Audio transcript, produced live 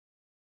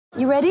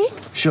You ready?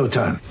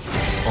 Showtime.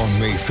 On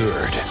May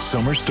 3rd,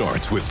 summer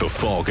starts with The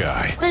Fall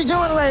Guy. Let's do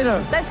it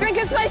later. Let's drink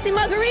a spicy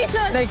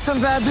margarita. Make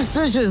some bad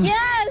decisions.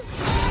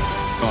 Yes!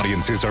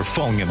 Audiences are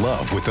falling in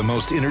love with the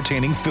most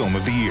entertaining film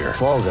of the year.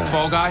 Fall Guy.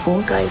 Fall Guy?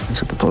 Fall Guy.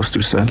 That's what the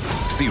poster said.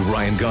 See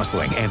Ryan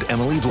Gosling and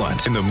Emily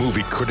Blunt in the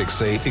movie critics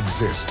say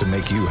exists to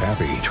make you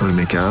happy. Trying to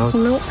make it out?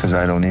 Nope. Because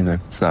I don't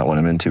either. It's not what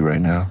I'm into right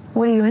now.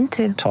 What are you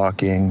into?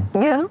 Talking.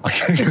 Yeah.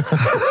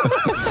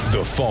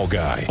 The Fall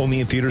Guy.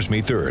 Only in theaters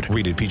May 3rd.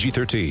 Rated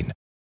PG-13.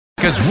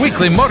 America's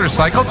weekly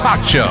motorcycle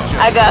talk show.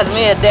 I got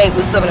me a date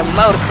with some of the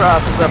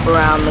motocrossers up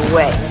around the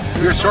way.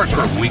 Your source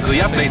for weekly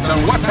updates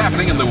on what's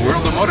happening in the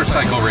world of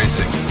motorcycle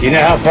racing. You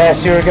know how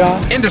fast you're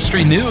going?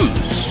 Industry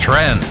news,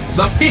 trends,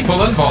 the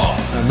people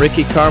involved. I'm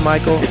Ricky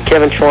Carmichael. This is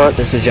Kevin Schwantz.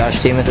 This is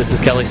Josh Teemuth. This is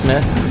Kelly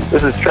Smith.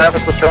 This is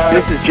Travis Latron.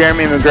 This is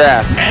Jeremy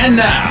McGrath. And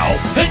now,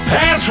 Pit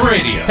Pass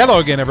Radio. Hello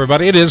again,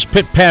 everybody. It is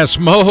Pit Pass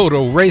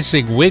Moto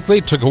Racing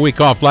Weekly. Took a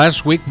week off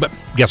last week, but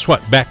guess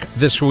what? Back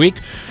this week.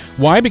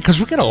 Why? Because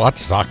we got a lot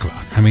to talk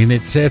about. I mean,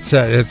 it's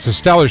a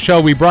stellar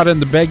show. We brought in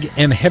the big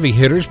and heavy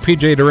hitters,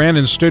 PJ Duran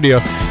in studio,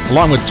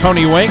 along with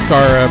Tony Wink,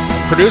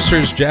 our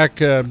producers. Jack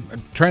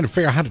trying to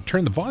figure out how to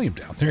turn the volume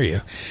down. There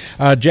you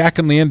go. Jack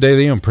and Leanne De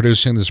Leon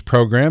producing this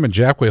program. And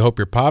Jack, we hope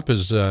your pop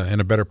is in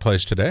a better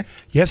place today.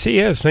 Yes, he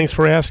is. Thanks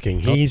for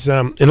asking. He's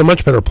in a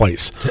much better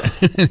place.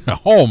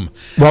 Home.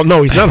 Well,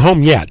 no, he's not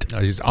home yet.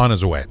 He's on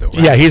his way, though.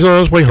 Right? Yeah, he's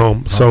on his way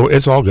home, so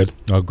it's all good.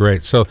 Oh,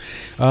 great. So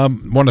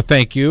want to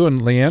thank you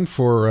and Leanne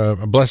for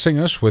blessing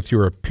us with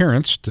your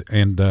appearance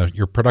and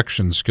your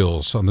production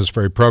skills on this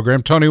very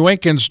program. Tony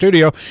Wink in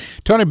studio.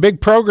 Tony,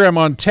 big program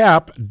on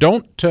tap.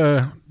 Don't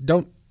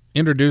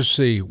introduce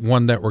the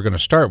one that we're going to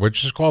start with.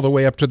 Just go all the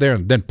way up to there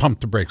and then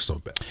pump the brakes a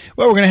little bit.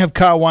 Well, we're going to have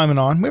Kyle Wyman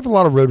on. We have a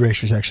lot of road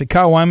racers, actually.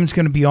 Kyle Wyman's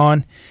going to be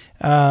on,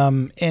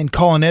 and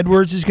Colin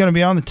Edwards is going to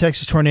be on, the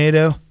Texas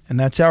Tornado, and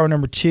that's hour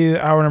number 2.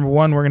 Hour number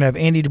 1, we're going to have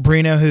Andy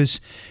DeBrino,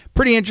 who's a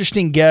pretty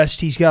interesting guest.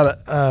 He's got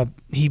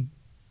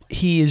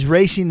he is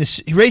racing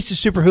this. He raced the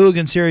Super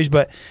Hooligan Series,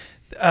 but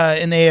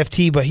in the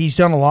AFT, but he's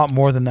done a lot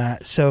more than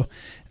that. So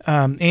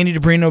Andy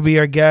DeBrino will be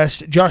our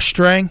guest. Josh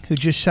Strang, who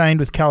just signed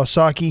with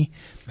Kawasaki.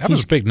 That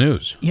was big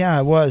news. Yeah,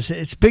 it was.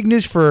 It's big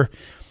news for.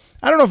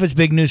 I don't know if it's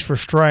big news for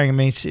Strang. I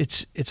mean,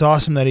 it's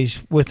awesome that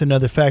he's with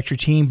another factory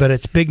team, but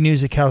it's big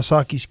news that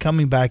Kawasaki's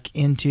coming back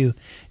into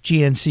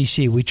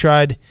GNCC. We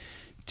tried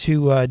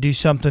to do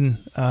something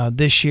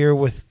this year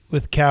with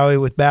Cowie,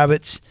 with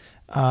Babbitts.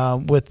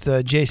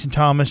 With Jason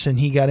Thomas, and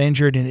he got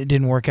injured, and it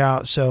didn't work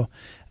out. So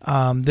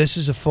this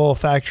is a full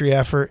factory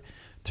effort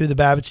through the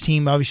Babbitts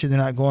team. Obviously, they're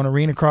not going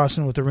arena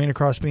crossing with arena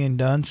cross being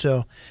done.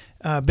 So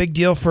big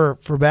deal for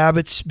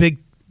Babbitts,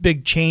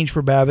 big change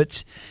for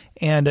Babbitts.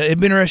 And it'd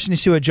been interesting to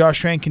see what Josh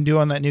Strang can do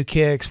on that new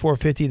KX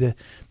 450. The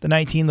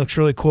 19 looks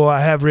really cool.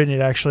 I have ridden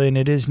it, actually, and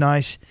it is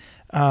nice.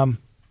 But,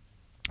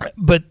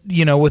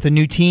 with a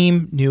new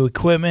team, new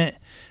equipment,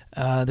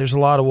 there's a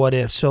lot of what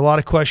ifs, so a lot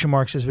of question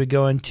marks as we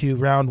go into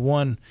round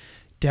 1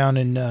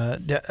 down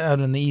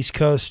out on the East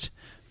Coast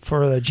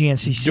for the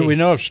GNCC. Do we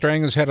know if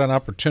Strang has had an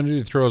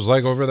opportunity to throw his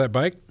leg over that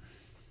bike?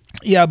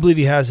 Yeah, I believe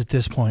he has at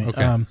this point.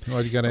 Okay.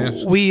 Well, you got to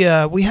ask.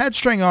 We had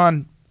Strang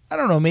on, I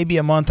don't know, maybe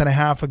a month and a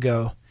half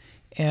ago,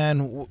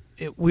 and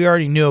we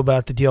already knew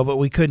about the deal, but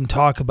we couldn't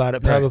talk about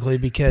it publicly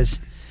because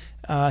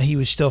he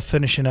was still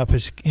finishing up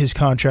his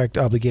contract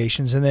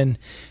obligations, and then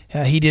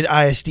he did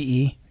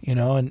ISDE.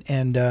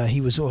 And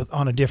he was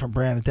on a different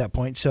brand at that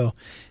point. So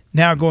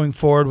now going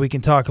forward, we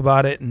can talk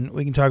about it, and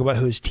we can talk about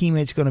who his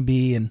teammate's going to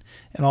be and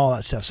all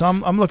that stuff. So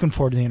I'm looking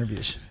forward to the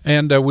interviews.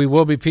 And we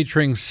will be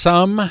featuring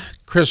some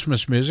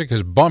Christmas music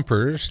as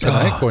bumpers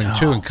tonight,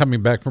 to and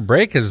coming back from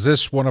break. Is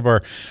this one of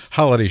our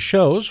holiday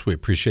shows? We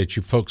appreciate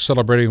you folks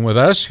celebrating with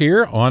us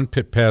here on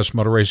Pit Pass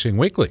Motor Racing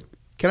Weekly.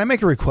 Can I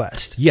make a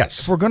request? Yes.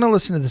 If we're going to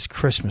listen to this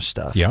Christmas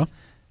stuff,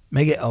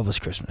 make it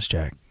Elvis Christmas,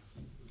 Jack.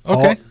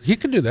 Okay, you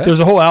can do that. There's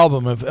a whole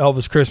album of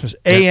Elvis Christmas.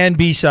 A and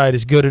B side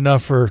is good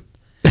enough for.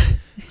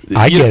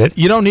 I get it.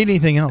 You don't need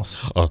anything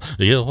else.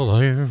 We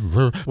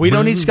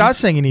don't need Scott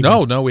singing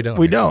either. No, we don't.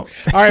 We don't.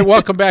 All right,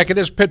 welcome back. It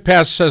is Pit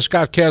Pass.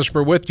 Scott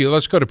Casper with you.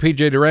 Let's go to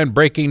PJ Duran.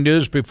 Breaking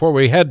news before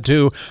we head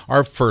to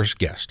our first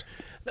guest.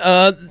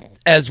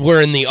 As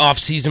we're in the off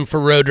season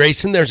for road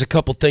racing, there's a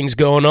couple things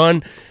going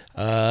on.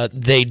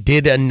 They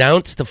did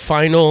announce the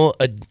final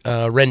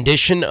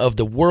rendition of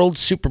the World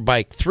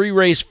Superbike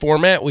 3-race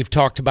format we've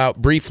talked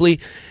about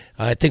briefly.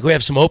 I think we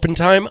have some open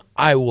time.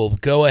 I will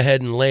go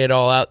ahead and lay it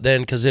all out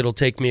then because it'll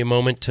take me a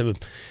moment to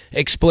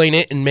explain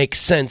it and make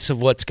sense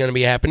of what's going to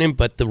be happening.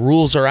 But the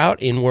rules are out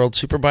in World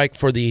Superbike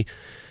for the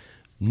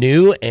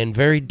new and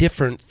very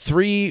different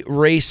 3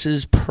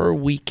 races per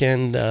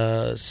weekend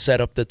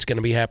setup that's going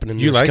to be happening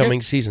this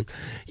coming season.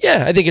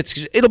 Yeah, I think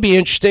it'll be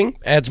interesting.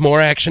 Adds more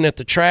action at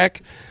the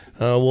track.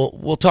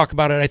 We'll talk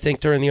about it, I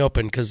think, during the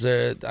Open because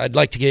I'd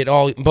like to get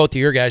both of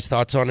your guys'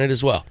 thoughts on it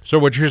as well. So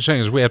what you're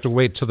saying is we have to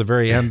wait till the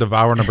very end of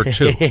hour number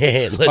 2.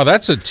 Oh,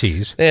 that's a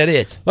tease. Yeah, it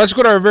is. Let's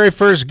go to our very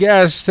first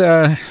guest.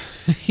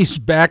 He's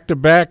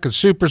back-to-back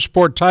Super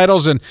Sport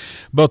titles in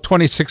both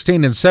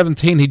 2016 and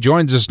 17. He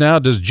joins us now.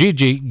 Does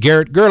Gigi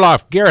Garrett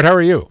Gerloff. Garrett, how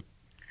are you?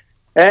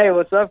 Hey,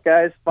 what's up,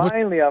 guys?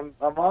 Finally, I'm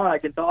on. I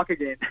can talk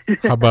again.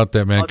 How about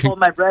that, man? I was holding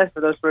my breath for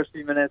those first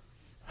few minutes.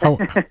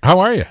 How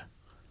are you?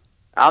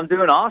 I'm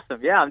doing awesome.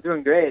 Yeah, I'm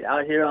doing great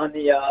out here on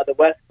the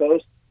West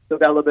Coast. Still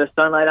got a little bit of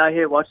sunlight out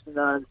here, watching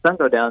the sun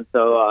go down.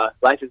 So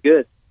life is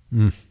good.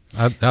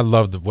 I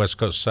love the West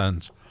Coast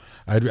Suns.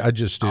 I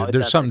just do. Oh,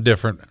 There's something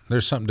different.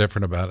 There's something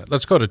different about it.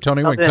 Let's go to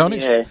Tony Wink.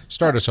 Tony,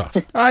 start us off.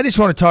 I just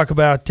want to talk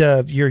about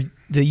the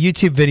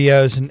YouTube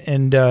videos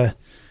and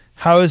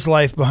how is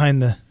life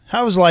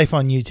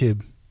on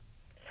YouTube?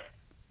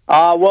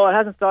 Well, it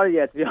hasn't started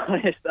yet, to be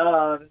honest.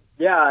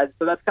 Yeah,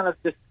 so that's kind of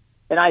just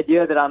an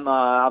idea that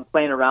I'm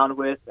playing around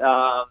with.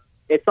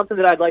 It's something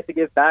that I'd like to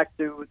give back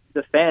to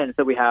the fans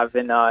that we have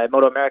in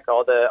Moto America,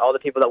 all the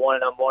people that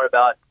want to know more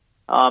about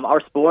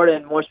our sport,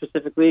 and more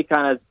specifically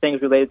kind of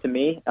things related to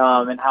me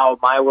and how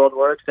my world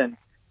works. And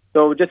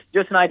so just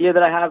an idea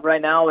that I have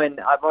right now, and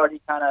I've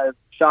already kind of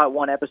shot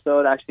one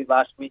episode actually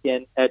last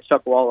weekend at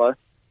Chuckwalla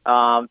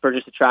for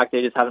just a track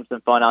day, just having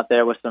some fun out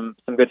there with some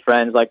good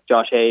friends like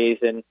Josh Hayes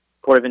and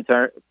Corey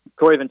Ventura,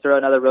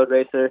 another road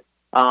racer.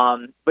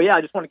 But yeah,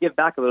 I just want to give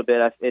back a little bit.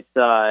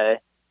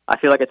 I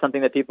feel like it's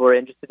something that people are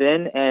interested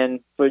in, and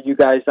for you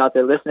guys out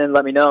there listening,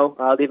 let me know.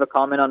 Leave a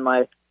comment on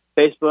my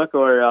Facebook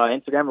or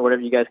Instagram or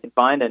whatever you guys can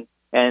find, and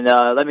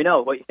let me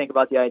know what you think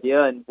about the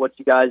idea and what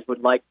you guys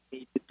would like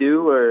me to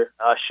do or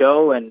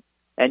show. And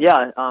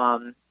yeah,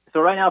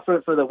 so right now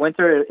for the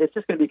winter, it's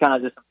just going to be kind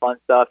of just some fun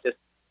stuff, just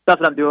stuff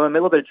that I'm doing, a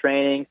little bit of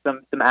training,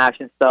 some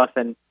action stuff,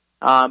 and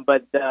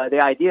but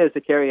the idea is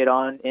to carry it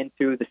on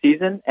into the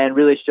season and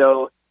really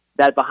show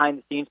that behind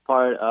the scenes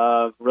part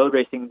of road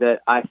racing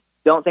that I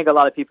don't think a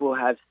lot of people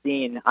have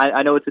seen.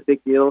 I know it's a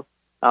big deal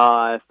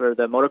for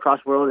the motocross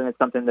world, and it's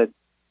something that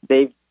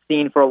they've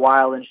seen for a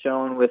while and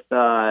shown with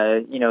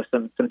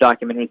some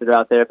documentaries that are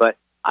out there. But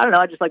I don't know,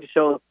 I just like to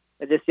show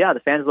the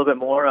fans a little bit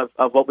more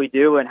of what we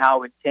do and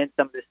how intense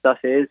some of this stuff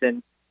is,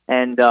 and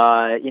it's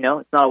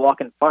not a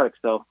walk in the park.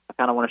 So I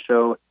kind of want to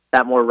show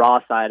that more raw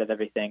side of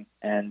everything,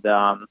 and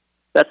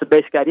that's the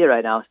basic idea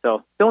right now.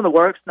 So still in the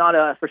works, not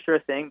a for sure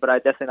thing, but I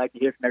definitely like to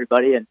hear from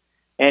everybody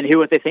and hear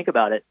what they think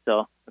about it.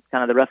 So that's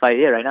kind of the rough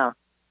idea right now.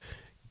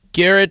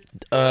 Garrett,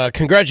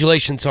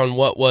 congratulations on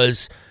what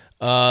was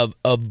a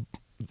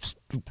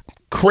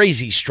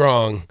crazy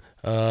strong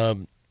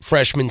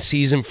freshman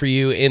season for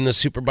you in the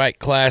Superbike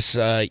class.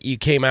 You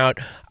came out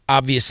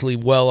obviously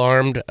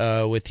well-armed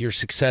with your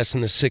success in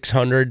the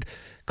 600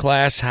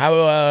 class.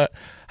 How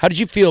did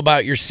you feel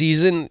about your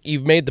season?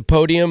 You've made the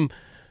podium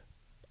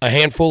a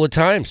handful of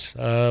times,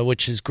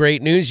 which is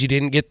great news. You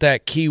didn't get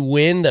that key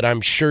win that I'm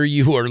sure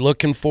you are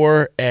looking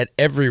for at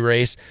every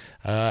race.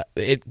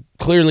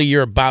 Clearly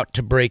you're about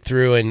to break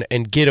through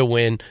and get a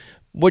win.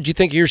 What'd you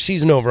think of your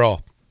season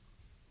overall?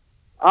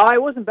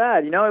 It wasn't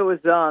bad. It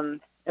was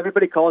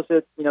everybody calls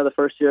it, the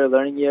first year,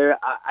 learning year.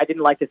 I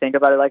didn't like to think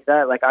about it like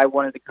that. Like, I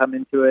wanted to come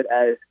into it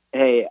as,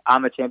 hey,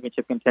 I'm a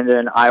championship contender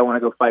and I want to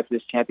go fight for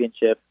this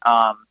championship.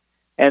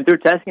 And through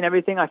testing and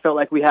everything, I felt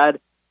like we had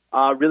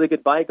a really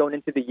good bike going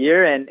into the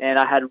year, and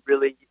I had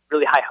really,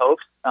 really high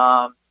hopes.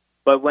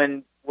 But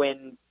when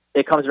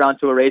it comes around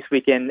to a race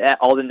weekend,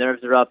 all the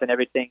nerves are up and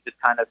everything just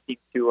kind of seems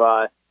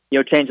to,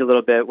 change a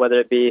little bit, whether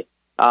it be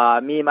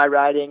me, my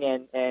riding,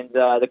 and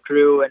the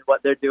crew and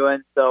what they're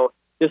doing. So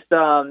just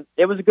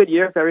it was a good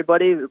year for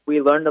everybody.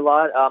 We learned a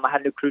lot. I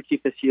had a new crew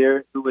chief this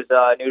year who was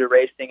new to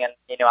racing, and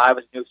I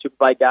was a new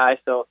Superbike guy.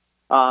 So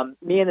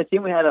me and the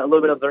team, we had a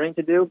little bit of learning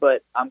to do,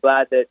 but I'm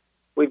glad that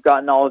we've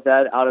gotten all of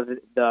that out of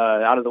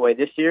the way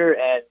this year,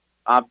 and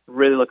I'm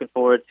really looking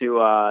forward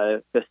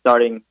to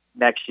starting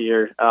next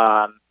year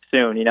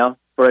soon.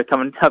 We're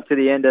coming up to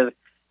the end of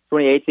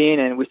 2018,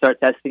 and we start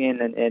testing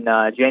in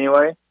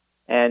January.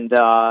 And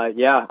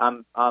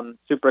I'm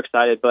super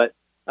excited. But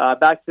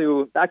back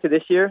to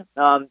this year,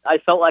 I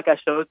felt like I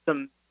showed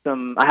some.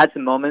 I had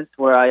some moments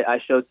where I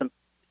showed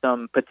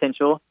some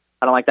potential.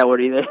 I don't like that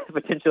word either.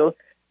 Potential.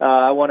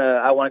 I want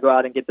to go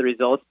out and get the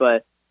results,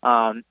 but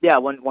one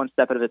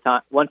step at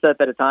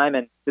a time.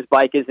 And this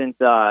bike isn't.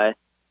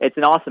 It's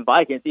an awesome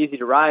bike, and it's easy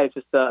to ride. It's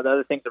just the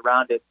other things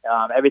around it.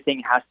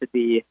 Everything has to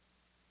be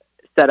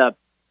set up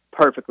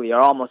perfectly or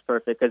almost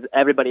perfect, because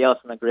everybody else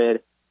on the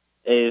grid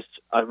is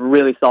a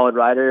really solid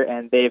rider,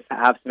 and they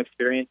have some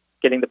experience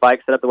getting the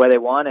bike set up the way they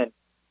want.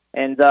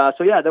 And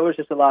there was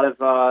just a lot of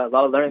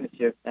learning this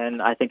year,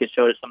 and I think it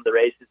showed some of the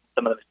races,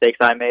 some of the mistakes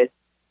I made,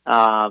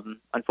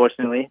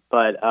 unfortunately.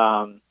 But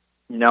I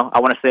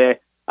want to say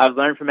I've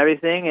learned from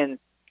everything, and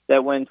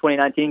that when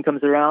 2019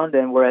 comes around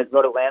and we're at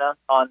Road Atlanta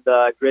on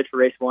the grid for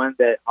race one,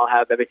 that I'll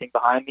have everything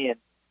behind me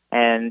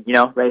and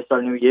ready to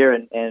start a new year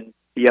and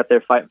be up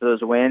there fighting for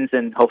those wins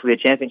and hopefully a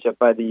championship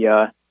by the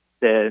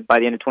end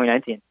of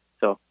 2019.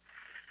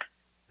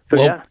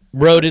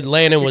 Road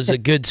Atlanta was a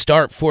good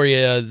start for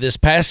you this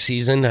past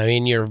season. I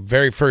mean, your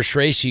very first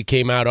race, you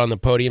came out on the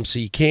podium, so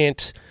you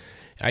can't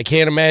I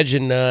can't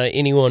imagine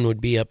anyone would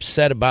be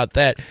upset about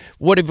that.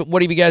 What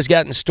have you guys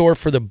got in store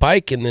for the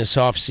bike in this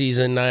off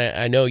season?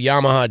 I know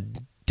Yamaha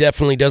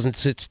definitely doesn't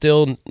sit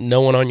still. No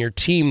one on your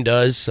team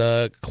does.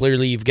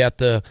 Clearly, you've got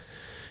the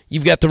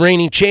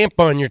reigning champ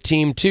on your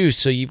team too.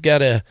 So you've got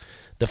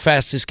the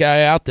fastest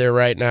guy out there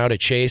right now to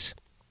chase.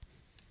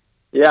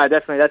 Yeah,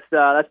 definitely.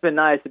 That's been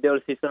nice to be able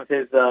to see some of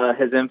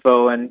his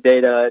info and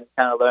data and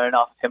kind of learn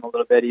off of him a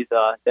little bit. He's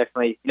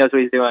definitely he knows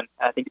what he's doing.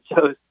 I think it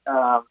shows.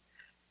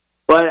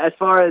 But as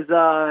far as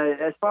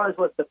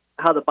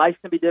how the bikes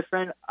can be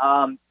different,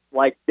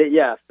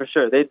 yeah, for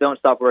sure, they don't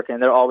stop working.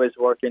 They're always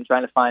working,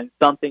 trying to find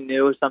something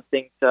new,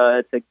 something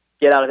to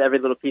get out of every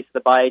little piece of the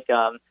bike.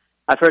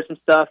 I've heard some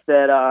stuff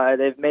that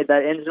they've made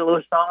that engine a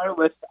little stronger,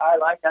 which I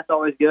like. That's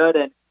always good,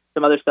 and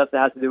some other stuff that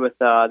has to do with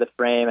the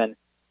frame. And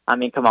I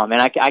mean, come on,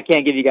 man, I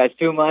can't give you guys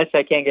too much.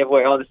 I can't give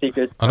away all the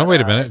secrets. Oh no, wait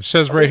a minute. It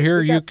says right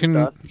here you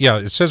can. Yeah,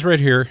 it says right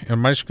here in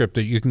my script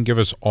that you can give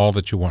us all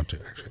that you want to.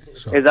 Actually.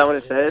 So. Is that what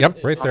it says?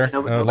 Yep, right there,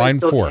 line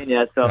 4.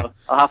 Yet, so yeah.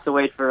 I'll have to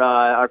wait for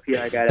our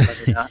PR guy to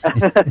let me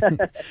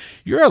know.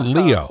 You're a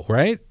Leo,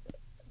 right?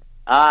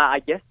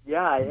 I guess,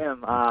 yeah, I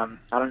am. I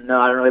don't know.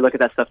 I don't really look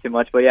at that stuff too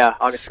much, but yeah.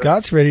 August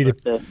Scott's ready to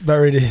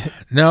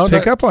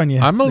pick up on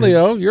you. I'm a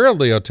Leo. You're a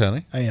Leo,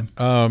 Tony. I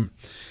am.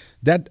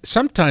 That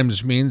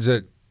sometimes means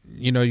that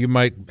you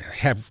might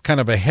have kind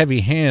of a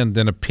heavy hand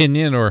in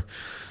opinion or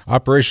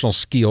operational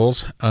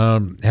skills.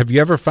 Have you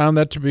ever found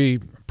that to be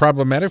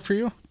problematic for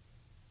you?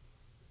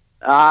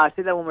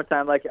 Say that one more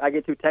time. Like I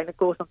get too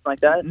technical, something like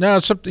that. No,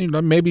 something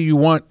maybe you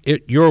want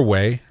it your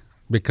way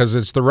because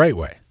it's the right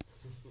way.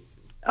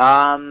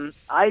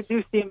 I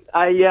do seem.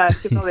 I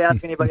could probably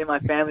ask anybody in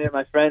my family or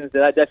my friends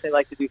that I definitely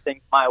like to do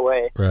things my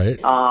way. Right.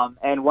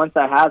 And once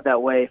I have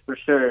that way, for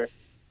sure,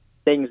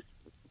 things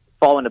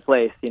fall into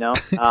place.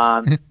 Yeah,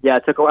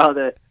 it took a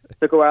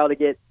while to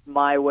get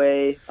my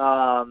way,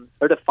 or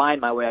to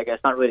find my way. I guess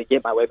not really to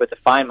get my way, but to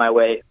find my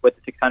way with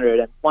the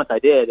 600. And once I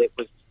did, it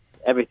was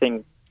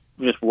everything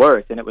just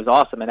worked, and it was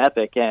awesome and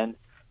epic. And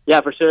yeah,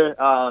 for sure,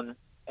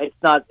 it's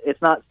not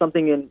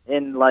something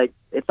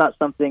it's not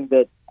something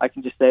that I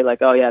can just say like,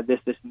 oh yeah, this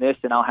and this,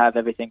 and I'll have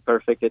everything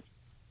perfect. It's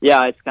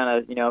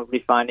kind of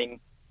refining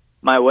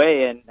my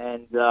way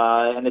and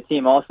the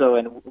team also,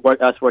 and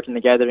us working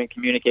together and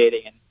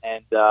communicating,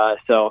 and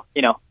so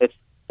it's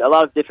a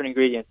lot of different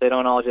ingredients. They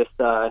don't all just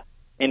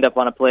end up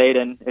on a plate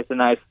and it's a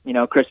nice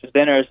Christmas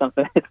dinner or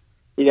something.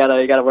 you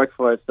gotta work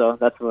for it. So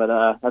that's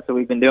what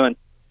we've been doing,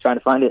 trying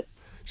to find it.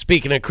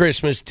 Speaking of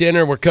Christmas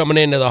dinner, we're coming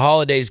into the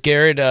holidays,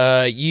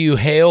 Garrett. You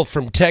hail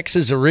from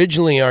Texas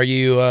originally. Are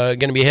you going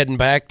to be heading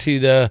back to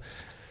the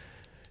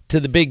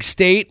big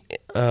state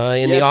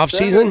in the off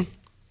season?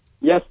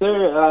 Yes,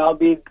 sir. I'll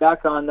be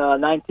back on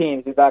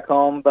 19th. Be back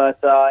home, but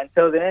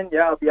until then,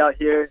 yeah, I'll be out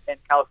here in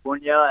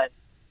California,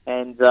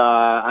 and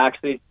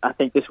actually, I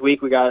think this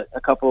week we got a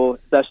couple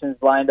sessions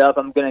lined up.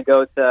 I'm going to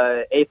go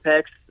to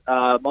Apex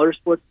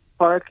Motorsports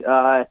Park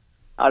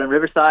out in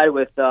Riverside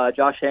with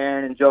Josh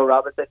Herron and Joe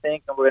Roberts, I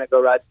think, and we're going to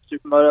go ride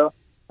Supermoto.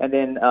 And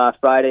then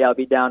Friday I'll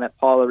be down at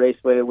Paula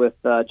Raceway with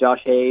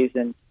Josh Hayes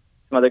and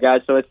some other guys.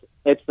 So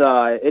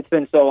it's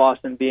been so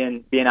awesome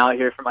being out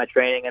here for my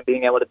training and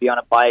being able to be on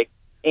a bike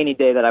any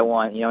day that I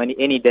want.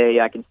 Any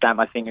day I can snap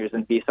my fingers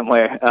and be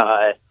somewhere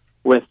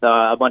with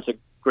a bunch of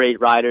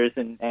great riders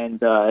and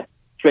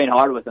train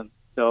hard with them.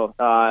 So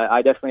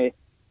I definitely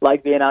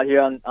like being out here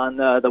on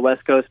the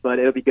West Coast, but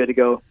it'll be good to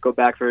go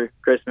back for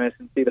Christmas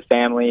and see the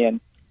family. And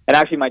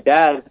actually, my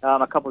dad,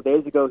 a couple of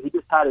days ago, he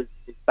just had his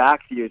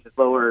back fused, his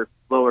lower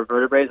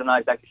vertebrae. I'm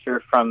not exactly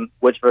sure from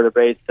which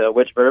vertebrae to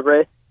which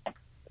vertebrae,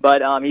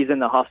 but he's in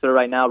the hospital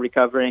right now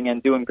recovering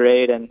and doing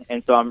great. And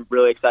so I'm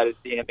really excited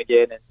to see him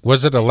again. And,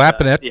 was it a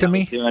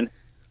laminectomy?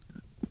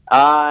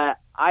 I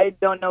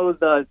don't know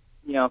the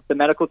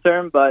medical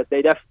term, but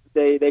they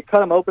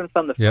cut him open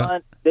from the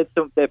front.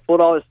 They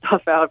pulled all his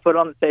stuff out, put it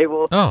on the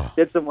table,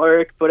 did some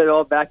work, put it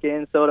all back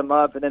in, sewed him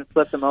up, and then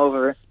flipped him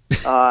over.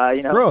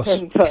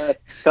 Gross. And,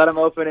 cut him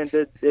open and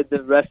did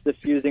the rest of the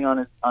fusing on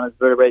his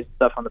vertebrae and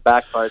stuff on the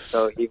back part.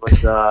 So he was.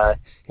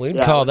 We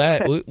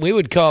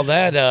would call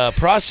that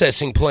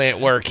processing plant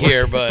work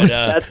here, but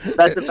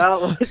that's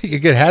about. You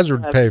get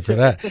hazard pay for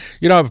that.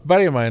 A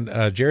buddy of mine,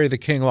 Jerry the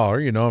King Lawler,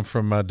 him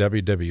from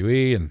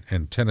WWE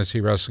and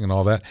Tennessee wrestling and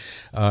all that,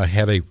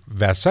 had a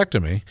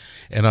vasectomy,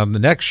 and on the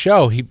next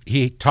show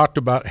he talked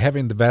about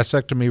having the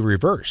vasectomy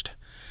reversed.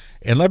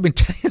 And let me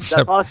tell you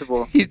something. That's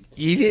possible.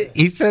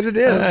 He said it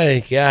is.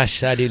 Oh,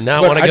 gosh, I did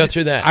not want to go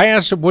through that. I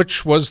asked him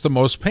which was the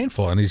most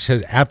painful, and he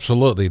said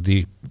absolutely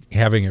the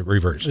having it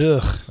reversed.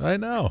 Ugh. I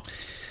know.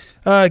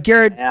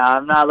 Garrett. Yeah,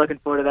 I'm not looking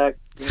forward to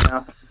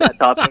that. That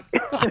topic.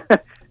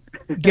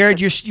 Garrett,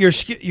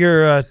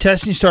 your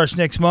testing starts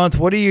next month.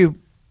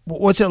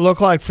 What's it look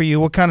like for you?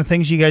 What kind of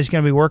things are you guys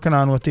going to be working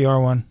on with the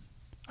R1?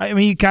 I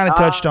mean, you kind of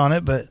touched on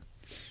it, but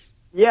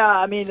yeah,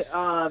 I mean,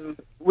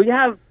 we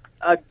have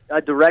a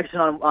direction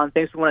on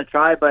things we want to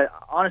try, but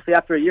honestly,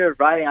 after a year of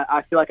riding,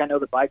 I feel like I know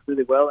the bike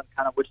really well and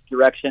kind of which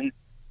direction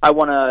I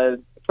want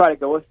to try to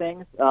go with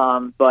things.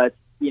 But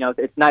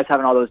it's nice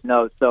having all those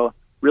notes. So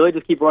really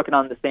just keep working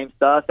on the same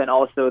stuff, and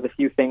also the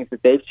few things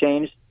that they've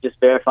changed, just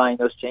verifying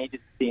those changes,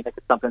 seeing if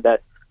it's something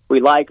that we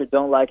like or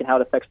don't like and how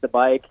it affects the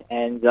bike.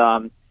 And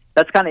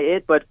that's kind of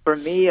it. But for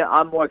me,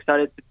 I'm more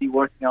excited to be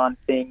working on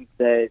things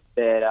that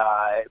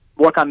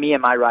work on me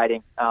and my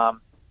riding.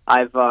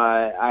 I've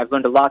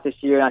learned a lot this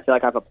year, and I feel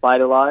like I've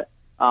applied a lot.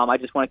 I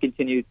just want to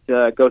continue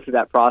to go through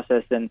that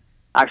process. And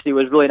actually, it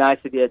was really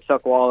nice to be at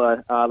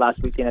Chuckwalla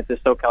last weekend at the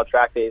SoCal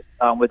Track Days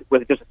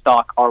with just a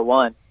stock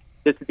R1,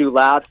 just to do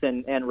laps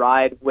and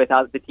ride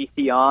without the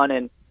TC on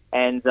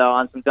and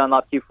on some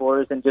Dunlop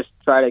Q4s, and just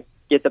try to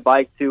get the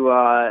bike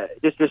to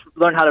just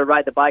learn how to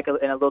ride the bike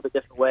in a little bit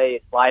different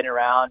way, sliding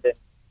around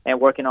and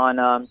working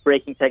on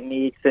braking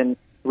techniques and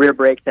rear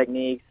brake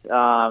techniques,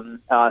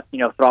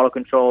 throttle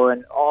control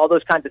and all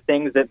those kinds of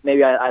things that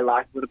maybe I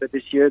lacked a little bit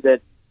this year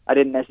that I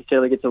didn't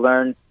necessarily get to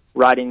learn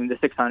riding the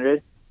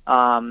 600.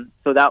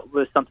 So that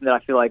was something that I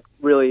feel like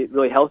really,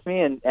 really helps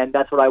me, and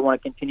that's what I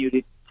want to continue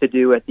to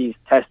do at these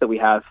tests that we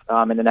have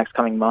in the next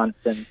coming months,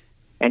 and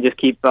just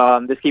keep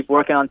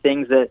working on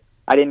things that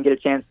I didn't get a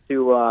chance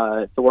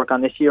to work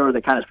on this year, or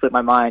that kind of slipped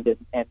my mind,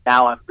 and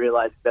now I'm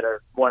realizing that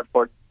are more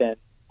important than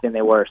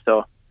they were.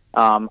 So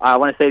I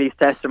want to say these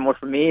tests are more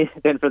for me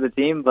than for the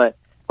team, but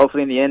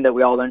hopefully in the end that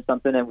we all learn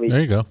something, and we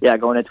there you go.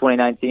 Going into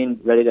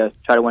 2019 ready to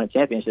try to win a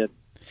championship.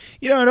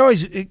 It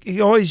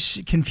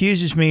always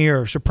confuses me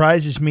or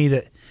surprises me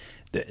that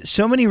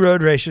so many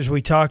road racers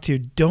we talk to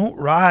don't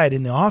ride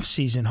in the off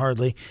season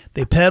hardly.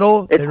 They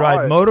pedal, they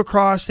ride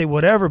motocross, they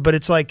whatever. But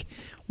it's like,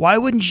 why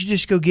wouldn't you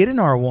just go get an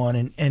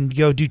R1 and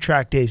go do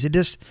track days? It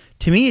just,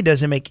 to me, it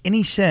doesn't make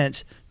any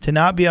sense to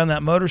not be on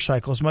that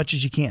motorcycle as much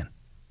as you can.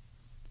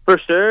 For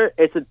sure,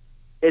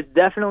 it's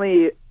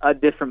definitely a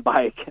different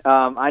bike.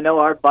 I know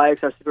our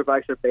super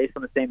bikes are based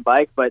on the same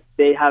bike, but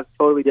they have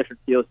totally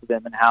different feels to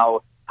them and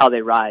how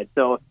they ride.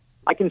 So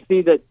I can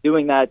see that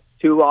doing that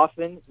too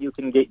often, you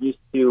can get used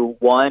to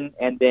one,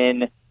 and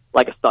then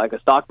like a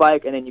stock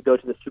bike, and then you go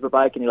to the super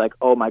bike and you're like,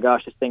 oh my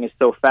gosh, this thing is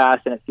so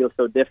fast and it feels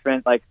so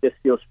different. Like this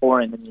feels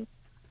foreign to me.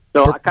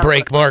 So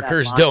brake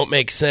markers don't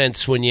make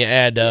sense when you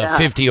add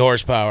 50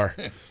 horsepower.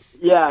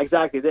 Yeah,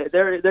 exactly.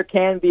 There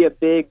can be a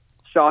big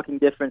shocking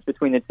difference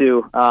between the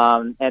two,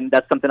 and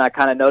that's something I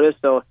kind of noticed.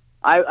 So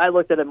I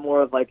looked at it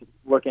more of like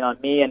working on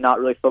me and not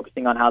really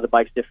focusing on how the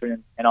bike's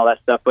different and all that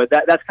stuff. But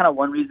that's kind of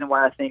one reason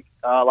why I think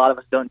a lot of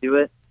us don't do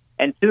it.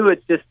 And two,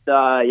 it's just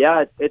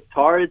it's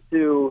hard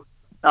to,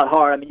 not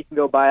hard. I mean, you can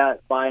go buy an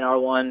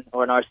R1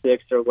 or an R6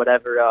 or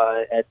whatever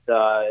at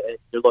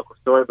your local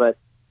store, but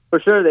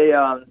for sure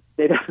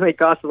they definitely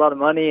cost a lot of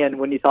money. And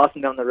when you toss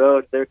them down the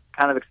road, they're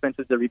kind of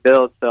expensive to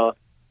rebuild. So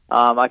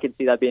I can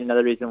see that being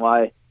another reason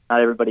why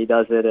not everybody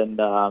does it,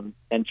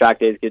 and track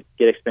days get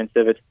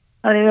expensive. It's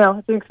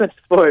an expensive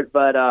sport,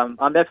 but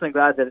I'm definitely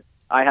glad that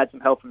I had some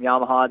help from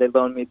Yamaha. They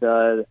loaned me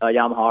the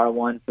Yamaha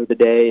R1 for the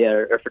day,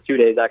 or for 2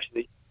 days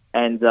actually,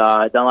 and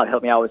Dunlop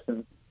helped me out with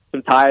some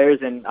tires,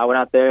 and I went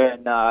out there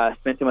and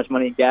spent too much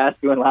money in gas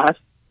doing laps.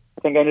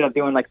 I think I ended up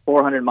doing like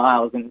 400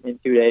 miles in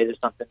 2 days or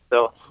something,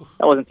 so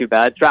that wasn't too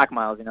bad. Track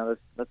miles,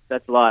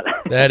 that's a lot.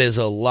 That is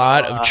a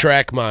lot of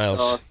track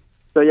miles.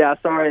 So yeah,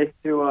 sorry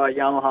to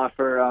Yamaha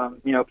for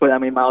putting that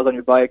many miles on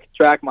your bike.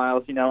 Track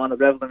miles, on the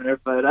rev limiter,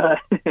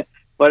 but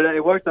but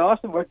it worked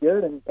awesome, worked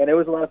good, and it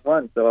was a lot of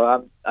fun.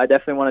 So I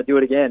definitely want to do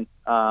it again.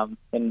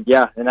 In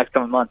the next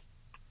coming months.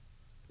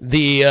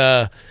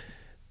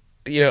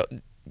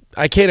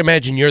 I can't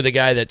imagine you're the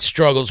guy that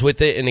struggles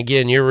with it. And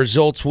again, your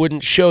results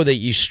wouldn't show that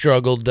you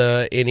struggled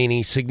in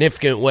any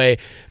significant way.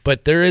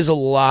 But there is a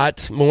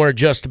lot more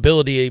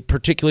adjustability,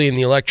 particularly in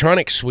the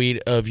electronic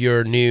suite of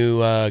your new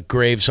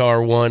Graves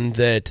R1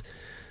 that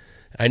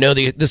I know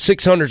the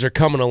 600s are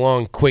coming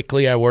along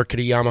quickly. I work at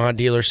a Yamaha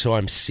dealer, so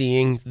I'm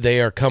seeing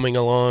they are coming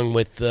along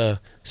with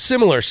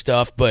similar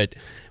stuff. But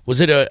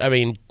was it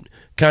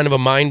kind of a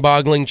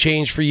mind-boggling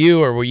change for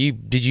you, or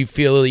did you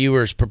feel you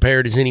were as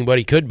prepared as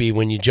anybody could be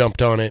when you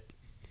jumped on it?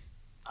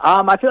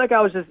 I feel like I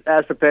was just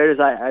as prepared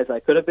as I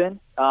could have been,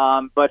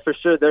 but for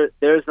sure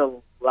there's a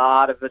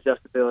lot of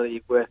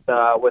adjustability with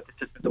the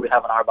systems that we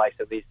have on our bikes,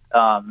 at least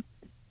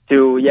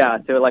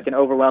to like an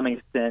overwhelming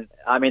extent.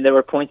 I mean, there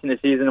were points in the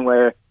season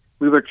where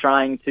we were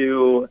trying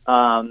to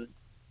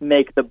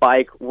make the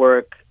bike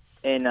work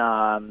in it's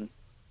kind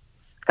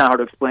of hard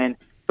to explain.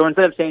 So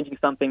instead of changing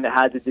something that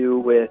had to do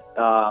with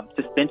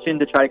suspension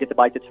to try to get the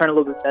bike to turn a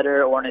little bit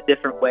better or in a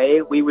different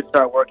way, we would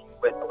start working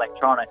with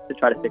electronics to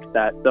try to fix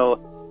that.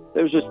 So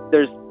there's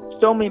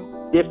so many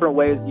different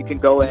ways you can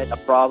go at a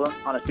problem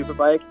on a super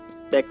bike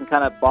that can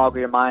kind of boggle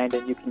your mind,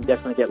 and you can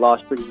definitely get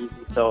lost pretty easy.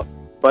 So,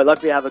 but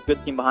luckily I have a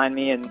good team behind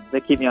me, and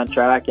they keep me on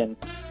track, and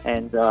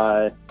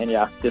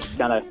just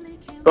kind of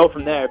go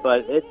from there.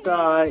 But it's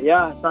not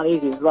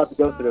easy. There's a lot to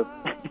go through.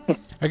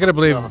 I got to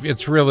believe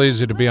it's real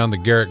easy to be on the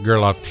Garrett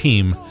Gerloff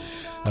team.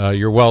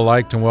 You're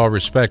well-liked and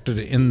well-respected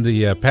in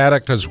the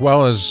paddock as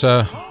well as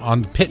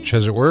on the pitch,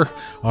 as it were,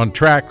 on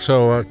track.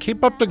 So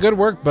keep up the good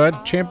work,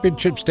 bud.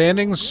 Championship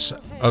standings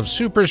of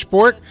Super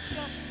Sport.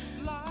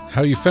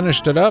 How you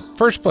finished it up?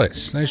 First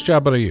place. Nice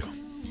job out of you.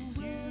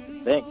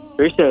 Thanks.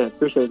 Appreciate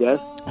it, guys.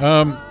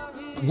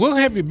 we'll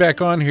have you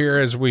back on here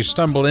as we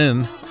stumble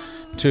in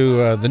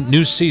to the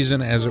new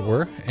season, as it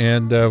were,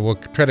 and we'll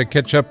try to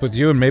catch up with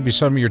you and maybe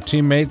some of your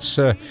teammates.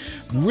 I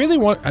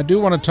do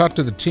want to talk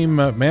to the team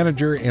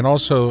manager and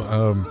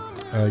also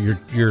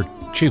your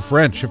chief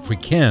wrench, if we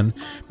can.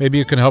 Maybe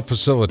you can help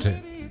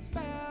facilitate.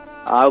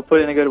 I'll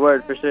put in a good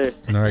word for sure.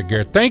 All right,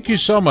 Garrett. Thank you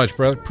so much,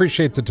 brother.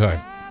 Appreciate the time.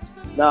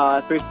 No, I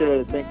appreciate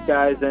it. Thanks,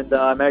 guys, and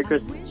Merry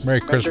Christmas. Merry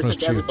Christmas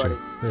to you, everybody.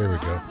 too. There we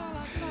go.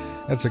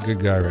 That's a good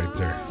guy right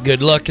there.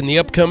 Good luck in the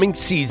upcoming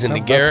season to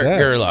Garrett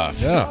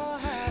Gerloff. Yeah.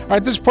 All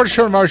right, this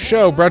portion of our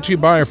show brought to you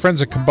by our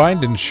friends at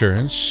Combined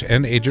Insurance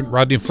and Agent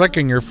Rodney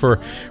Fleckinger.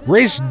 For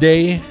race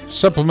day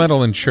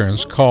supplemental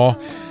insurance, call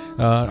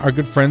our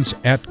good friends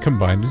at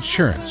Combined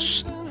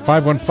Insurance.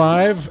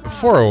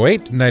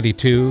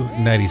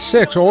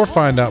 515-408-9296, or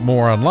find out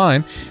more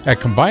online at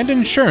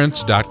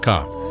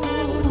combinedinsurance.com.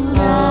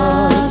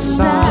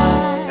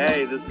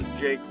 Hey, this is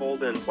Jake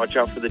Holden. Watch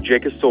out for the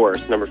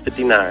Jakeosaurus, number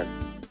 59.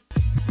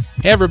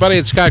 Hey everybody,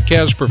 it's Scott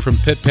Casper from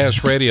Pit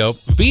Pass Radio.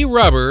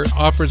 V-Rubber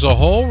offers a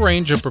whole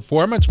range of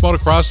performance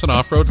motocross and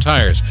off-road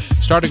tires,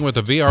 starting with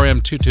the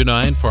VRM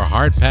 229 for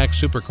hard-pack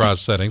supercross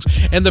settings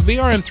and the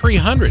VRM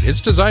 300.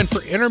 It's designed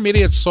for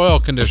intermediate soil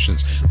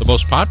conditions. The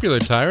most popular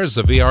tire is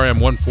the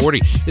VRM 140.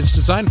 It's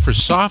designed for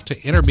soft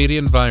to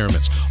intermediate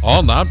environments.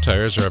 All knob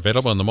tires are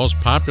available in the most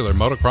popular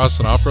motocross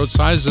and off-road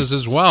sizes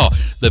as well.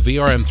 The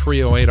VRM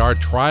 308R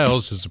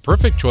Trials is the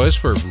perfect choice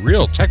for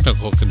real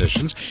technical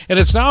conditions, and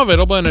it's now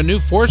available in a new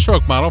 4-stroke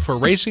model for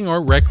racing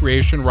or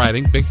recreation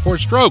riding big 4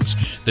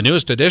 strokes. The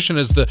newest addition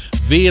is the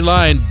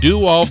V-Line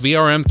Do-All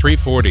VRM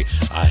 340,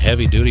 a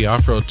heavy-duty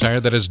off-road tire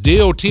that is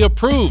DOT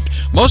approved.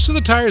 Most of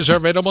the tires are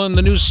available in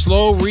the new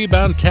slow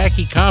rebound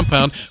tacky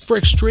compound for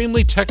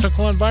extremely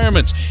technical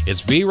environments.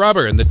 It's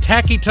V-Rubber and the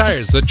tacky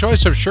tires, the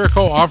choice of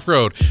Sherco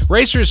off-road.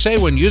 Racers say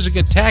when using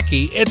a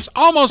tacky, it's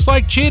almost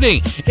like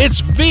cheating.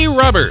 It's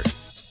V-Rubber.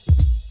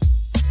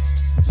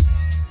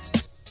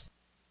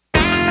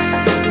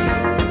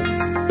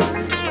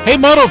 Hey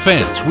Moto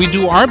fans, we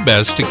do our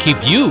best to keep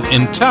you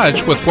in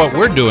touch with what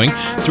we're doing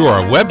through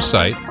our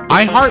website,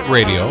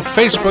 iHeartRadio,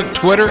 Facebook,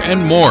 Twitter,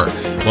 and more.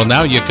 Well,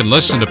 now you can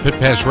listen to Pit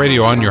Pass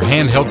Radio on your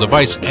handheld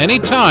device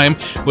anytime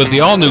with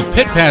the all-new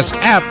Pit Pass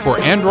app for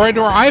Android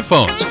or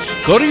iPhones.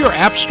 Go to your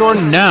app store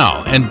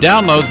now and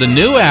download the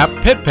new app,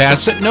 Pit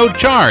Pass, at no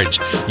charge.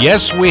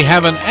 Yes, we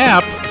have an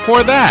app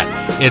for that.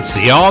 It's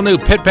the all-new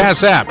Pit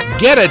Pass app.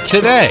 Get it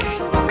today.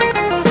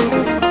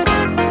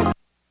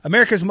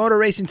 America's Motor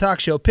Racing Talk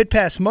Show, Pit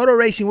Pass Motor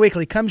Racing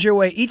Weekly, comes your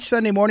way each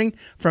Sunday morning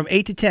from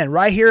 8 to 10,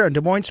 right here on Des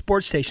Moines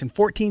Sports Station,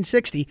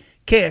 1460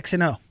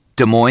 KXNO.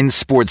 Des Moines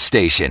Sports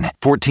Station,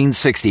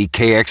 1460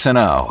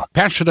 KXNO.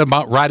 Passionate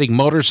about riding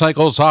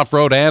motorcycles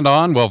off-road and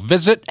on? Well,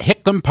 visit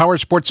Hicklin Power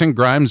Sports in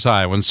Grimes,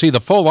 Iowa, and see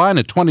the full line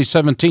of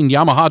 2017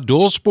 Yamaha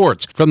Dual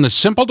Sports. From the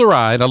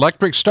simple-to-ride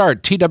electric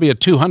start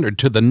TW200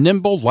 to the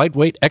nimble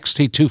lightweight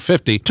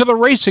XT250 to the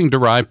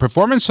racing-derived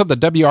performance of the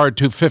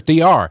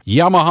WR250R,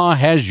 Yamaha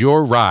has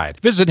your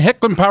ride. Visit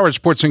Hicklin Power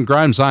Sports in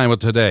Grimes, Iowa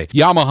today.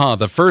 Yamaha,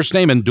 the first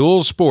name in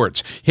dual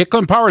sports.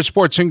 Hicklin Power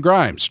Sports in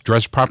Grimes.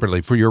 Dress properly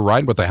for your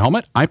ride with a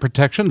helmet, eye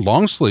protection,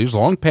 long sleeves,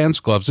 long pants,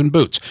 gloves, and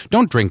boots.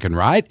 Don't drink and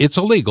ride. It's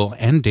illegal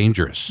and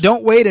dangerous.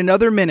 Don't wait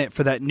another minute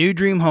for that new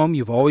dream home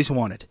you've always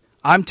wanted.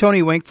 I'm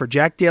Tony Wink for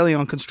Jack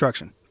DeLeon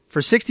Construction.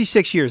 For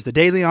 66 years, the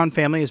DeLeon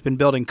family has been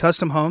building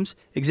custom homes,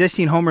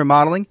 existing home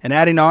remodeling, and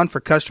adding on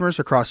for customers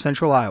across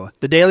central Iowa.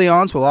 The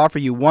DeLeons will offer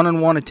you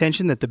one-on-one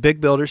attention that the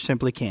big builders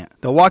simply can't.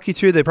 They'll walk you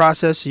through the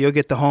process so you'll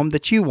get the home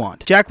that you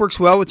want. Jack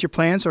works well with your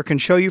plans or can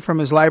show you from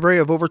his library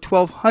of over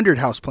 1,200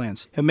 house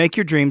plans. He'll make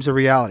your dreams a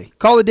reality.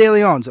 Call the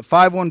DeLeons at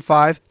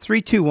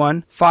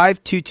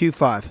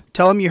 515-321-5225.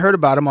 Tell them you heard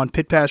about them on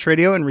Pit Pass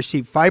Radio and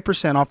receive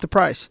 5% off the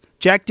price.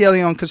 Jack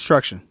DeLeon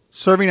Construction,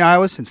 serving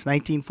Iowa since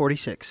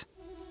 1946.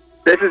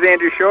 This is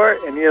Andrew Short,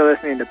 and you're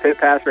listening to Pit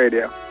Pass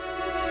Radio.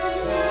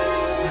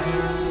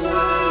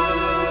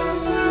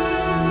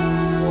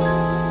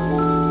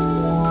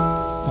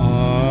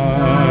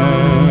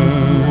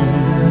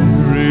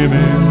 I'm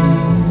dreaming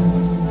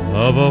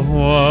of a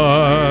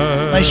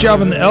white. Nice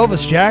job on the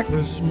Elvis, Jack.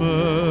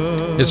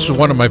 It's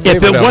one of my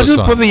favorite If it Elvis wasn't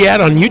songs. for the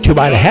ad on YouTube,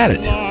 I'd have had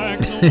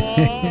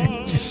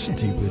it.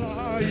 Stupid.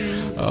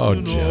 Oh,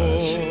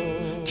 Josh.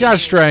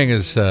 Josh Strang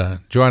is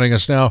joining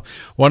us now.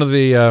 One of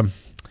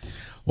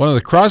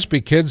the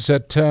Crosby kids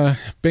that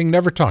being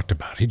never talked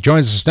about. He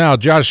joins us now.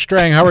 Josh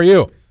Strang, how are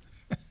you?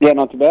 Yeah,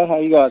 not too bad. How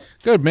you guys?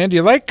 Good, man. Do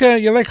you like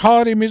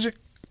holiday music?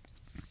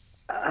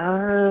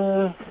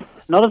 Not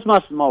as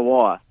much as my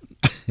wife.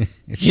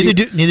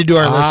 Neither do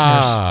our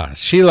listeners.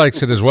 She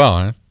likes it as well,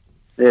 huh?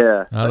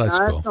 Yeah. Oh, that's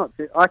cool.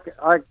 It's not too,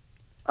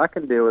 I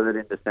can deal with it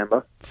in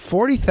December.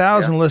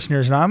 40,000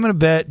 listeners, and I'm going to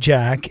bet,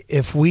 Jack,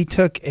 if we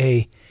took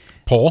a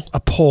poll,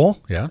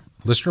 yeah,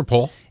 listener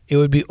poll, it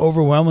would be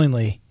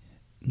overwhelmingly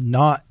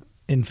not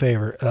in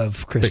favor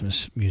of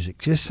Christmas music.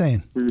 Just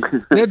saying.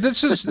 Yeah,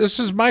 this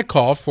is my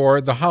call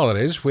for the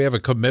holidays. We have a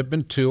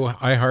commitment to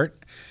iHeart.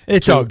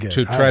 It's all good.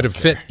 To try to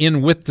fit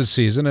in with the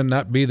season and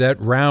not be that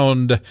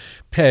round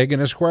peg in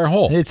a square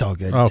hole. It's all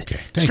good. Okay.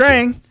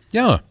 Strang,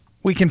 Yeah.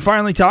 we can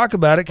finally talk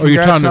about it. Oh,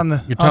 you're Congrats talking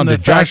on the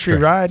to Josh factory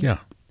there. ride. Yeah.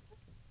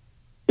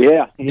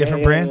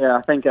 Different brand? Yeah,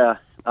 I think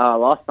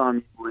last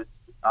time you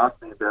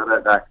asked me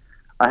about it,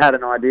 I had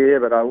an idea,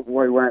 but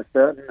we weren't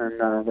certain,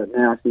 and but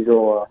now she's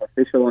all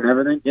official and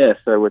everything. Yeah,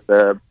 so with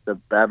the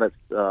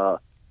Babbitts,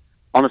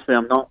 honestly,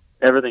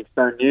 everything's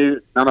so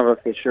new. None of us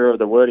are sure of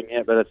the wording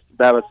yet, but it's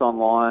Babbitts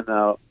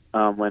Online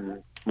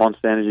when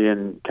Monster Energy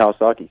and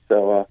Kawasaki.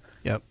 So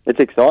it's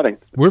exciting.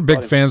 We're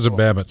big fans of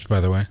Babbitt's, by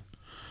the way.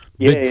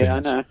 Big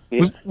fans. I know.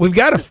 Yeah. We've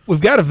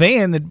got a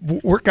van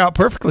that work out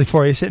perfectly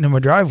for you sitting in my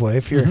driveway.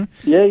 If you're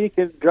Yeah, you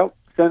can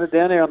send it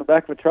down there on the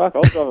back of a truck.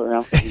 I'll drive it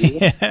around for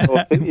years.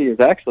 Well, 2 years,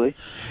 actually.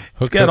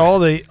 It's got all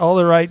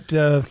the right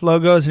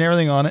logos and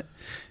everything on it.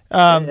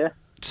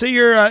 So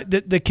your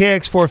the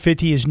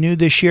KX450 is new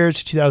this year.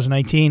 It's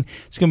 2019.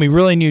 It's going to be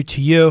really new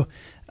to you.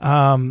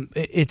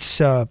 It's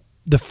the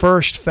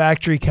first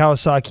factory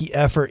Kawasaki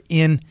effort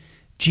in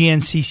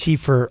GNCC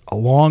for a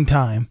long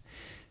time.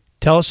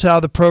 Tell us how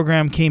the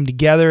program came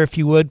together, if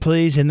you would,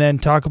 please, and then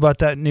talk about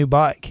that new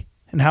bike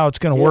and how it's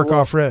going to work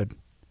off-road.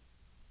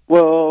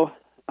 Well,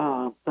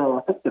 so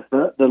I think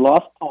the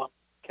last time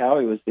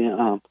Cowie was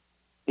in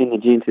the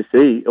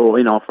GNCC or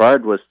in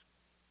off-road was,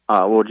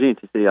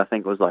 GNCC I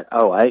think was like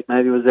 2008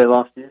 maybe was there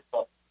last year.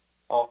 So,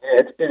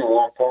 it's been a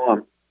long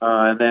time.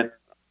 And then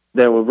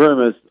there were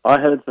rumours,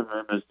 I heard some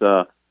rumours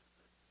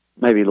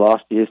maybe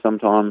last year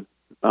sometime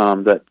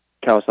that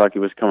Kawasaki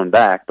was coming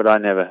back, but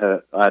I'd never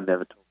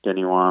talked to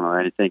anyone or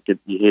anything.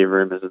 You hear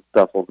rumours and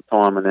stuff all the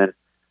time, and then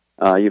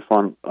I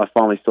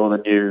finally saw the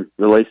new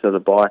release of the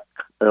bike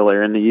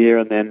earlier in the year,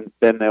 and then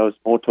there was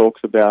more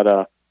talks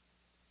about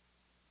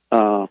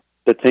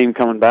the team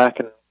coming back,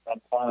 and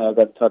finally I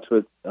got in touch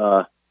with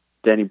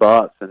Danny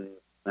Bartz, and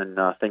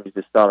things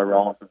just started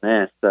rolling from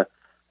there. So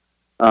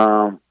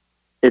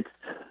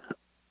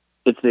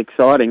it's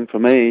exciting for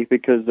me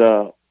because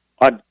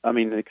it's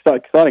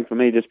exciting for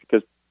me just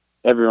because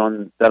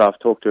everyone that I've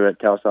talked to at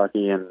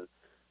Kawasaki and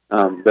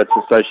that's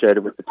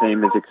associated with the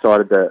team is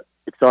excited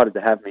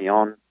to have me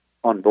on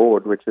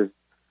board, which is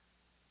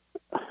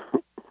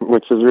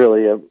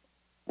really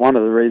one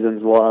of the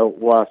reasons why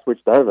I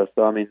switched over.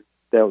 So I mean,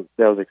 there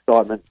was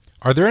excitement.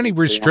 Are there any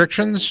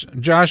restrictions,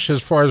 Josh,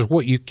 as far as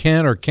what you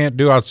can or can't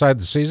do outside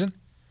the season?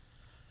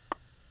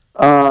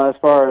 As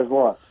far as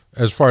what?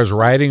 As far as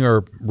riding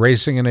or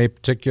racing in a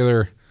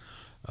particular.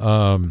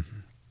 No,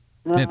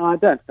 I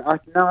don't.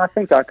 I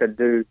think I could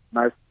do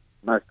most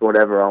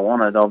whatever I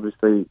wanted.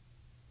 Obviously,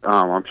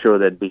 I'm sure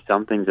there'd be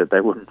some things that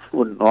they wouldn't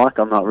like.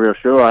 I'm not real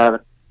sure. I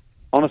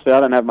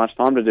don't have much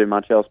time to do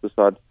much else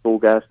besides full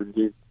gas and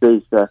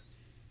GC. So,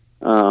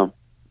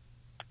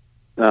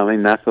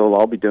 that's all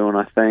I'll be doing.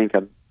 I think.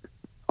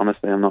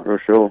 Honestly, I'm not real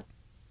sure.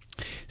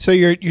 So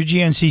your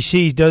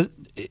GNCC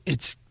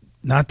it's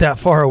not that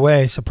far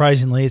away.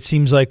 Surprisingly, it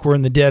seems like we're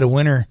in the dead of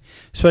winter,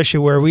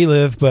 especially where we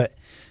live, but.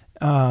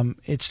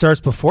 It starts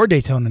before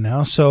Daytona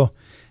now, so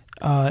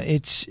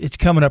it's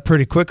coming up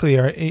pretty quickly.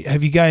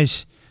 Have you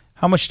guys?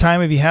 How much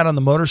time have you had on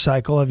the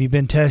motorcycle? Have you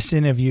been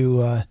testing? Have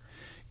you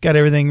got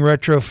everything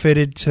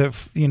retrofitted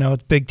to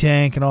big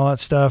tank and all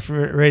that stuff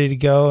ready to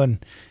go,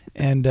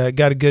 and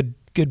got a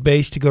good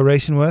base to go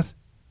racing with?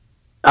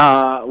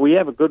 We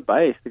have a good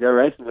base to go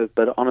racing with,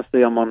 but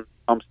honestly, I'm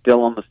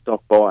still on the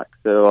stock bike,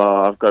 so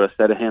I've got a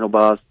set of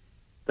handlebars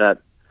that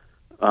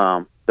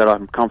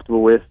I'm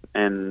comfortable with,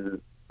 and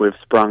we've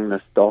sprung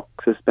the stock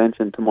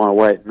suspension to my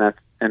weight,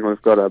 and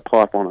we've got a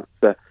pipe on it.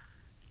 So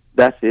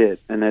that's it.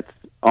 And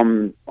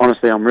I'm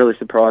really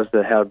surprised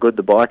at how good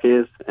the bike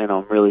is, and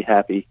I'm really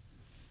happy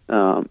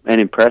and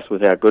impressed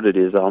with how good it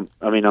is. I'm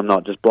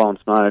not just blowing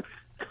smoke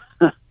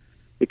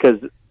because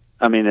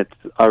I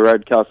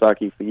rode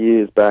Kawasaki for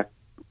years back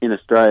in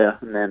Australia,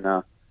 and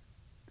then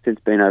since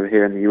being over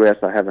here in the US,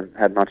 I haven't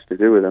had much to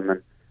do with them.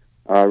 And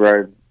I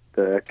rode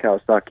the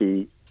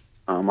Kawasaki.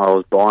 I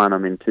was buying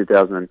them in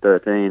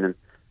 2013,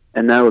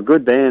 and they were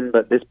good then,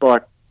 but this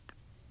bike,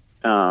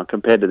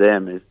 compared to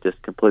them, is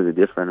just completely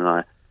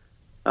different.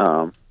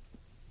 And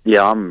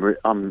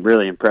I'm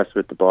really impressed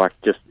with the bike.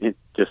 Just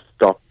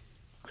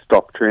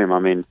stock trim. I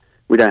mean,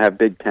 we don't have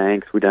big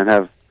tanks. We don't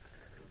have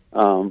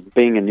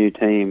being a new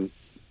team.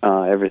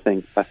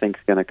 Everything I think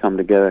is going to come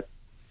together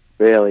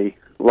fairly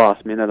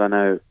last minute. I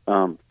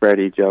know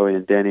Freddie, Joey,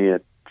 and Denny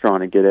are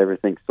trying to get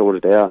everything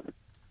sorted out.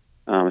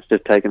 It's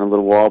just taken a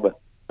little while, but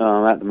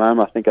at the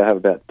moment, I think I have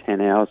about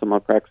 10 hours on my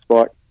practice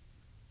bike.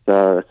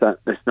 So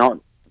it's not.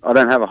 I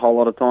don't have a whole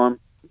lot of time,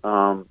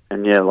 and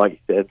like you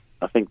said,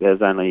 I think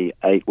there's only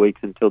 8 weeks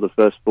until the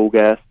first full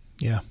gas.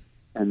 Yeah,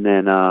 and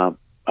then I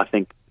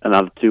think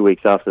another 2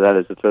 weeks after that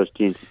is the first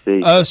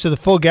GNCC. Oh, so the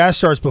full gas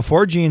starts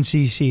before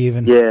GNCC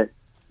even?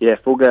 Yeah,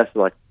 full gas is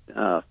like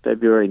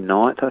February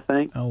 9th, I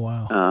think. Oh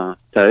wow!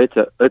 So it's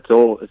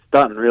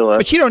starting real early.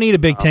 But you don't need a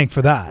big tank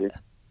for that. Yeah.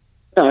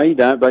 No, you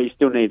don't. But you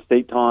still need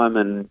seat time,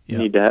 and you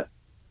need to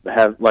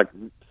have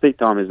seat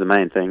time is the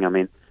main thing. I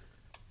mean.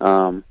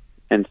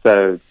 And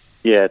so,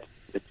 it's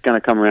going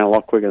to come around a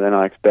lot quicker than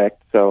I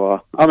expect.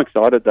 So I'm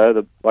excited,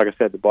 though. Like I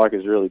said, the bike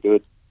is really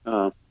good.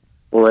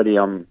 Already,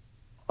 I'm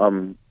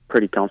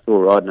pretty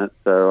comfortable riding it.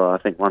 So I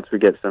think once we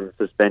get some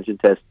suspension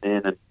testing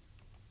in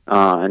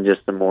and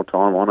just some more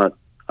time on it,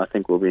 I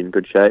think we'll be in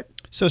good shape.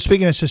 So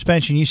speaking of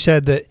suspension, you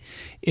said that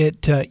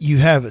you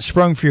have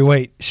sprung for your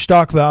weight,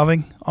 stock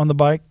valving on the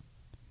bike.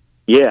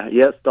 Yeah,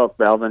 stock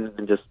valving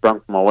and just sprung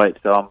for my weight.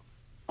 So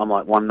I'm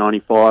like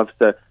 195.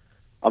 So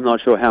I'm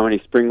not sure how many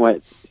spring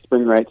rates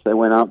they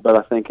went up, but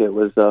I think it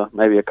was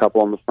maybe a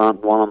couple on the front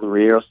and one on the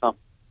rear or something.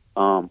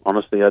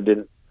 Honestly, I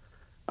didn't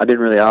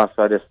really ask.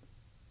 I just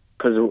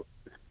because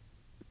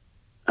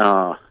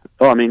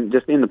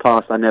just in the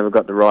past I never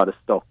got to ride a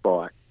stock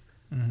bike.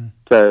 Mm-hmm.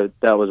 So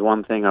that was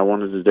one thing I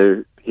wanted to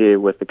do here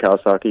with the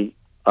Kawasaki.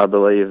 I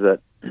believe that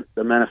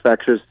the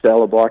manufacturers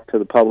sell a bike to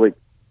the public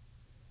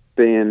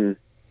being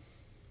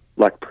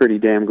like pretty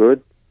damn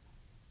good.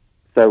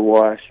 So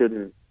why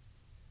shouldn't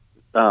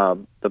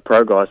the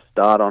pro guys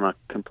start on a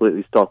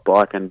completely stock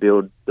bike and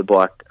build the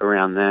bike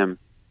around them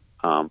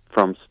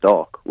from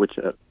stock? Which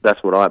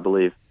that's what I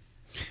believe.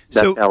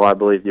 That's how I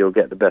believe you'll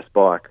get the best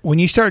bike. When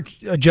you start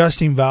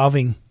adjusting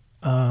valving,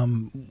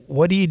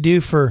 what do you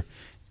do for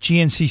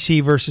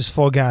GNCC versus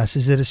full gas?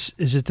 Is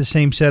it the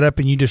same setup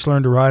and you just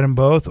learn to ride them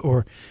both,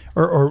 or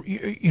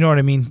you know what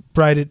I mean?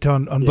 Ride it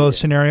on both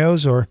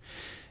scenarios, or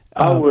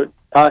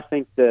I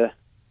think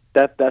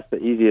that's the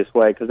easiest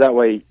way, because that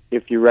way,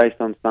 if you raced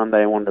on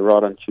Sunday and wanted to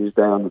ride on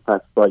Tuesday on the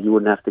practice bike, you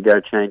wouldn't have to go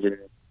changing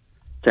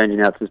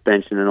out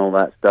suspension and all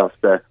that stuff.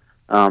 So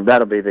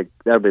that'll be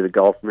the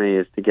goal for me,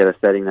 is to get a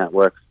setting that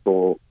works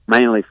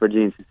mainly for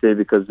GNCC,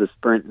 because the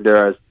Sprint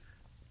Enduros,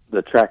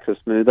 the tracks are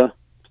smoother.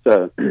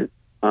 So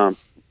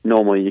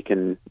normally you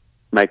can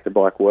make the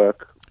bike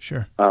work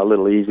a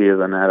little easier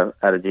than at a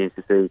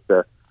GNCC.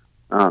 So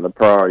the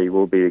priority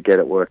will be to get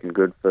it working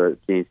good for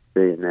GNCC,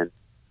 and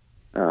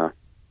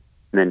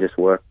then just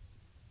work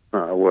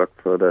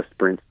for the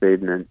sprint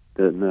speed and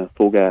then the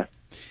full gas.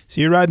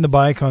 So you're riding the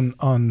bike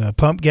on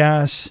pump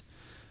gas,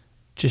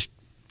 just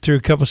threw a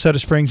couple set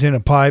of springs in, a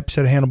pipe,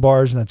 set of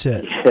handlebars, and that's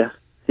it. Yeah.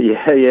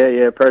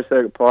 Pro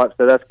circuit pipe.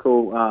 So that's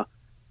cool.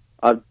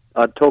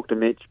 I've talked to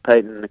Mitch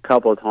Payton a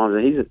couple of times,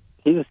 and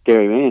he's a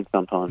scary man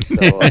sometimes. So,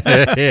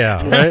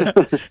 yeah, right.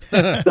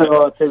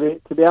 So to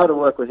be able to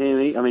work with him,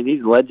 he's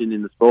a legend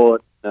in the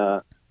sport.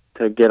 To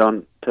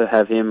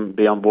have him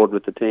be on board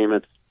with the team,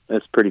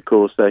 it's pretty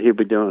cool. So he'll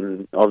be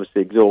doing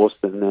obviously exhaust,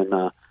 and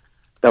then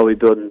they'll be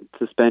building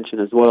suspension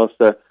as well.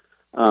 So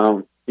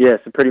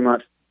so pretty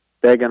much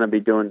they're going to be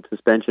doing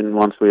suspension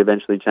once we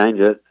eventually change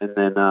it, and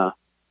then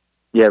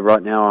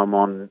right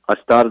now I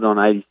started on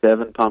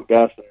 87 pump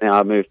gas, and now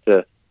I moved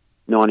to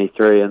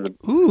 93, and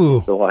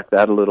so like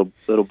that a little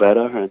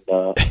better. And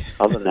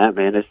other than that,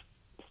 man, it's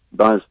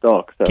bone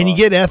stock. So, can you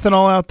get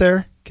ethanol out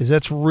there? Because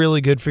that's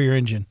really good for your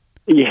engine.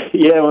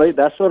 Yeah, well,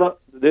 that's what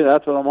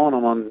I'm on.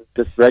 I'm on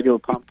just regular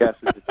pump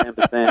gases at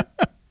 10%,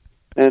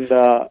 and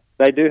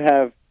they do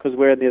have, because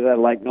we're near that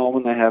Lake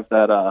Norman, they have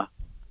that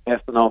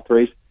ethanol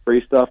free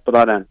stuff, but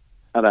I don't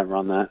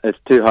run that. It's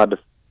too hard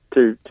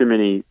too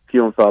many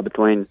few and far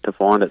between to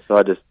find it, so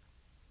I just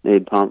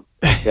need pump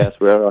gas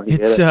wherever I can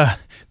get it.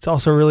 It's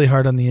also really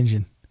hard on the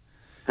engine.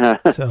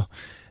 So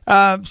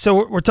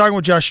we're talking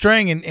with Josh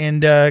Strang,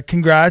 and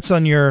congrats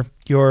on your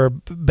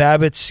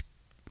Babbitt's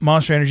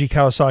Monster Energy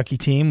Kawasaki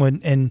team,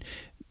 and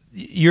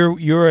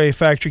you're a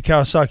factory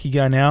Kawasaki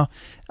guy now.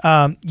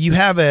 You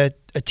have a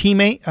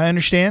teammate, I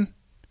understand.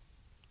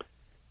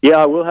 Yeah,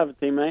 I will have a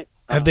teammate.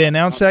 Have they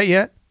announced that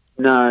yet?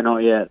 No, not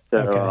yet. So,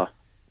 okay.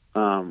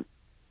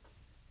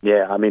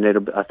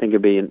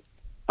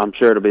 I'm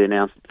sure it'll be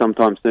announced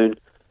sometime soon.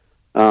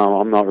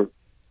 I'm not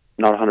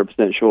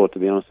 100% sure, to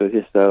be honest with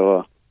you.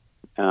 So,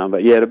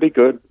 but yeah, it'll be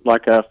good.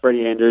 Like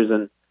Freddie Andrews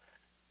and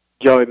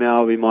Joey Mel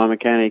will be my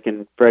mechanic,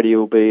 and Freddie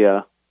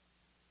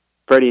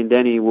and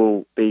Denny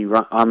will be.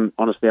 I'm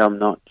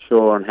not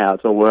sure on how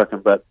it's all working,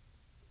 but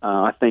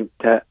I think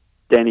that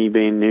Denny,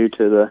 being new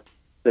to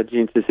the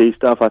GNCC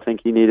stuff, I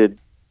think he needed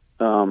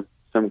some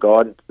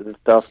guidance and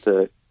stuff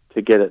to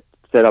get it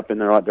set up in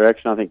the right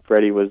direction. I think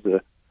Freddie was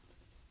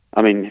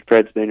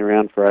Fred's been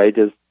around for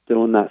ages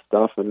doing that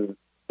stuff, and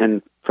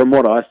from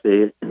what I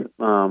see,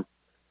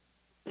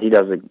 he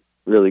does a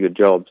really good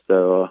job.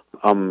 So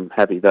I'm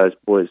happy those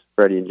boys,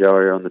 Freddie and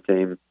Joey, are on the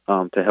team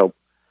to help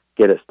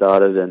get it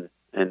started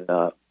and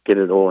get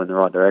it all in the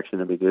right direction.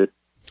 It'd be good.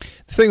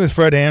 The thing with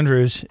Fred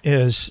Andrews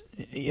is,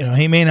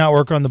 he may not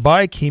work on the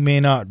bike. He may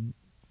not.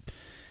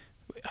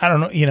 I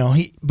don't know.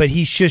 But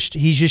he's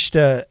just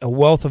a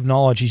wealth of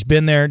knowledge. He's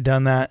been there,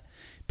 done that.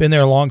 Been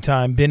there a long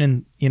time, been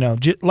in,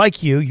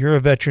 like you're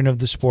a veteran of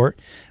the sport,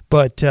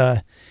 but,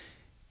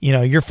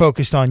 you're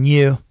focused on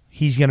you.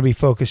 He's going to be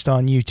focused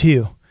on you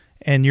too,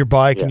 and your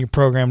bike and your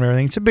program and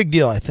everything. It's a big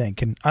deal, I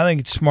think. And I think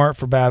it's smart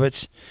for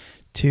Babbitt's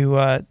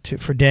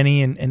for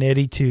Denny and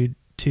Eddie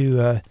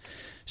to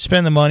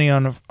spend the money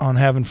on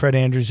having Fred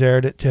Andrews there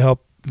to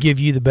help give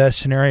you the best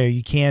scenario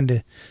you can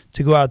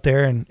to go out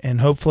there and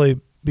hopefully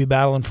be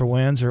battling for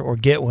wins or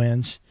get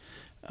wins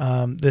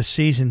this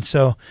season.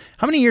 So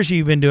how many years have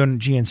you been doing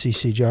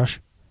GNCC, Josh?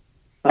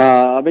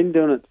 I've been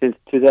doing it since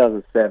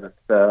 2007.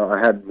 So I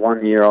had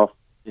 1 year off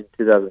in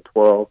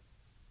 2012.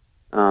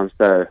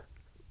 So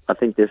I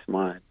think this is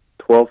my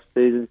 12th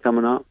season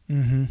coming up.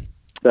 Mm-hmm.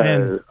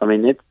 So I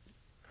mean, it's.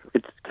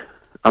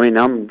 I mean,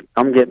 I'm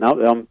getting up.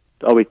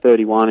 I'll be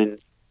 31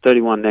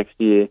 next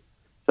year.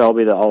 So I'll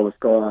be the oldest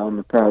guy on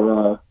the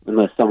pro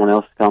unless someone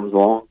else comes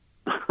along.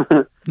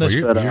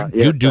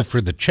 You're due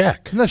for the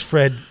check. Unless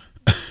Fred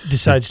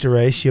decides to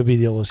race, you'll be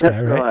the oldest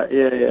guy, right?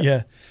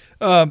 Yeah.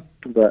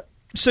 But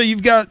so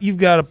you've got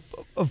a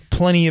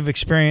plenty of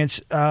experience.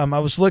 I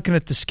was looking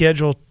at the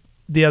schedule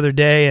the other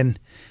day, and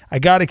I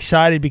got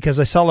excited because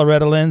I saw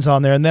Loretta Lynn's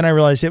on there, and then I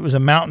realized it was a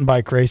mountain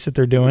bike race that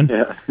they're doing.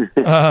 Yeah.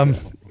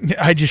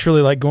 I just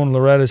really like going to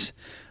Loretta's.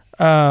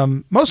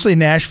 Mostly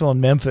Nashville and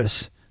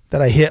Memphis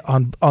that I hit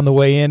on the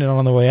way in and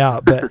on the way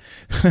out.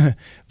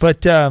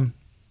 But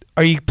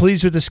are you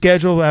pleased with the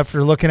schedule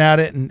after looking at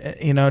it? And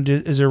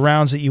is there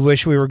rounds that you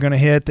wish we were going to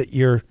hit that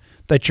you're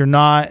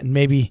not, and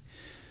maybe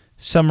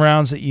some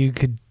rounds that you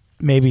could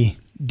maybe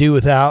do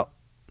without,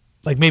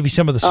 like maybe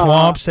some of the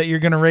swamps that you're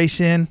going to race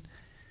in?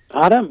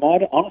 I don't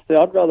mind. Honestly,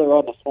 I'd rather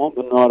ride in a swamp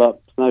than ride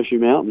up Snowshoe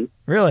Mountain.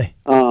 Really?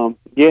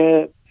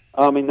 Yeah.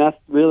 I mean, that's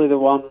really the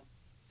one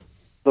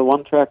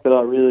track that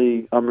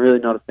I'm really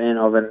not a fan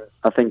of. And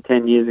I think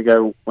 10 years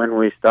ago when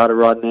we started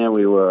riding there,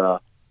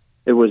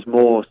 it was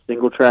more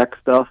single track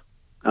stuff.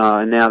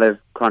 And now they've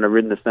kind of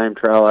ridden the same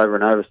trail over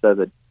and over, so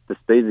that the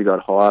speeds have got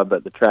higher,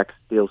 but the track's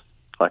still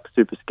like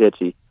super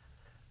sketchy.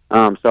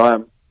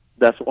 So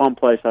that's one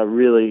place I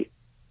really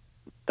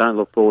don't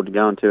look forward to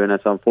going to, and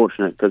that's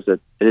unfortunate because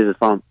it is a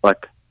fun,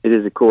 like it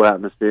is a cool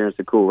atmosphere. It's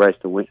a cool race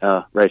to win.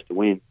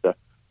 So,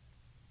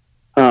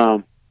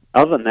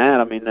 other than that,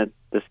 I mean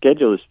the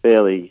schedule is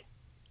fairly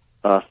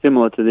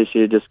similar to this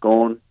year, just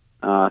gone.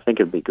 I think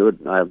it'd be good.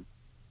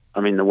 I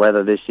mean the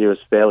weather this year was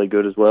fairly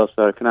good as well,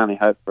 so I can only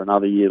hope for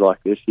another year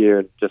like this year,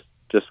 and just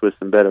with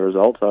some better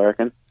results, I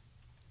reckon.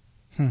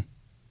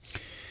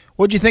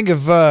 What'd you think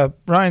of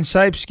Ryan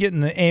Sipes getting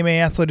the AMA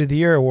Athlete of the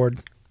Year award?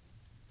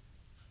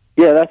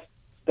 Yeah,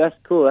 that's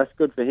cool. That's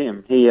good for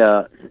him.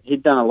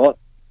 He'd done a lot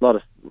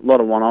of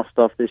one-off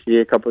stuff this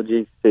year, a couple of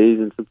GCs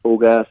and some full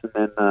gas, and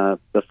then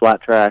the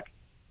flat track,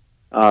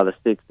 the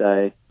 6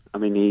 day. I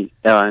mean,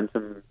 and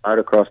some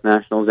motocross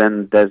nationals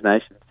and Des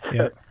Nations.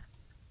 Yeah.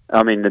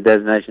 I mean, the Des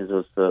Nations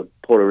was for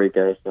Puerto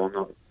Rico, so I'm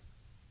not.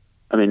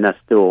 I mean, that's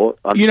still.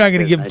 You're not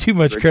going to give him too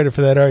much credit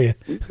for that, are you?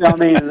 I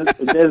mean,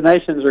 the Des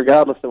Nations,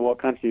 regardless of what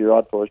country you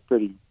ride for, is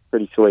pretty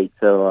sweet.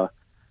 So,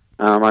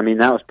 I mean,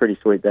 that was pretty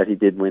sweet that he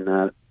did win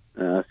that.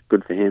 It's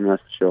good for him,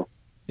 that's for sure.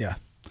 Yeah.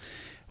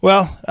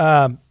 Well,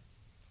 I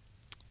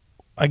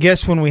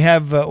guess when we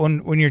have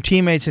when your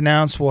teammates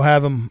announce, we'll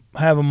have him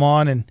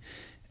on, and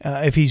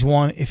if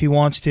he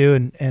wants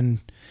to, and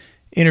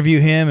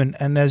interview him,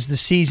 and as the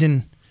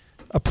season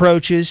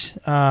approaches,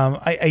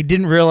 I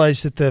didn't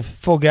realize that the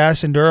full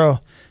gas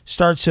enduro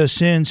starts so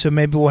soon. So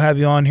maybe we'll have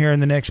you on here in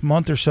the next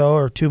month or so,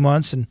 or 2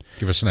 months, and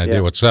give us an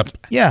idea what's up.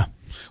 Yeah.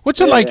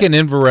 What's it like in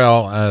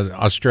Inverell,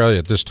 Australia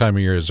at this time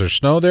of year? Is there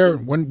snow there?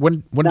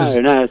 When does?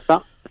 No, it's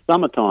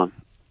summertime.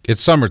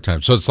 It's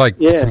summertime, so it's like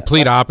the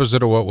complete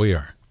opposite of what we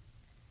are.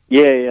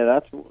 Yeah,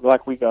 that's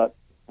like we got.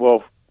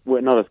 Well,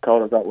 we're not as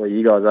cold as that where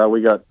you guys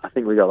are. I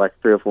think we got like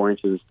 3 or 4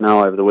 inches of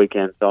snow over the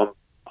weekend. So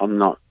I'm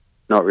not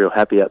real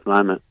happy at the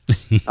moment.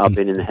 I've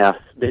been in the house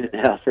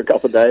for a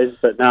couple of days,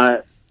 but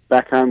no,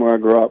 back home where I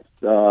grew up,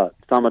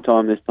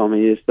 summertime this time of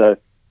year. So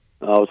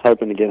I was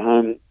hoping to get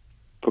home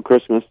for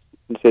Christmas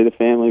and see the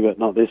family, but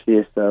not this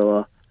year.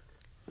 So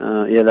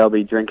they'll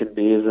be drinking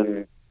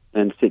beers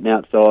and sitting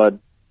outside.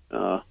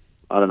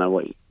 I don't know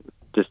what,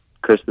 just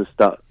Christmas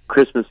stuff.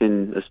 Christmas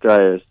in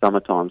Australia is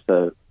summertime,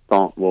 so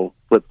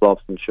flip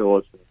flops and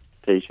shorts and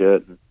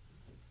t-shirt, and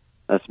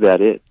that's about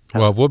it.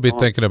 Well, we'll be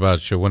thinking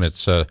about you when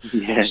it's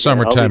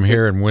summertime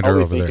here and winter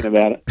over there. Thinking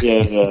about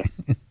it,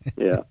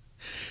 yeah.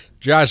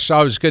 Josh,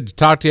 always good to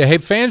talk to you. Hey,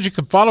 fans, you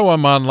can follow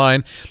him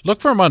online.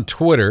 Look for him on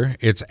Twitter.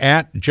 It's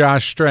at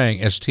Josh Strang,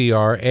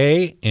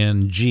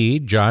 Strang,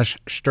 Josh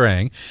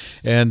Strang,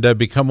 and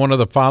become one of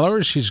the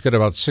followers. He's got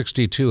about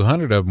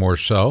 6,200 of them or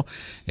so,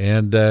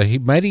 and he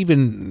might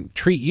even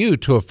treat you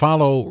to a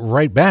follow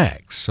right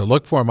back. So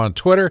look for him on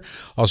Twitter,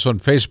 also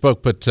on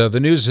Facebook. But the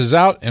news is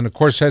out, and of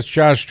course, that's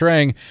Josh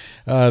Strang.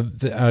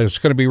 It's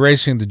going to be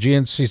racing the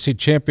GNCC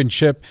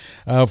Championship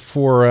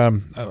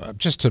for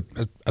just a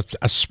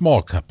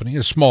small company,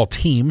 a small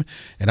team,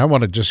 and I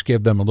want to just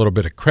give them a little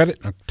bit of credit.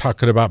 I'm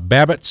talking about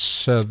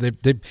Babbitt's.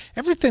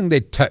 Everything they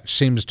touch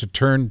seems to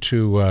turn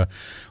to,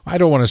 I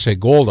don't want to say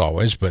gold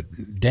always,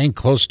 but dang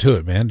close to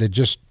it, man. They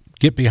just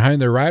get behind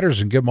their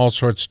riders and give them all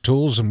sorts of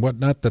tools and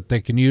whatnot that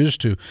they can use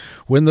to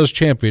win those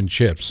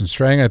championships. And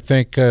Strang, I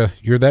think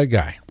you're that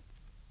guy.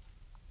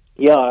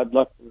 Yeah, I'd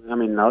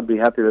be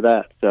happy with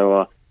that.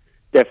 So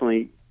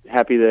definitely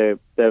happy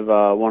they've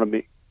got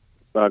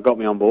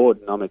me on board,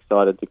 and I'm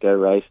excited to go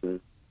race.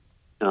 And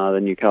the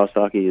new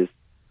Kawasaki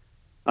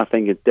I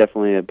think it's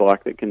definitely a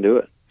bike that can do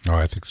it. Oh,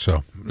 I think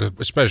so,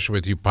 especially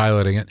with you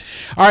piloting it.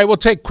 All right, we'll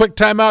take a quick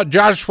time out.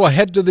 Josh, we'll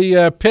head to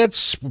the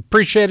pits.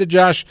 Appreciate it,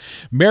 Josh.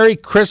 Merry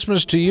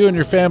Christmas to you and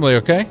your family,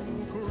 okay?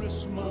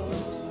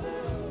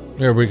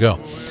 There we go.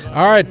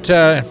 All right,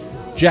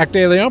 Jack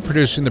DeLeon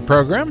producing the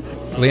program.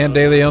 Leanne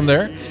DeLeon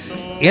there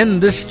in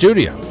the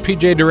studio.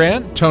 PJ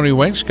Durant, Tony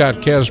Wink,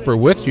 Scott Casper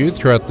with you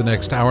throughout the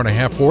next hour and a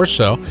half or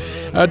so.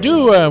 I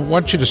do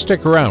want you to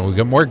stick around. We've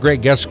got more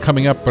great guests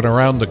coming up and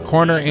around the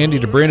corner. Andy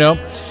DeBrino.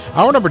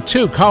 Hour number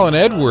 2, Colin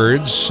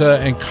Edwards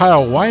and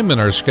Kyle Wyman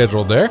are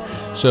scheduled there.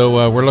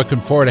 So we're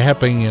looking forward to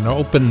having an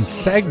open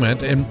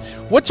segment. And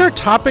what's our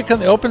topic on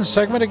the open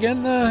segment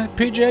again,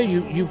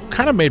 PJ? You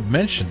kind of made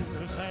mention.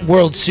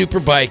 World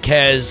Superbike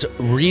has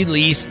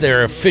released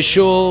their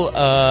official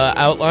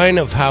outline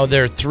of how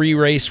their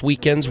 3-race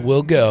weekends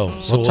will go.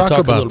 So we'll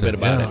talk a little bit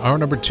about it. Hour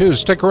number 2.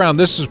 Stick around.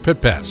 This is Pit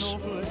Pass.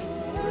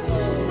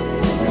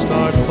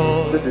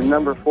 This is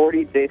number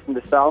 40, Jason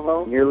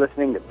DeSalvo, and you're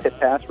listening to Pit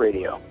Pass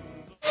Radio.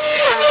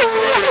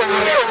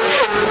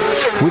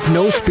 With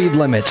no speed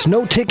limits,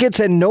 no tickets,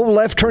 and no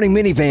left-turning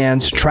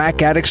minivans,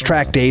 Track Addicts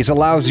Track Days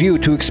allows you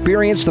to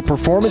experience the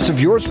performance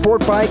of your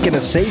sport bike in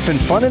a safe and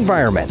fun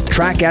environment.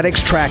 Track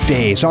Addicts Track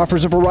Days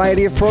offers a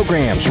variety of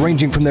programs,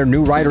 ranging from their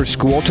new rider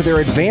school to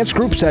their advanced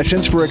group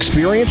sessions for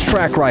experienced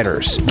track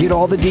riders. Get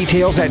all the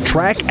details at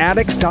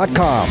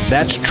trackaddicts.com.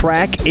 That's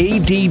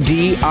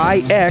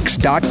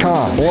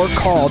trackaddix.com. Or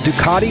call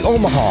Ducati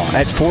Omaha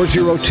at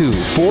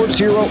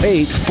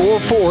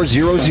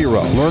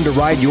 402-408-4400. Learn to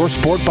ride your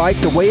sport bike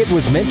the way it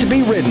was meant to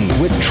be ridden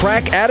with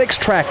Track Addicts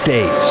Track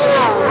Days.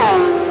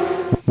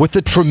 With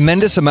the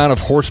tremendous amount of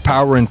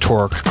horsepower and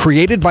torque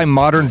created by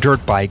modern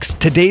dirt bikes,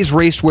 today's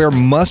racewear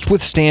must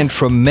withstand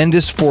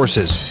tremendous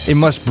forces. It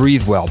must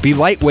breathe well, be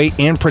lightweight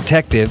and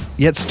protective,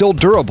 yet still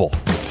durable.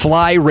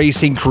 Fly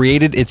Racing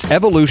created its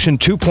Evolution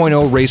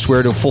 2.0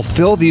 racewear to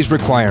fulfill these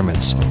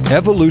requirements.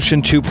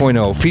 Evolution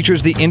 2.0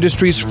 features the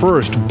industry's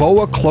first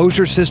BOA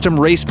closure system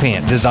race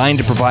pant designed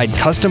to provide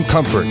custom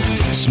comfort,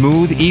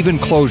 smooth, even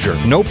closure,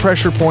 no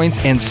pressure points,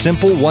 and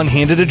simple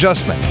one-handed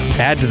adjustment.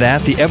 Add to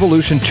that the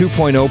Evolution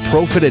 2.0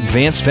 ProFit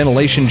Advanced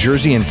Ventilation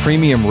Jersey and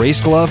Premium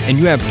Race Glove, and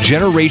you have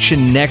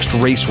Generation Next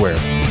racewear,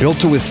 built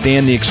to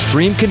withstand the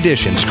extreme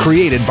conditions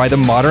created by the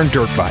modern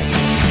dirt bike.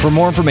 For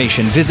more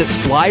information, visit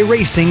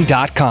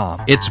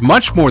flyracing.com. It's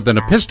much more than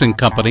a piston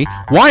company.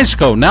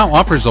 Wiseco now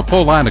offers a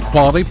full line of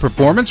quality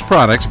performance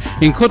products,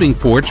 including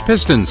forged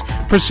pistons,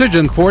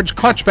 precision forged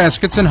clutch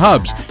baskets and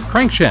hubs,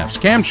 crankshafts,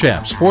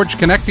 camshafts, forged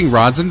connecting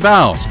rods and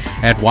valves.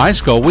 At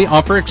Wiseco, we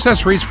offer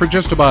accessories for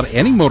just about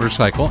any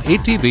motorcycle,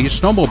 ATV,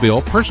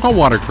 snowmobile, personal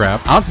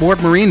watercraft,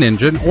 outboard marine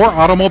engine, or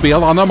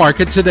automobile on the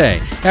market today.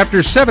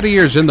 After 70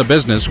 years in the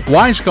business,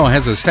 Wiseco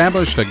has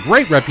established a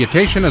great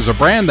reputation as a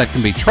brand that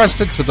can be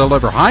trusted to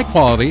deliver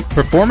high-quality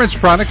performance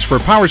products for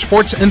power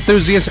sports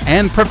enthusiasts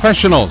and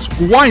professionals.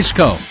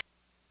 Wiseco.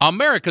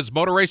 America's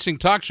Motor Racing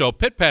Talk Show,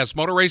 Pit Pass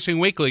Motor Racing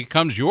Weekly,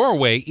 comes your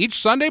way each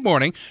Sunday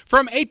morning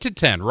from 8 to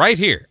 10 right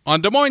here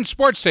on Des Moines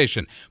Sports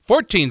Station,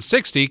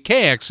 1460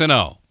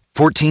 KXNO.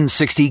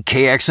 1460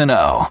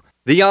 KXNO.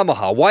 The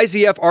Yamaha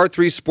YZF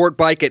R3 Sport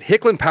Bike at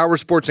Hicklin Power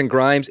Sports and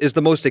Grimes is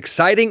the most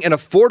exciting and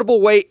affordable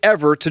way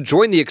ever to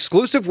join the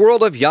exclusive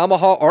world of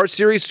Yamaha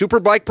R-Series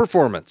Superbike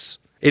performance.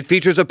 It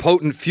features a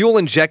potent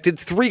fuel-injected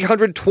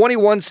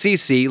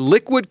 321cc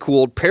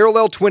liquid-cooled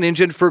parallel twin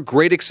engine for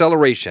great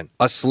acceleration,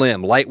 a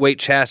slim, lightweight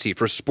chassis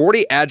for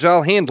sporty,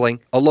 agile handling,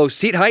 a low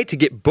seat height to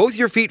get both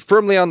your feet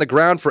firmly on the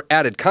ground for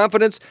added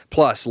confidence,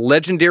 plus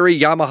legendary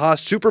Yamaha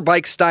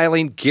Superbike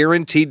styling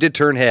guaranteed to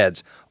turn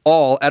heads,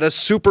 all at a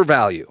super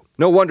value.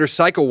 No wonder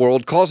Cycle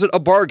World calls it a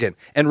bargain,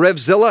 and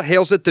RevZilla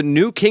hails it the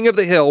new king of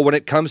the hill when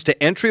it comes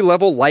to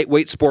entry-level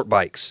lightweight sport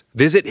bikes.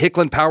 Visit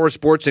Hicklin Power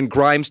Sports and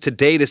Grimes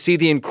today to see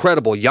the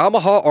incredible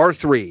Yamaha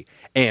R3.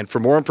 And for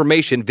more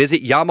information,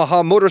 visit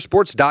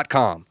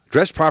YamahaMotorsports.com.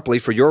 Dress properly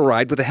for your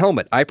ride with a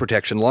helmet, eye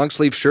protection,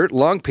 long-sleeve shirt,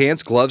 long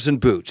pants, gloves, and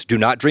boots. Do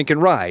not drink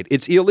and ride.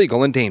 It's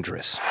illegal and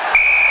dangerous.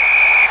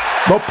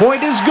 The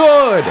point is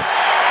good.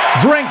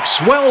 Drink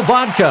Swell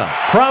Vodka,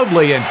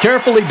 proudly and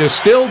carefully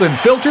distilled and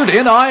filtered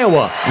in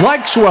Iowa.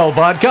 Like Swell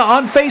Vodka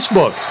on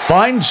Facebook.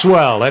 Find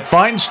Swell at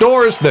fine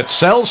stores that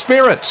sell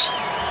spirits.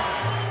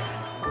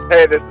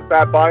 Hey, this is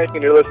Pat Bonnick,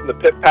 and you're listening to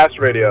Pit Pass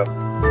Radio.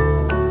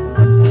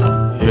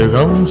 Here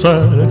comes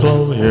Santa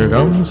Claus, here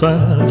comes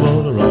Santa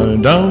Claus,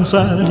 riding down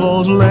Santa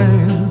Claus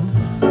Lane.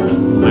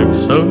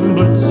 Blitzen,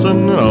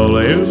 blitzen, all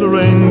here's a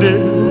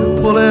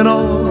reindeer pulling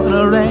on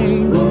a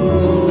rein.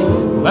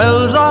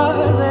 Bells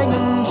are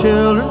ringing,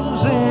 children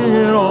sing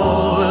it,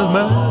 all is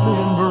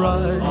merry and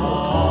bright.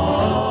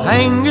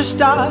 Hang your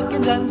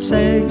stockings and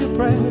say your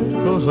prayers,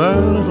 'cause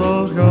Santa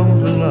Claus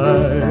comes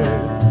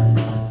tonight.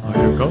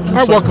 All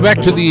right, welcome back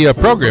to the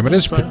program. It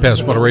is Pit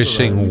Pass Motor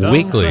Racing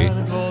Weekly.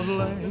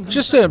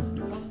 Just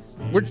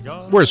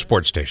we're a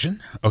sports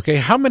station, okay?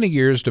 How many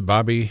years did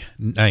Bobby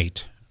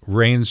Knight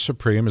reign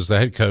supreme as the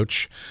head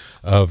coach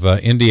of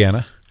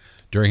Indiana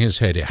during his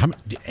heyday?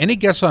 Any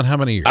guess on how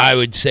many years? I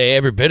would say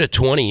every bit of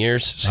 20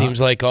 years.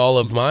 Seems like all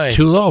of my...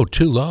 Too low.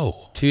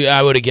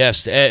 I would have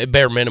guessed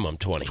bare minimum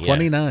 20.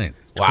 29. Yeah.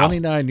 Wow.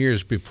 29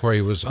 years before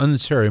he was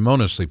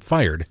unceremoniously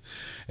fired.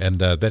 And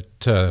that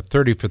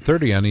 30 for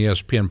 30 on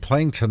ESPN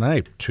playing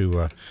tonight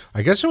to,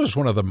 I guess it was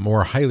one of the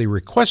more highly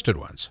requested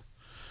ones.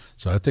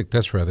 So I think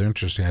that's rather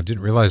interesting. I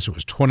didn't realize it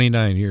was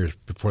 29 years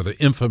before the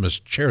infamous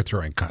chair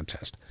throwing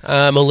contest.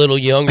 I'm a little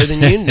younger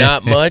than you,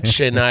 not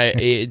much, and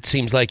it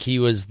seems like he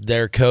was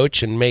their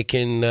coach and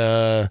making.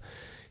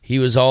 He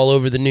was all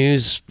over the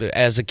news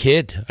as a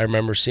kid. I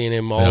remember seeing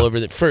him all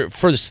over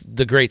for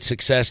the great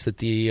success that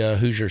the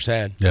Hoosiers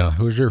had. Yeah,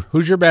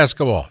 Hoosier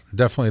basketball,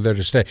 definitely there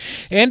to stay.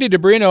 Andy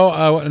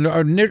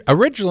DeBrino,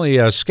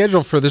 originally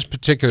scheduled for this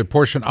particular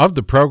portion of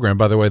the program.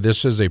 By the way,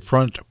 this is a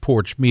Front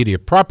Porch Media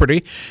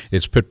property.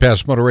 It's Pit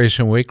Pass Motor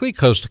Racing Weekly,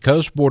 coast to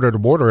coast, border to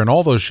border, and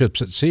all those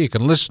ships at sea. You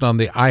can listen on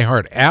the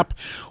iHeart app,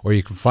 or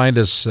you can find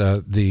us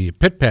the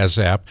Pit Pass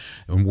app,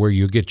 and where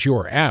you get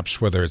your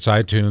apps, whether it's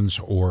iTunes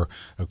or,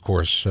 of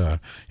course,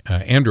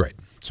 Android.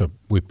 So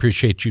we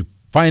appreciate you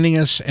finding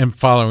us and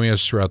following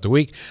us throughout the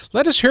week.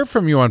 Let us hear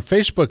from you on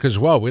Facebook as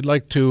well. We'd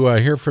like to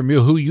hear from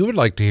you who you would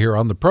like to hear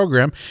on the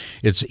program.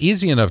 It's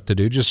easy enough to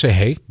do. Just say,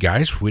 hey,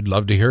 guys, we'd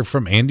love to hear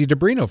from Andy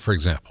DeBrino, for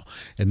example,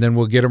 and then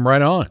we'll get him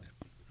right on.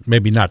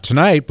 Maybe not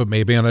tonight, but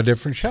maybe on a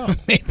different show.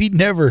 Maybe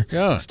never.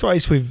 Yeah. It's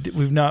twice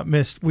we've not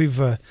missed. We've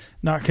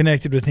not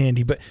connected with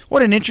Andy. But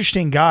what an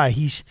interesting guy.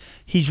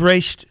 He's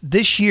raced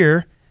this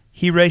year.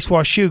 He raced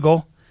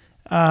Washougal.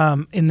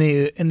 In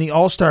the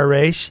All-Star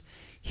race,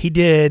 he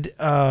did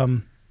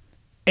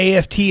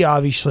AFT,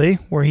 obviously,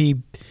 where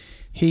he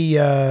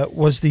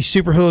was the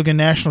Super Hooligan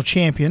National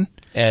Champion.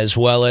 As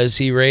well as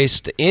he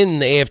raced in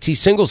the AFT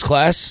singles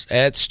class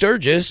at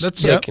Sturgis,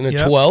 taking a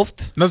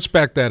 12th. Let's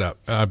back that up.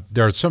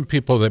 There are some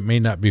people that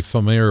may not be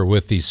familiar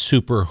with the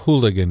Super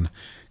Hooligan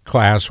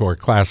class or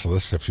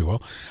classless, if you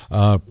will.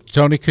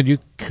 Tony, could you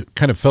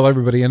kind of fill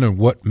everybody in on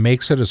what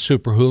makes it a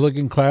super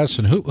hooligan class,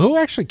 and who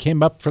actually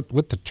came up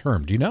with the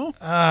term? Do you know?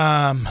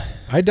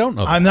 I don't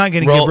know. I'm not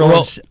going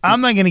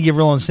to give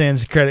Roland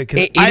Sands credit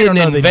because I don't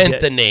know. He didn't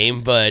invent the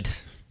name,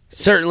 but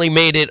certainly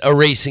made it a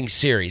racing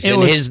series,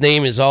 his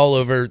name is all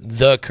over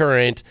the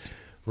current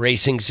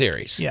racing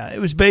series. Yeah, it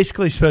was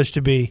basically supposed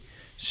to be,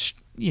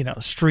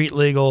 street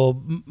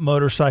legal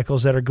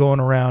motorcycles that are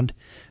going around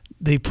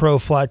the pro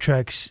flat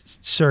track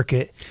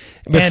circuit.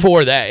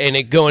 Before that, and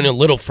it going a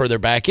little further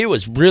back, it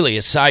was really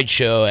a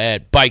sideshow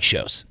at bike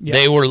shows. Yeah.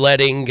 They were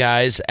letting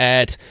guys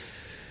at,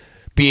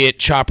 be it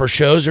chopper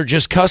shows or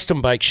just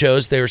custom bike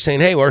shows, they were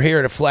saying, hey, we're here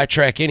at a flat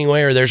track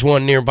anyway, or there's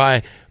one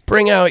nearby.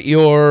 Bring out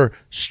your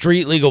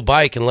street legal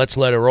bike and let's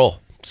let it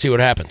roll. See what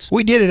happens.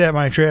 We did it at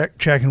my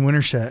track in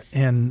Winterset,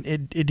 and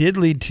it did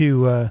lead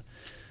to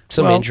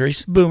some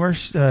injuries.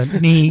 Boomers,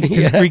 knee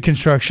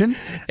reconstruction.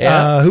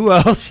 Yeah. Who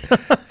else?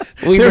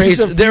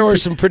 There were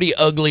some pretty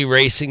ugly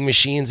racing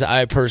machines.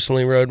 I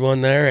personally rode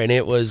one there, and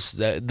it was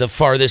the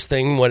farthest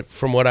thing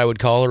from what I would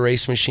call a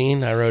race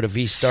machine. I rode a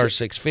V-Star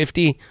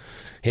 650.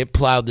 It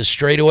plowed the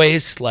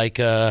straightaways like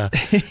a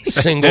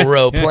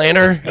single-row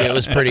planter. It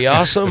was pretty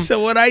awesome. So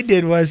what I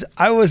did was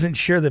I wasn't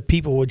sure that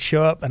people would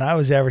show up, and I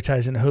was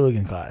advertising a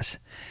hooligan class.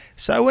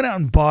 So I went out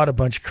and bought a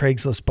bunch of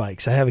Craigslist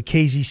bikes. I have a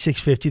KZ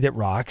 650 that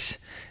rocks.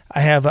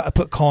 I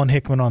put Colin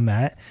Hickman on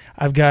that.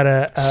 I've got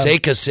a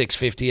Seika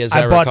 650, as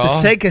I recall. I bought the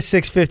Seika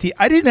 650.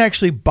 I didn't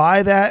actually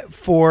buy that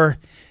for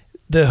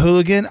the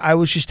hooligan. I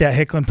was just at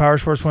Hickman Power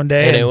Sports one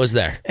day. And it was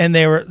there. And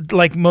they were,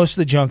 like most of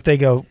the junk, they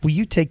go, will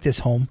you take this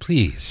home?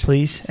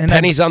 Please. And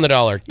pennies on the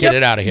dollar. Get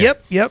it out of here.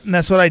 Yep. And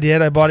that's what I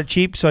did. I bought it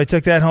cheap, so I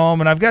took that home.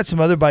 And I've got some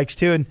other bikes,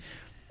 too. And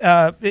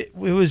it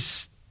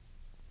was...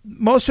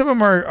 Most of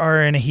them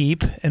are in a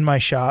heap in my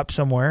shop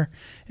somewhere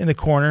in the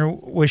corner,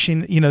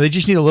 wishing, they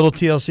just need a little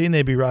TLC and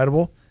they'd be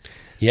rideable.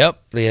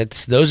 Yep.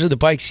 Those are the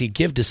bikes you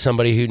give to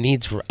somebody who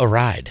needs a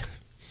ride.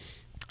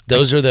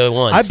 Those are the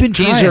ones. I've been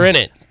trying. Keys are in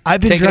it. I've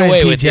been Take trying, it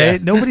away PJ. with you.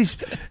 Nobody's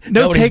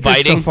takers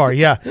biting. so far.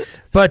 Yeah.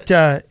 But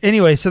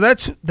anyway, so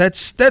that's what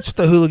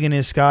the hooligan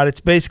is, Scott.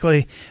 It's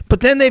basically,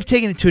 but then they've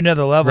taken it to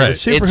another level. Right. The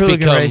super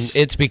hooligan race.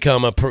 It's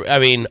become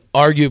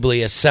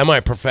arguably a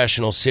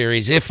semi-professional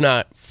series, if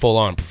not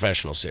full-on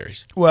professional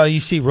series. Well,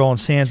 you see Roland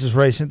Sands is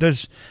racing.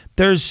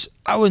 There's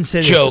I wouldn't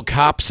say Joe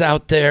Kopp's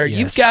out there. Yes.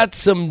 You've got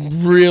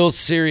some real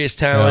serious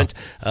talent.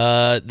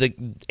 Yeah. The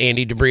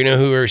Andy DeBrino,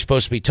 who we're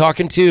supposed to be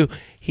talking to,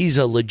 he's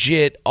a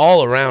legit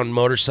all-around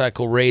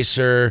motorcycle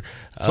racer.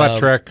 Flat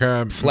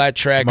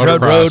track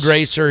road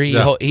racer.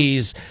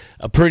 He's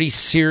a pretty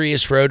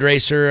serious road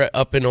racer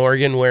up in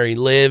Oregon where he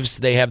lives.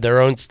 They have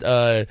their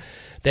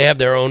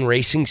own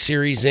racing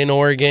series in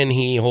Oregon.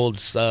 He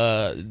holds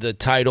the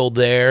title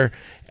there,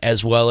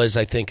 as well as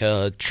I think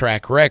a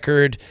track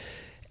record.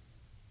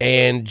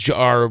 And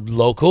our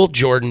local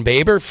Jordan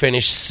Baber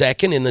finished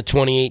second in the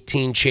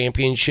 2018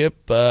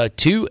 championship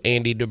to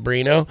Andy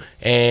DeBrino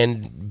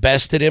and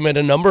bested him at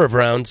a number of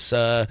rounds.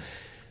 The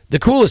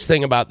coolest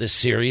thing about this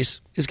series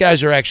is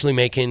guys are actually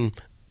making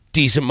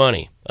decent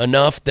money,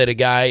 enough that a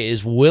guy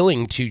is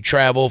willing to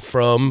travel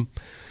from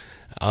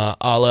a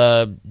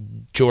la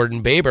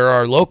Jordan Baber,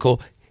 our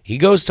local. He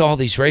goes to all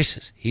these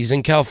races. He's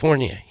in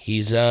California.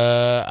 He's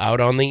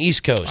out on the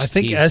East Coast. I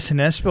think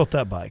S&S built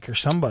that bike or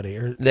somebody.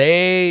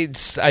 They,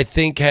 I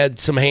think, had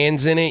some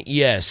hands in it,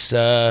 yes.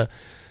 I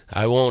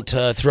won't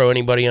throw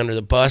anybody under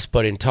the bus,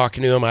 but in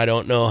talking to him, I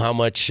don't know how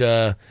much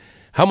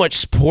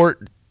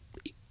support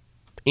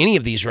any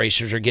of these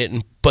racers are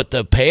getting, but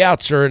the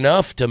payouts are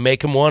enough to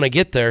make them want to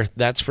get there.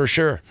 That's for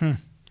sure.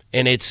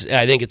 And I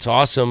think it's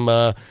awesome.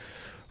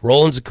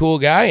 Roland's a cool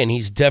guy, and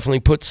he's definitely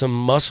put some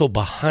muscle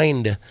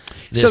behind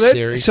this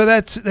series. So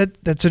that's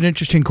an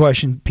interesting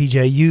question,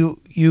 PJ.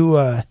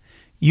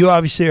 You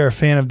obviously are a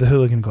fan of the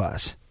hooligan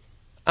class.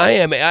 I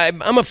am.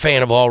 I'm a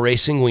fan of all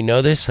racing. We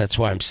know this. That's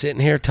why I'm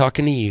sitting here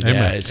talking to you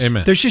guys.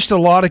 Amen. There's just a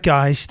lot of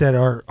guys that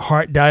are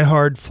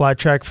diehard flat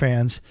track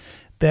fans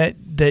that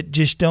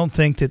just don't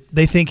think that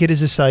they think it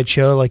is a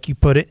sideshow, like you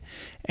put it,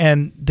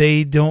 and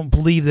they don't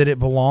believe that it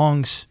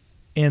belongs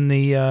in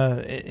the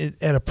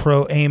at a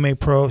pro AMA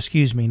Pro.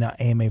 Excuse me, not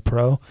AMA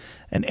Pro,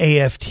 an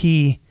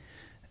AFT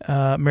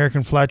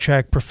American Flat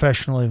Track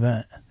professional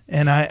event.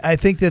 And I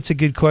think that's a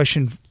good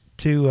question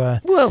to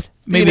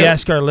maybe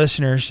ask our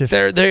listeners if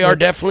they are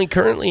definitely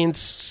currently in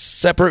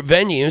separate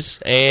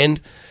venues, and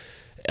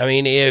I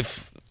mean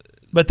if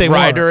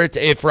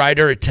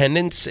rider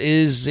attendance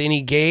is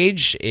any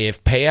gauge,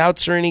 if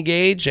payouts are any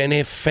gauge, and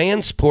if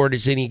fan support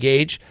is any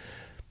gauge,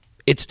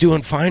 it's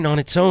doing fine on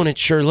its own. It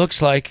sure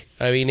looks like.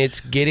 I mean, it's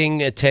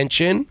getting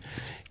attention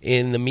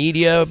in the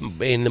media,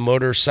 in the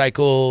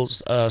motorcycle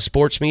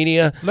sports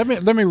media. Let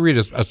me read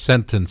a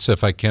sentence,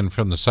 if I can,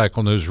 from the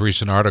Cycle News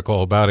recent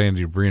article about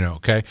Andy Brino,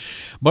 okay?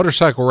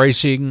 Motorcycle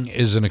racing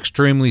is an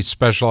extremely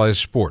specialized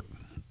sport.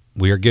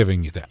 We are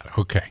giving you that,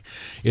 okay.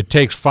 It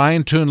takes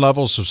fine-tuned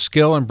levels of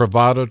skill and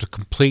bravado to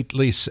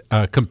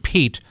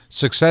compete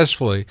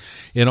successfully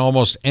in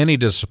almost any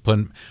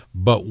discipline,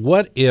 but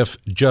what if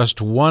just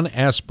one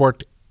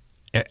aspect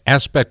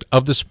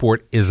of the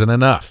sport isn't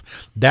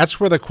enough? That's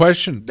where the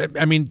question,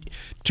 I mean,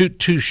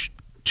 to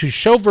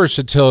show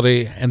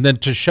versatility and then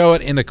to show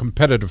it in a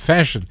competitive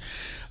fashion,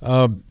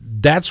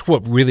 that's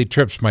what really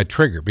trips my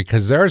trigger,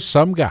 because there are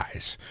some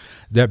guys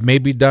that may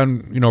be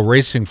done,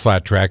 racing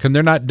flat track, and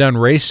they're not done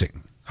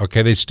racing.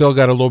 Okay, they still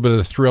got a little bit of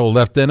the thrill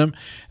left in them,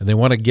 and they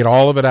want to get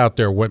all of it out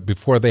there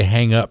before they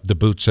hang up the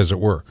boots, as it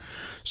were.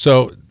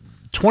 So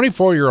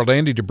 24-year-old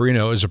Andy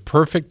DeBrino is a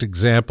perfect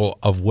example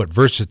of what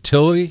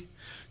versatility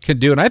can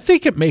do, and I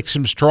think it makes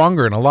him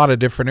stronger in a lot of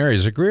different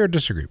areas. Agree or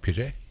disagree,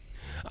 PJ?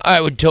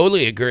 I would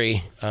totally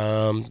agree.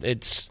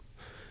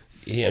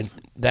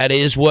 That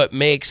is what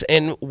makes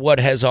and what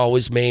has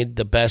always made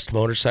the best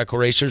motorcycle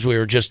racers. We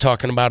were just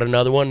talking about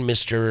another one,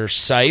 Mr.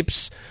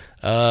 Sipes.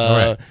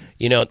 Right.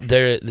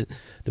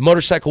 The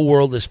motorcycle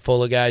world is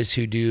full of guys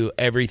who do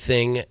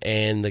everything,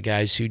 and the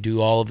guys who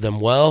do all of them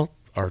well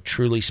are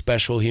truly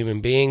special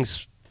human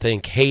beings.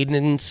 Think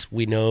Hayden's.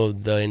 We know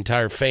the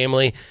entire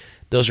family.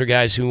 Those are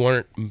guys who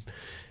were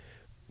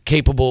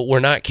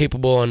not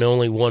capable on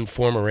only one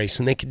form of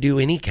racing. They could do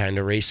any kind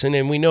of racing,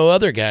 and we know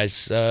other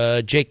guys.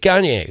 Jake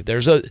Gagne.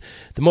 The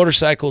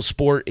motorcycle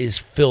sport is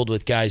filled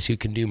with guys who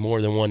can do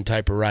more than one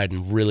type of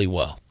riding really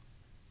well.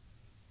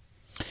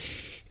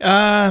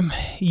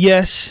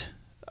 Yes,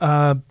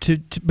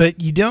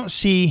 but you don't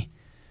see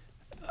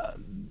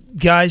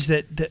guys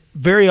that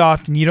very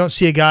often. You don't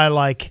see a guy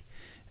like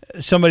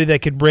somebody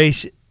that could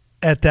race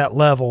at that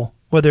level,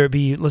 whether it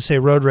be, let's say,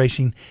 road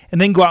racing, and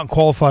then go out and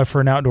qualify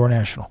for an outdoor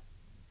national.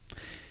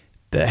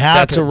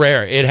 That's a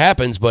rare. It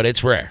happens, but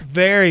it's rare.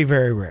 Very,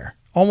 very rare.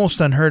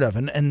 Almost unheard of.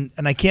 And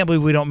I can't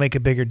believe we don't make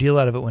a bigger deal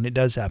out of it when it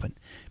does happen,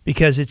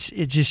 because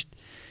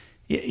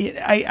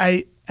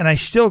I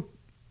still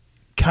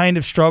kind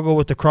of struggle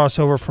with the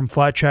crossover from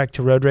flat track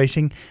to road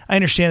racing. I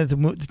understand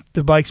that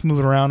the bike's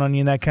moving around on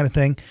you and that kind of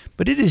thing,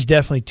 but it is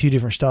definitely two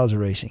different styles of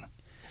racing.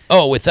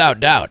 Oh, without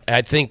doubt.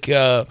 I think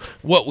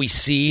what we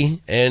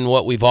see and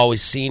what we've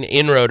always seen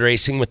in road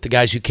racing with the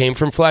guys who came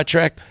from flat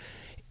track,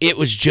 it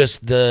was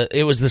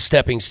the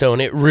stepping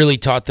stone. It really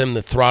taught them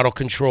the throttle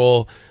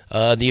control,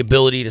 the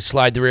ability to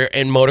slide the rear,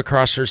 and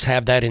motocrossers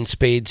have that in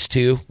spades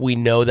too. We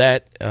know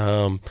that.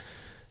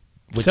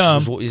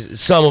 Some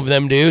of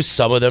them do.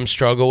 Some of them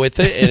struggle with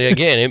it, and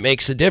again, it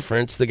makes a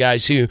difference. The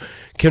guys who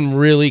can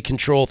really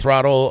control the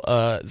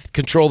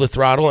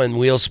throttle and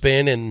wheel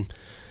spin, and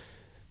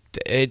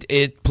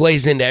it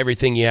plays into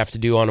everything you have to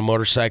do on a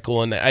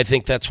motorcycle. And I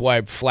think that's why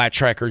flat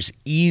trackers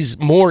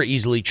more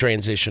easily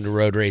transition to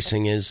road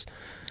racing is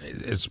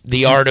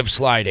the art of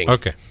sliding.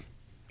 Okay,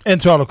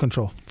 and throttle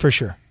control for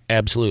sure.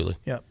 Absolutely.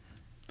 Yeah.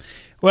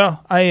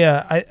 Well,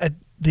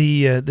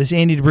 this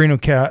Andy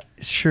DeBrino cat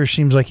sure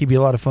seems like he'd be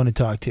a lot of fun to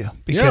talk to,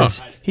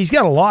 because he's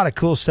got a lot of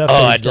cool stuff.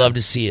 Oh, I'd love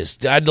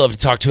to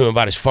talk to him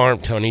about his farm,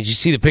 Tony. Did you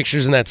see the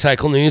pictures in that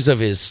Cycle News of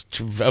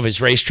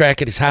his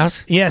racetrack at his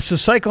house? Yeah, so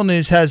Cycle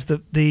News has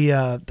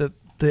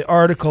the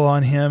article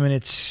on him, and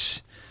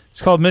it's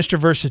called Mr.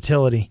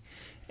 Versatility.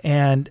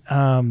 And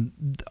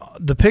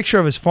the picture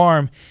of his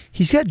farm,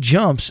 he's got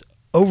jumps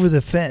over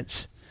the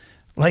fence.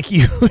 Like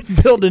you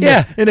would build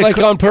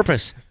on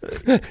purpose.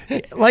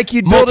 Like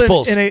you'd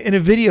build in a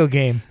video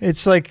game.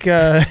 It's like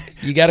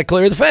you got to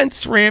clear the fence.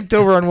 It's ramped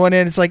over on one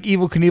end. It's like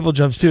Evel Knievel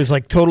jumps too. It's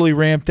like totally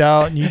ramped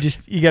out, and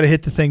you got to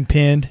hit the thing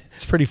pinned.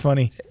 It's pretty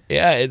funny.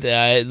 Yeah,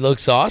 it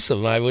looks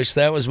awesome. I wish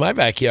that was my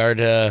backyard.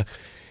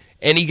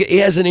 And he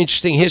has an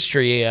interesting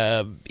history.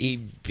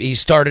 He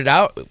started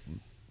out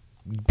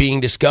being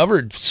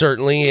discovered,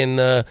 certainly,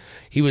 and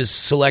he was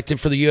selected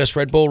for the U.S.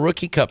 Red Bull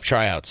Rookie Cup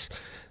tryouts.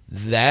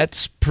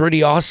 That's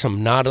pretty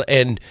awesome.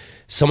 And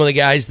some of the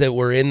guys that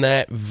were in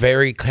that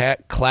very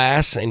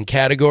class and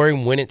category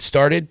when it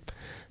started,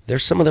 they're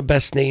some of the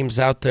best names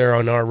out there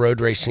on our road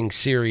racing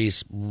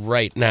series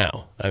right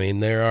now. I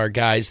mean, there are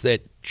guys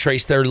that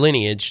trace their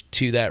lineage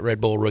to that Red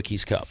Bull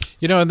Rookies Cup.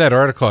 You know, in that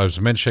article I was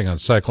mentioning on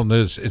Cycle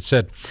News, it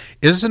said,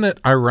 isn't it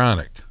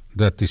ironic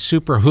that the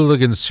Super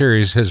Hooligan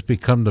Series has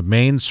become the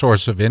main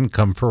source of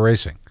income for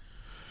racing?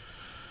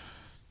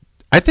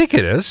 I think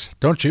it is,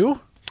 don't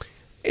you?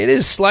 It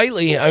is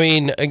slightly. I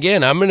mean,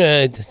 again, I'm going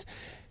to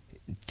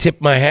tip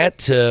my hat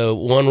to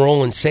one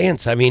Roland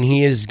Sands. I mean,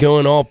 he is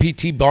going all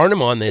P.T.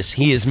 Barnum on this.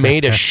 He has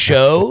made a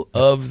show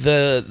of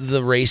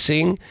the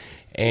racing,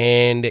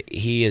 and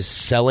he is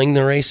selling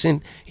the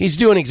racing. He's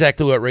doing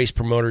exactly what race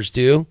promoters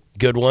do,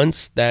 good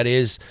ones. That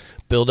is,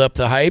 build up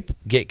the hype,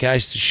 get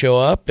guys to show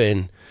up,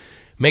 and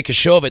make a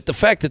show of it. The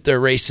fact that they're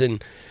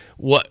racing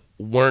what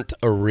weren't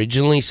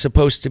originally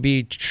supposed to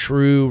be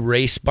true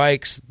race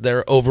bikes,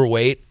 they're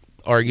overweight.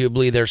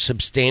 Arguably, they're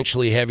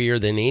substantially heavier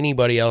than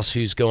anybody else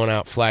who's going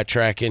out flat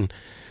tracking.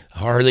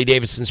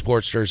 Harley-Davidson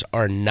Sportsters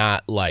are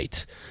not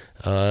light.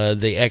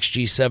 The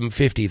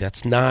XG750,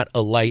 that's not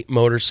a light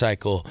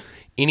motorcycle.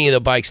 Any of the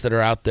bikes that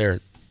are out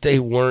there, they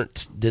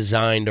weren't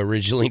designed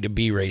originally to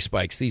be race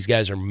bikes. These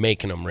guys are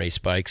making them race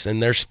bikes,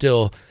 and they're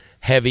still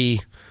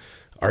heavy,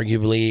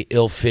 arguably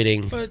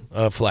ill-fitting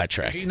flat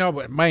track. You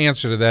know, my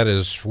answer to that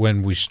is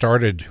when we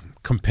started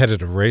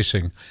competitive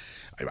racing,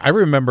 I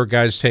remember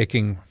guys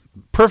taking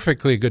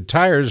perfectly good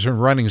tires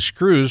and running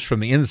screws from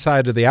the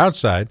inside to the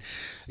outside.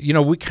 You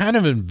know, we kind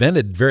of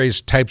invented various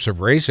types of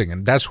racing,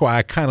 and that's why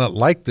I kind of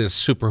like this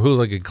Super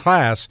Hooligan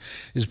class,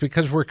 is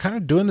because we're kind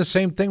of doing the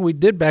same thing we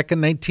did back in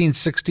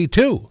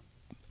 1962.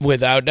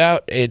 Without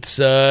doubt. It's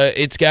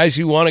guys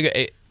who want to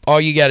go.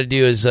 All you got to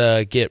do is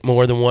get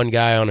more than one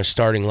guy on a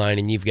starting line,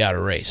 and you've got a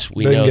race.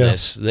 We know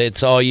this.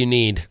 It's all you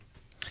need.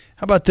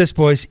 How about this,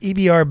 boys?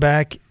 EBR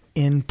back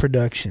in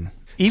production.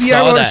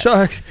 EBR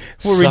Motorcycles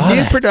will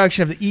renew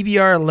production of the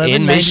EBR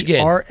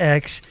 1190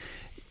 RX.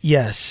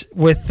 Yes,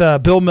 with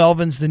Bill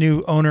Melvins, the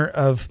new owner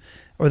of,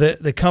 or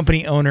the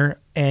company owner,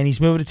 and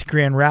he's moving it to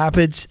Grand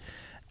Rapids.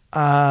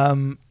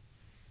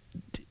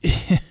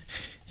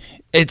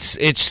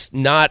 It's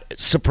not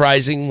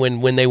surprising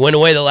when they went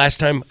away the last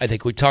time. I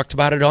think we talked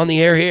about it on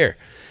the air here.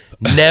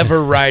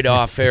 Never write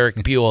off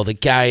Eric Buell. The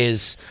guy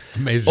is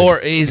amazing. Or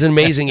he's an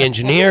amazing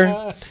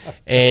engineer,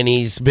 and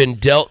he's been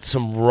dealt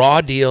some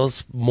raw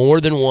deals more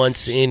than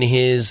once in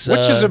his.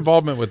 What's his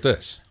involvement with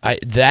this?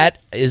 That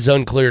is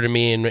unclear to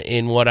me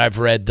in what I've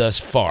read thus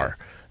far.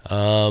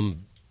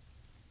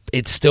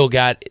 It's still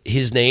got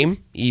his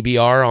name,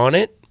 EBR, on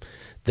it.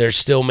 They're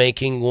still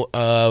making,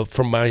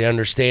 from my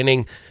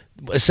understanding,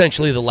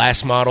 essentially the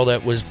last model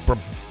that was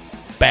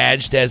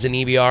badged as an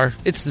EBR.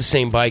 It's the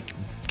same bike,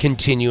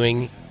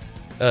 continuation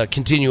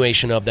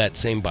of that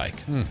same bike.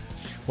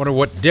 Wonder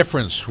what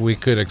difference we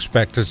could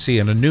expect to see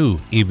in a new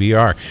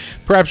EBR.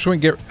 Perhaps we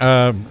can get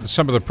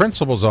some of the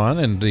principals on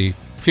in the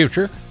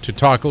future to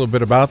talk a little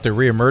bit about the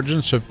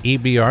reemergence of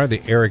EBR,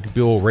 the Eric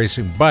Buell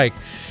racing bike.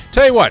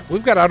 Tell you what,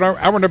 we've got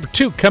hour number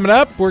 2 coming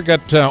up. We've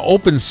got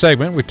open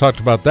segment. We talked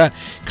about that.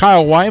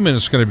 Kyle Wyman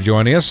is going to be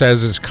joining us,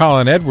 as is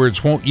Colin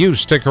Edwards. Won't you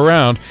stick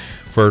around?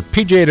 For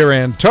PJ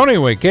Duran, Tony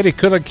Wick, Eddie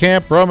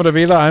Kuhlenkamp, Roma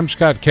Davila, I'm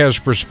Scott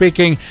Casper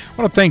speaking. I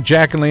want to thank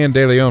Jack and Leanne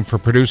De Leon for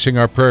producing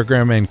our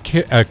program, and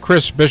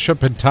Chris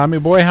Bishop and Tommy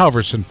Boy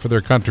Halverson for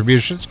their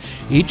contributions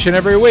each and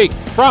every week.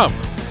 From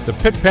the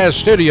Pit Pass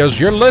Studios,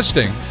 you're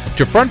listening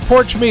to Front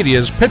Porch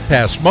Media's Pit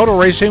Pass Motor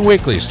Racing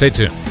Weekly. Stay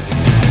tuned.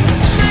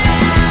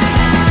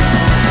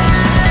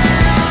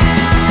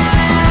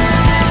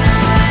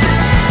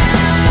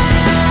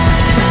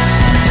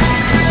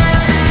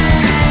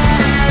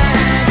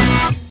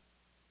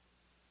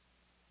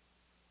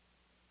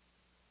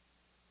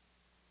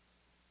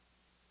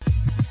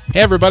 Hey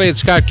everybody,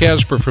 it's Scott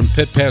Casper from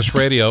Pit Pass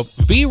Radio.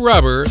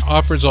 V-Rubber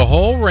offers a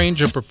whole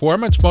range of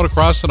performance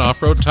motocross and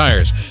off-road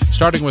tires,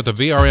 starting with the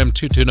VRM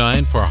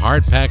 229 for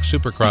hard-pack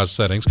supercross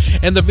settings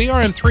and the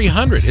VRM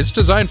 300. It's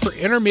designed for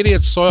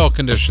intermediate soil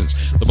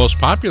conditions. The most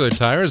popular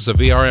tire is the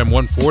VRM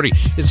 140.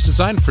 It's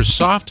designed for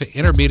soft to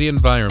intermediate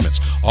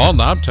environments. All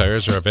knob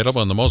tires are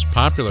available in the most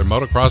popular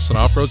motocross and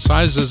off-road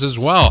sizes as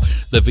well.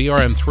 The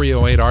VRM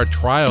 308R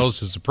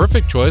Trials is the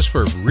perfect choice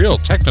for real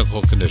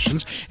technical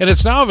conditions, and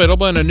it's now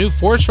available in a new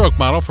 4-stroke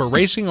model for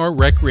racing or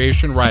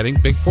recreation riding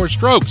big 4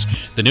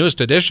 strokes. The newest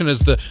addition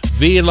is the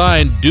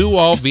V-Line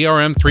Do-All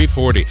VRM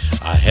 340,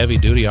 a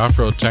heavy-duty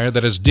off-road tire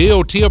that is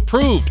DOT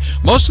approved.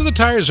 Most of the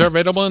tires are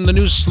available in the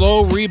new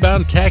slow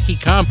rebound tacky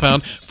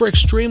compound for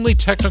extremely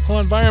technical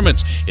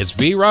environments. It's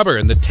V-Rubber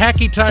and the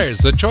tacky tires,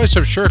 the choice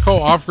of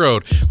Sherco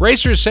off-road.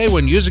 Racers say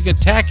when using a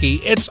tacky,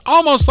 it's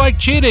almost like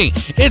cheating.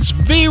 It's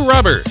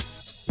V-Rubber.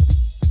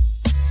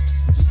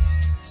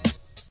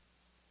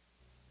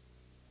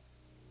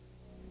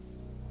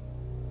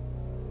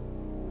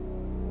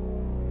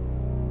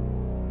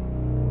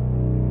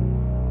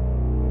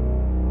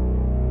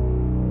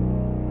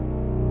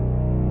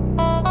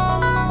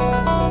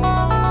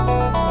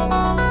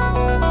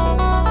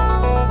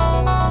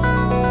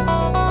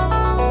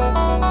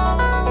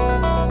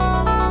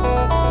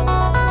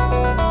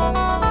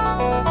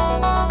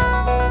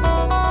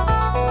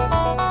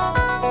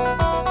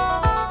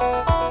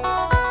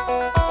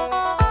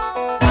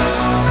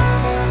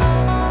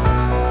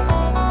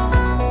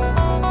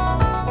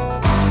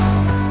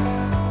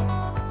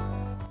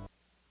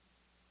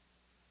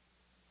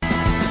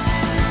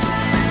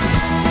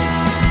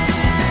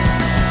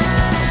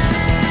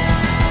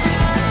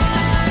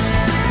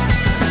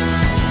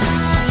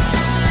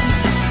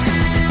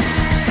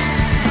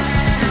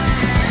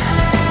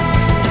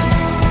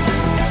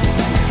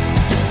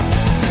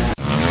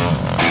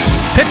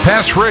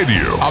 Pass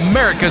Radio,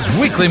 America's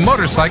weekly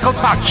motorcycle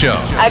talk show.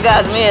 I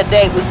got me a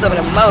date with some of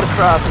the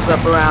motocrossers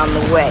up around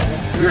the way.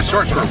 Your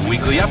source for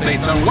weekly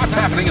updates on what's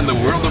happening in the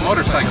world of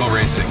motorcycle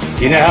racing.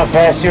 You know how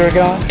fast you're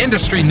going?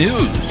 Industry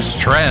news,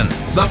 trends,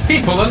 the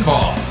people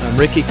involved. I'm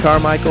Ricky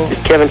Carmichael. This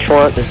is Kevin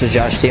Schwantz. This is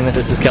Josh Teemuth.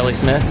 This is Kelly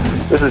Smith.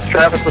 This is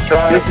Travis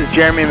Pastrana. This is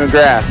Jeremy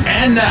McGrath.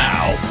 And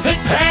now, Pit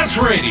Pass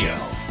Radio.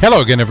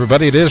 Hello again,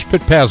 everybody. It is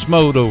Pit Pass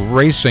Moto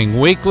Racing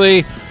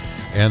Weekly.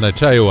 And I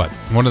tell you what,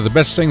 one of the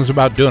best things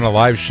about doing a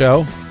live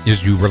show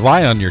is you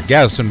rely on your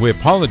guests, and we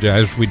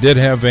apologize. We did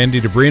have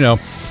Andy DeBrino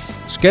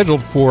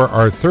scheduled for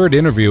our third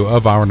interview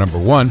of hour number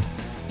one.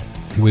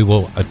 We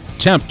will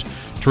attempt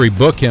to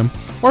rebook him,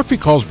 or if he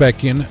calls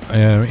back in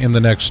the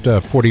next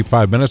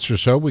 45 minutes or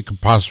so, we could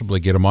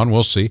possibly get him on.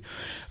 We'll see.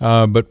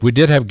 But we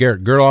did have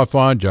Garrett Gerloff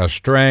on, Josh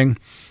Strang,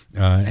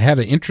 had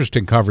an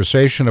interesting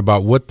conversation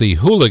about what the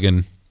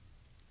Hooligan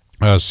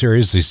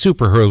series, the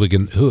Super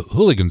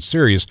Hooligan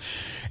series,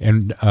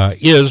 and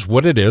is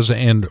what it is,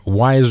 and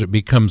why has it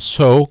become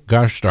so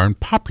gosh darn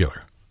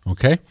popular?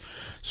 Okay,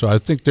 so I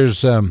think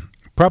there's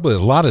probably a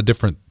lot of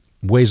different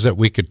ways that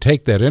we could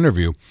take that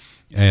interview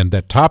and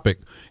that topic,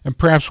 and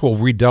perhaps we'll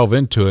re-delve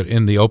into it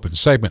in the open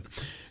segment.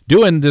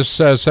 Doing this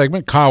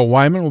segment, Kyle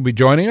Wyman will be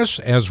joining us,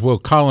 as will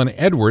Colin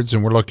Edwards,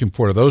 and we're looking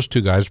forward to those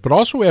two guys. But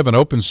also we have an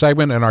open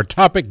segment, and our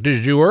topic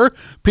du jour,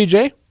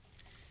 PJ?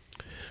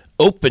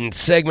 Open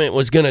segment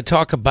was going to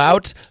talk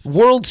about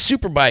World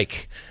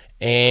Superbike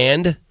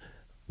and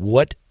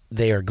what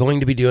they are going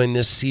to be doing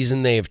this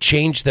season. They have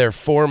changed their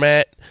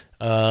format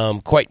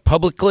quite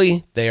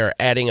publicly. They are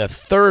adding a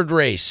third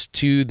race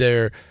to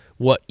their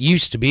what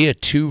used to be a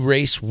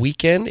 2-race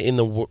weekend in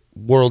the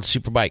World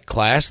Superbike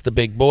class, the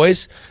big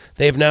boys.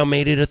 They have now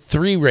made it a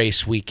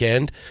 3-race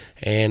weekend,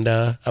 and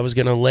I was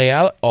going to lay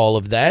out all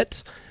of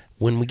that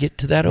when we get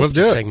to that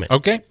open segment.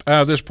 Okay.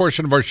 This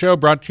portion of our show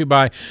brought to you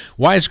by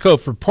Wiseco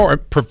for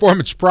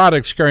Performance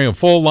Products, carrying a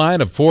full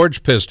line of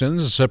forged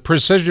pistons,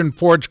 precision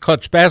forged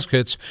clutch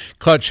baskets,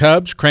 clutch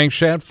hubs,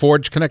 crankshaft,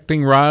 forged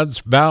connecting rods,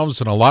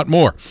 valves, and a lot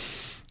more.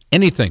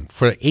 Anything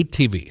for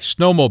ATV,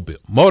 snowmobile,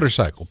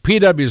 motorcycle,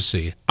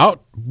 PWC,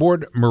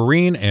 outboard,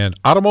 marine, and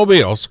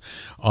automobiles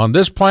on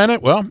this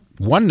planet. Well,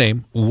 one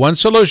name, one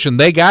solution.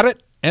 They got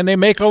it, and they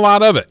make a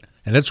lot of it.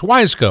 And it's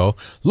Wiseco.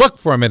 Look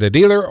for them at a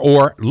dealer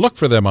or look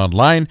for them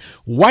online,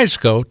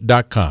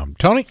 wiseco.com.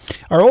 Tony?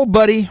 Our old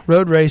buddy,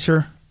 road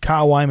racer,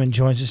 Kyle Wyman,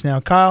 joins us now.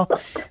 Kyle,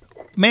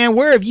 man,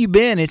 where have you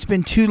been? It's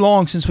been too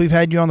long since we've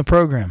had you on the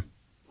program.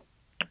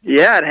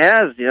 Yeah, it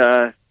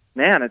has.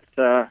 Man,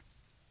 it's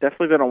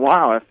definitely been a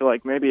while. I feel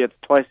like maybe it's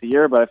twice a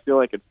year, but I feel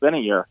like it's been a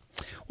year.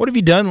 What have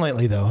you done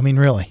lately, though? I mean,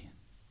 really?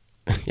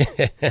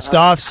 It's the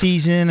off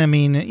season. I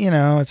mean,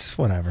 it's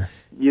whatever.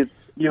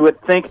 You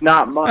would think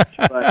not much,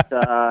 but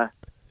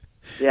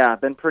yeah, I've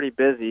been pretty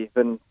busy.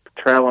 Been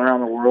traveling around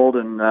the world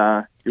and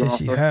doing all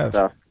sorts of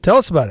stuff. Tell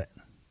us about it.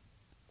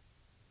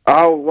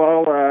 Oh,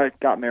 well,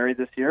 got married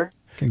this year.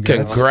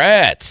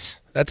 Congrats.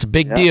 That's a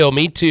big deal.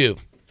 Me too.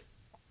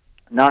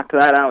 Knocked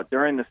that out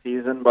during the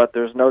season, but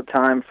there's no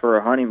time for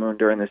a honeymoon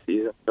during the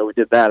season, so we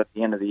did that at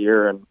the end of the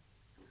year, and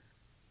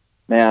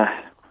man,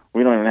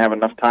 we don't even have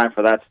enough time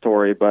for that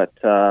story, but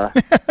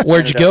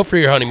where'd you go for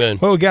your honeymoon?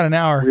 Well, we got an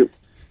hour.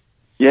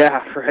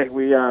 Yeah, right.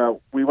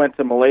 We went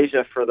to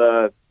Malaysia for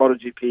the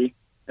MotoGP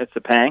at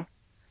Sepang.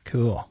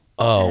 Cool.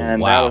 Oh,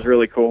 and wow. That was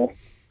really cool.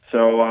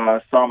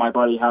 So saw my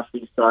buddy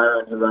Hafiz Sire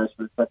and who rides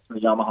for the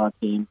Yamaha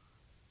team,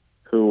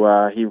 who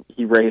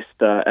he raced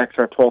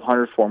XR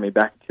 1200 for me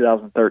back in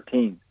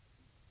 2013.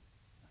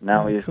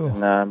 Now he's in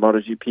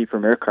MotoGP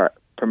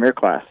Premier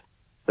Class.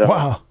 So,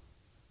 wow.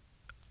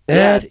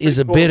 That is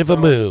a bit of a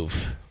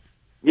move.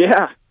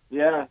 Yeah.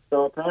 Yeah,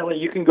 so apparently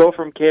you can go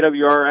from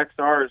KWR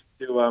XRs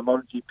to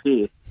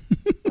MotoGP,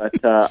 but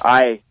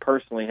I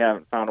personally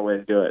haven't found a way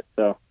to do it.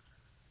 So,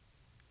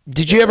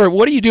 did you ever?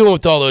 What are you doing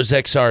with all those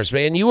XRs,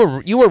 man? You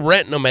were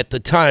renting them at the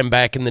time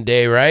back in the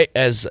day, right?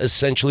 As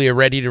essentially a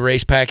ready to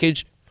race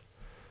package.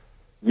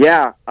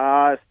 Yeah,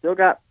 still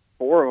got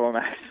 4 of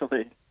them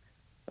actually.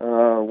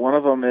 One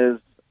of them is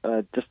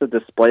just a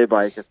display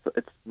bike.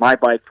 It's my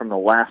bike from the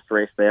last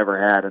race they ever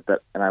had,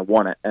 and I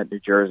won it at New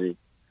Jersey.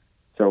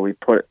 So we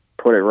put it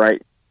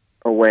right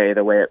away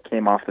the way it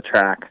came off the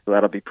track. So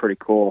that'll be pretty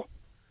cool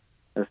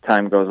as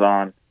time goes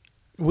on.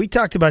 We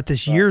talked about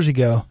this years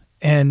ago,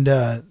 and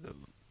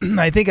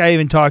I think I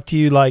even talked to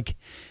you like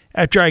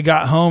after I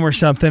got home or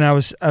something. I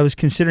was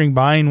considering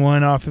buying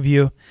one off of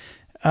you.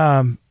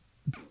 I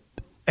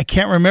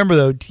can't remember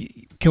though.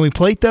 Can we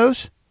plate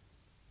those?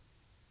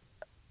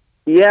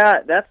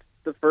 Yeah, that's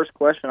the first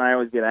question I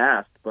always get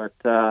asked, but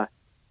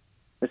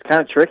it's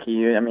kind of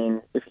tricky. I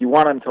mean, if you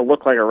want them to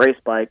look like a race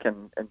bike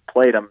and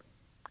plate them,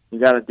 you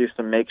got to do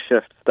some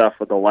makeshift stuff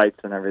with the lights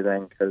and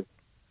everything because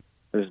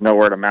there's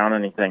nowhere to mount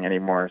anything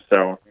anymore.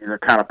 So you're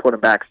kind of put them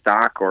back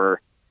stock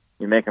or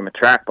you make them a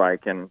track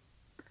bike. And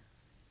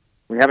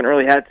we haven't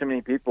really had too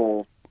many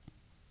people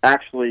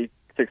actually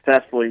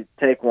successfully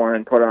take one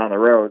and put it on the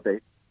road. They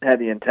had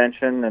the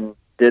intention and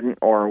didn't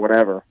or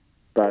whatever,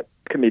 but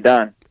it can be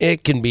done.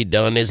 It can be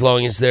done as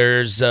long as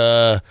there's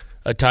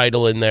a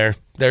title in there.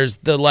 There's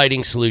the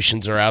lighting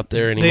solutions are out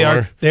there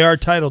anymore. They are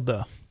titled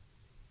though.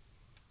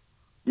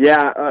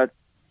 Yeah,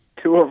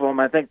 2 of them.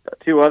 I think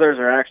 2 others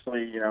are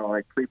actually,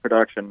 like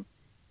pre-production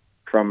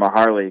from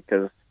Harley,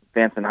 because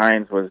Vance and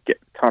Hines was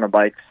getting a ton of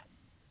bikes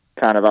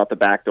kind of out the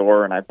back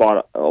door, and I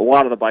bought a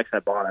lot of the bikes I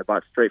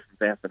bought straight from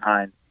Vance and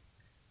Hines,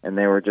 and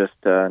they were just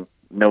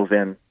no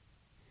VIN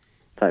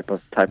type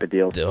of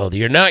deal. Well,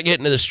 you're not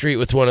getting to the street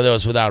with one of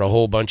those without a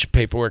whole bunch of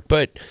paperwork.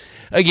 But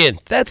again,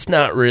 that's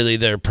not really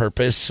their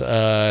purpose.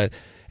 And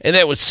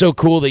that was so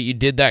cool that you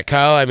did that,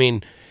 Kyle. I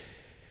mean,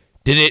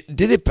 did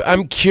it?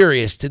 I'm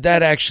curious. Did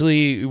that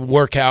actually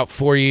work out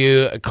for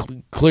you?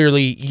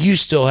 Clearly, you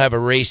still have a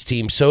race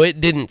team, so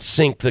it didn't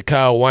sink the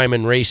Kyle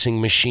Wyman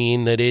racing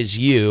machine that is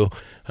you.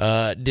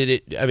 Did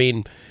it? I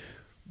mean,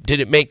 did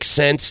it make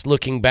sense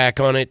looking back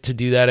on it to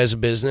do that as a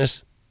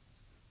business?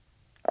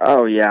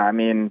 Oh yeah, I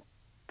mean,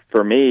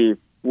 for me,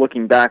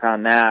 looking back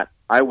on that,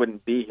 I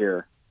wouldn't be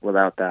here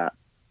without that.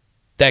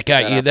 That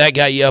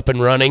got you up and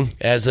running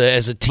as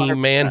a team 100%.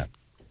 Man.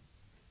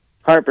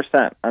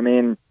 100%. I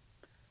mean,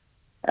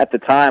 at the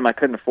time, I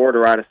couldn't afford to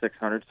ride a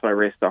 600, so I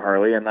raced a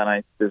Harley, and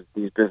then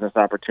these business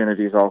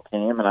opportunities all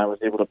came, and I was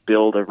able to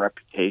build a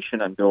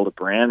reputation and build a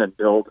brand and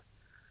build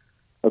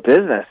a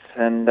business.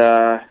 And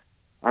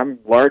I'm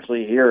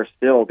largely here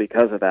still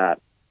because of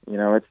that.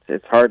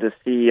 It's hard to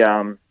see.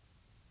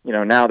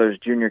 Now there's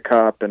Junior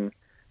Cup and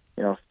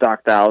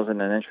Stock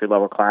 1000 and entry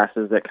level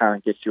classes that kind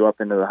of get you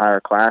up into the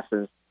higher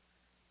classes.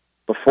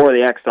 Before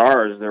the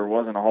XRs, there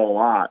wasn't a whole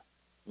lot.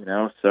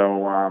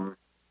 So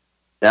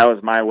that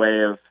was my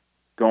way of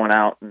going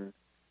out and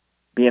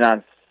being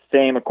on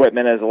same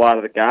equipment as a lot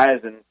of the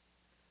guys, and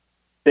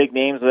big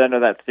names would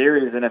enter that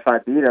series, and if I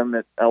beat them,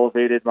 it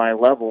elevated my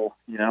level,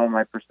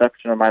 my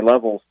perception of my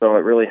level, so it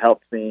really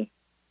helped me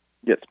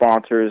get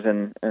sponsors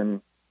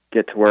and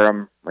get to where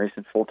I'm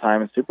racing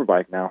full-time in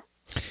Superbike now.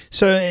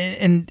 So,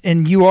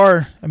 and you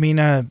are, I mean,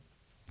 in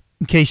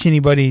case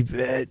anybody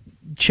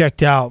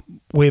checked out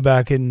way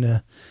back in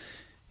the,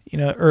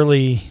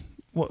 early,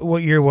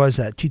 what year was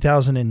that,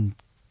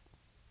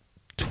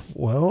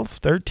 2012,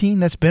 13?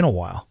 That's been a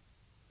while.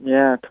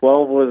 Yeah,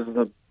 12 was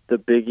the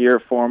big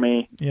year for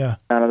me. Yeah.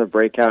 Kind of the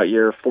breakout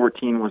year.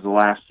 14 was the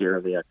last year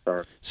of the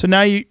XR. So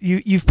now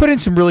you've put in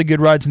some really good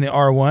rides in the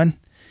R1,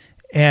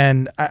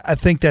 and I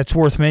think that's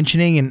worth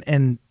mentioning,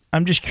 and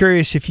I'm just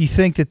curious if you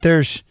think that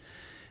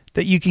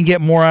you can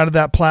get more out of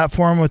that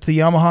platform with the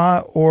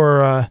Yamaha,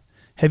 or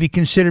have you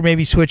considered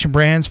maybe switching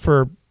brands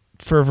for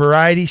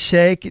variety's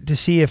sake to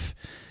see if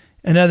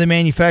another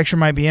manufacturer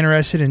might be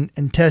interested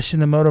in testing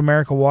the Moto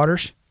America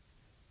waters?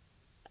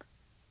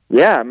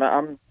 Yeah,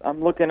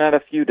 I'm looking at a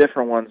few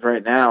different ones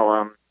right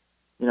now.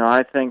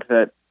 I think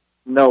that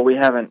we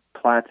haven't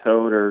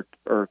plateaued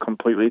or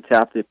completely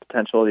tapped the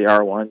potential of the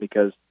R1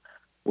 because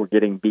we're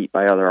getting beat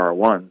by other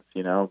R1s.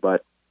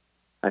 But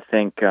I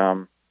think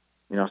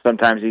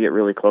sometimes you get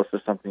really close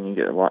to something, you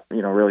get a lot,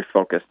 really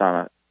focused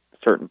on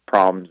certain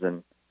problems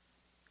and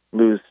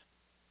lose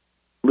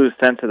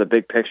sense of the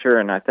big picture.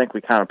 And I think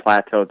we kind of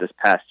plateaued this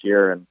past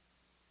year, and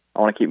I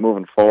want to keep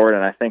moving forward.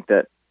 And I think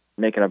that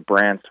making a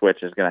brand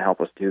switch is going to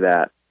help us do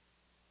that.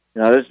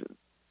 There's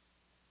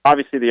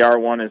obviously the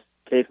R1 is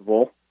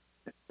capable.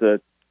 It's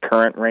the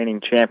current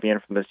reigning champion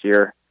from this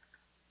year.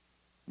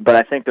 But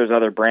I think there's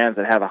other brands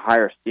that have a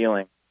higher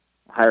ceiling,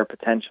 a higher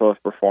potential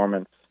of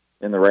performance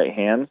in the right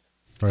hands.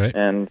 Right.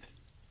 And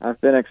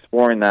I've been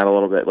exploring that a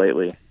little bit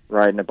lately,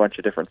 riding a bunch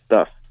of different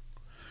stuff.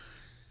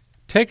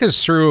 Take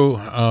us through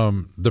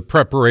the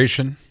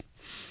preparation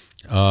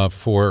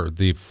for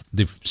the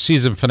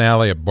season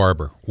finale at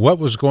Barber. What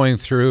was going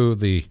through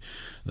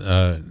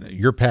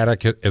your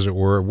paddock, as it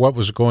were? What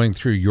was going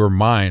through your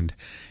mind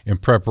in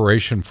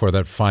preparation for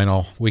that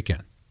final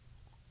weekend?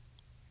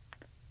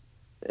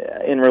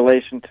 In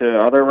relation to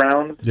other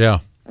rounds? Yeah.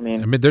 I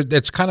mean,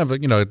 it's kind of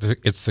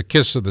it's the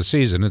kiss of the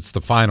season. It's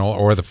the final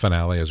or the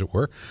finale, as it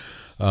were.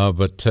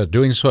 But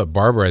doing so at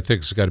Barber, I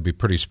think, has got to be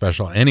pretty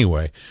special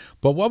anyway.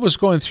 But what was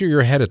going through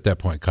your head at that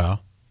point,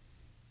 Kyle?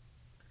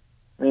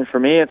 I mean, for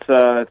me,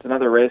 it's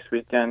another race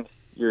weekend.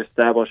 You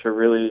establish a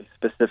really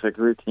specific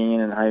routine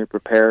and how you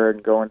prepare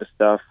and go into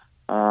stuff.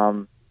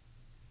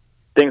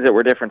 Things that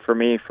were different for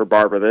me for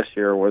Barber this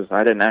year was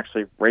I didn't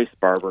actually race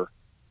Barber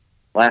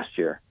last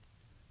year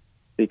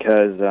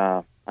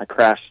because I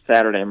crashed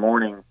Saturday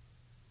morning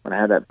when I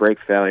had that brake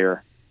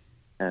failure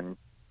and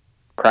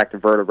cracked a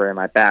vertebrae in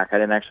my back. I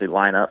didn't actually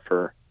line up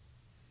for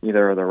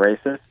either of the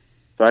races,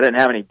 so I didn't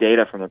have any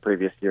data from the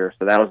previous year,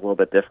 so that was a little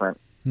bit different.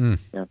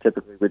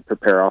 Typically we'd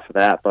prepare off of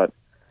that, but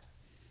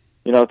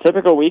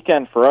typical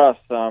weekend for us,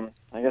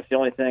 I guess the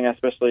only thing,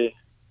 especially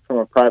from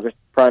a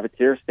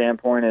privateer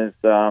standpoint, is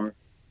if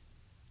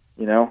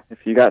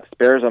you got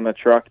spares on the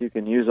truck, you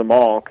can use them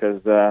all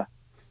because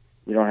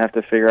you don't have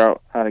to figure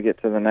out how to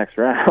get to the next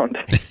round.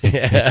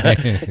 Yeah.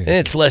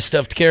 It's less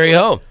stuff to carry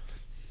home.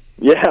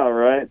 Yeah,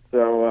 right.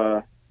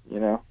 So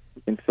you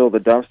can fill the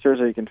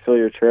dumpsters or you can fill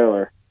your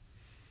trailer.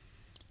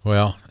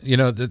 Well,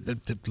 a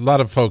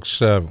lot of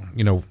folks,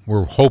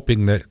 were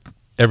hoping that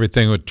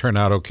everything would turn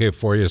out okay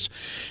for you.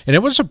 And it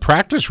was a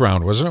practice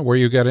round, wasn't it, where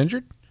you got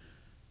injured?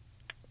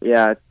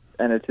 Yeah,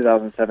 ended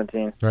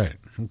 2017. Right.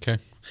 Okay.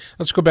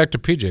 Let's go back to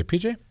PJ.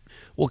 PJ?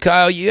 Well,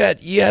 Kyle, you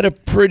had a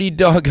pretty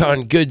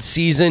doggone good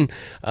season.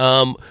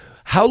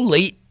 How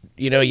late?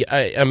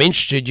 I'm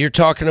interested. You're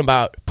talking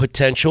about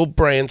potential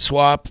brand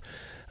swap.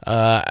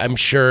 I'm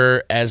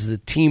sure as the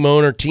team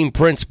owner, team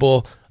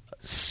principal,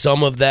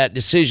 some of that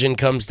decision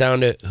comes down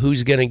to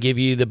who's going to give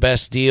you the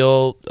best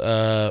deal,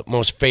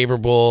 most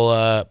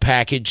favorable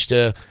package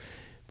to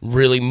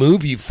really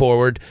move you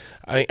forward.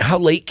 I mean, how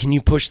late can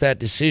you push that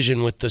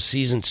decision with the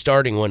season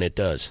starting when it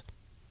does?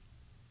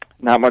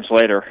 Not much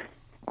later,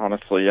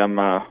 honestly. I'm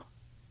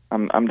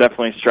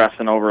definitely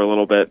stressing over a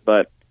little bit,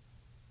 but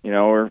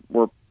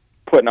we're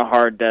putting a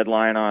hard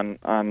deadline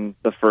on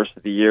the first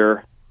of the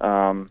year.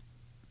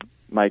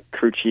 My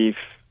crew chief,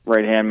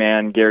 right-hand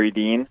man, Gary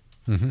Dean,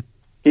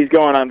 he's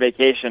going on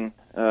vacation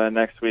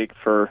next week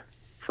for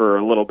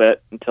a little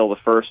bit until the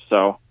first.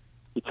 So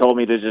he told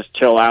me to just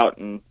chill out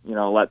and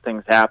let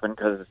things happen,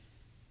 because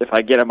if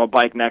I get him a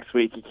bike next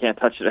week, he can't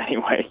touch it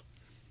anyway.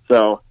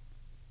 So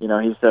he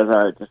says, all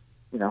right, just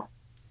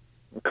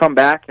we'll come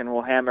back and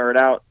we'll hammer it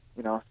out.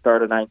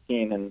 Start of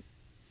 19, and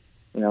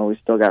we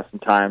still got some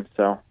time.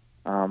 So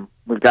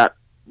we've got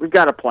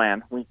a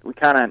plan. We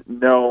kind of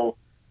know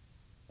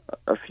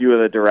a few of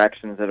the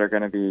directions that are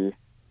going to be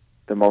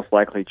the most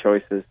likely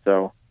choices.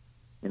 So,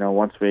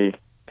 once we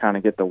kind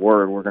of get the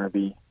word, we're going to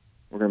be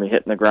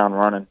hitting the ground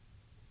running.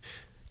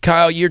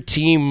 Kyle, your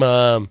team,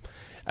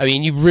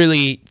 you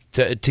really,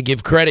 to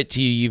give credit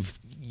to you,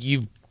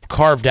 you've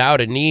carved out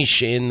a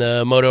niche in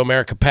the Moto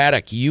America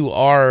paddock. You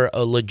are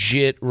a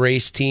legit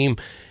race team.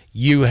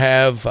 You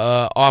have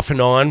off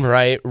and on,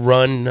 right,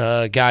 run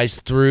guys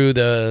through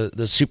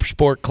the super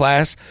sport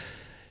class.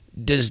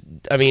 Do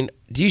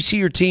you see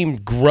your team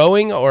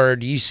growing, or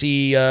do you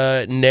see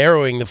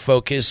narrowing the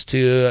focus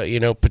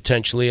to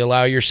potentially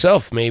allow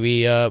yourself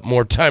maybe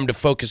more time to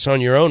focus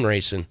on your own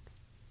racing?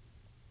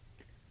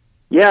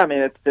 Yeah,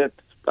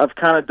 I've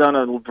kind of done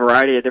a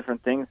variety of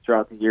different things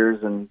throughout the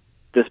years, and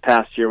this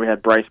past year we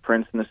had Bryce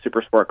Prince in the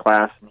super sport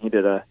class, and he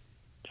did a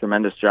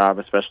tremendous job,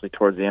 especially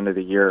towards the end of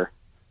the year.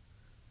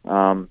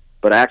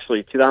 But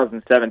actually,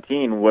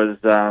 2017 was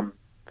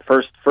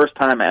first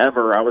time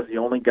ever I was the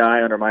only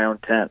guy under my own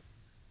tent,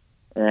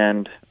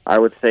 and I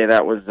would say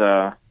that was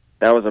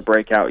a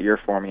breakout year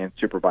for me in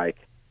Superbike,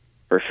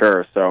 for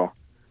sure. So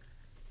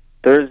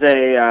there's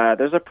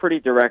a pretty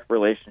direct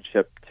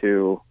relationship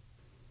to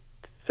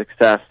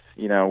success,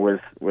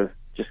 with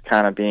just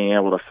kind of being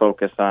able to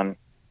focus on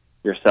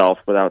yourself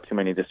without too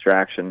many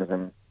distractions,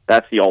 and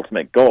that's the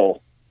ultimate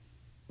goal.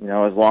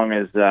 As long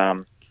as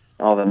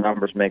all the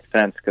numbers make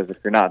sense, because if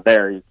you're not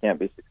there, you can't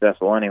be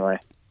successful anyway.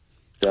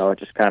 So it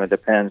just kind of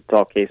depends. It's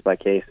all case by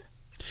case.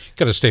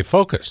 Got to stay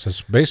focused.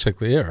 That's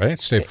basically it, right?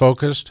 Stay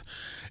focused,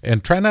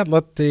 and try not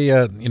let the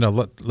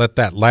let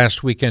that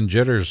last weekend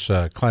jitters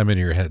climb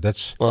into your head.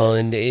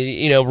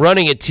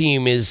 Running a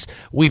team is.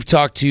 We've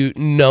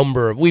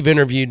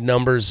interviewed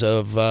numbers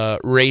of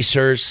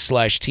racers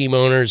 / team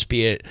owners,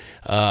 be it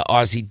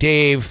Aussie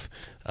Dave,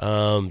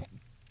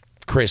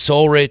 Chris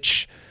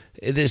Ulrich.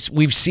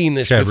 We've seen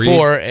this Chad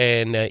before,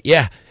 Reed. And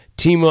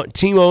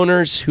team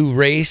owners who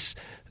race.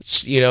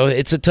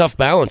 It's a tough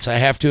balance, I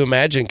have to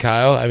imagine,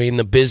 Kyle.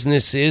 The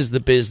business is the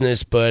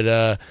business, but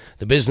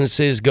the business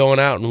is going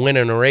out and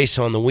winning a race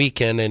on the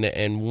weekend,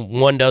 and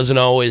one doesn't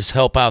always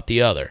help out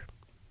the other.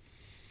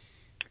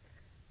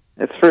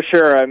 It's for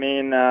sure.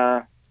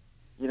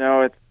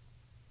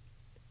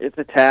 It's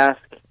a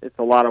task. It's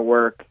a lot of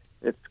work.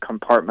 It's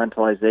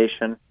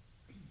compartmentalization,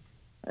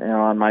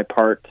 on my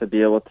part, to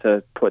be able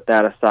to put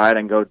that aside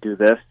and go do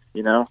this,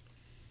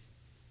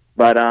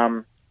 But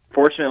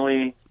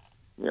fortunately,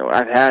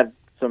 I've had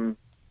some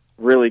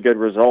really good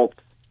results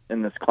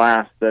in this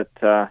class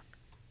that,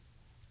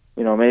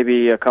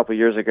 maybe a couple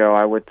years ago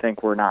I would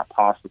think were not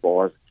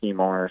possible as a team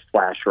owner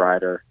 /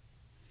 rider,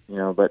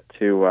 but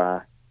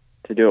to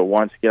do it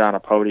once, get on a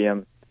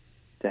podium,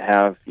 to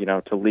have,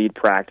 to lead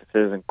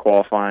practices and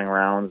qualifying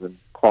rounds and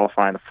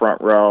qualifying the front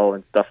row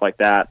and stuff like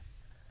that.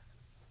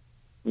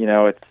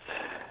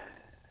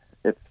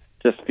 It's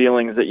just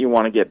feelings that you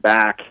want to get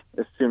back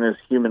as soon as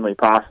humanly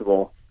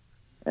possible.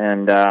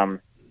 And,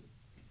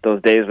 those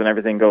days when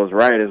everything goes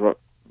right is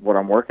what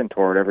I'm working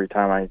toward every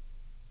time I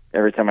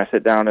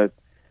sit down to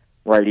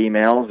write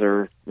emails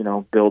or,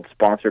 build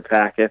sponsor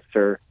packets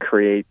or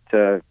create,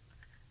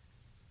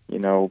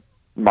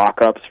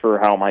 mock-ups for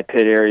how my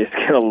pit area is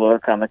going to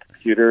look on the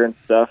computer and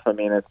stuff.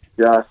 It's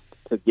just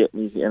to get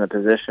me in a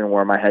position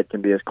where my head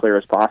can be as clear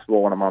as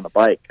possible when I'm on the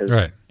bike. 'Cause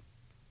right.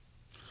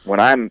 When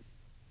I'm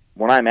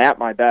at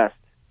my best,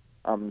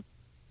 I'm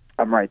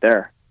right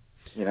there,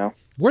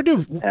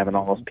 having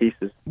all those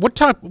pieces. What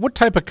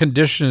type of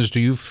conditions do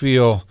you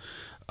feel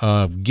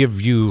give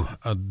you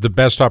the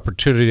best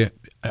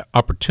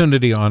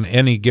opportunity on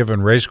any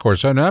given race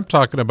course? And I'm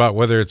talking about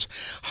whether it's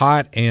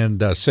hot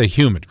and say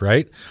humid,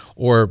 right,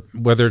 or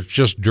whether it's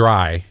just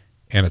dry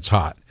and it's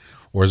hot,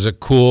 or is it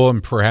cool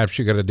and perhaps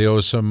you got to deal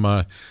with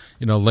some,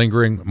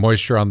 lingering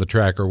moisture on the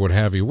track or what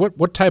have you?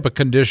 What type of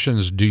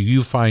conditions do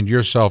you find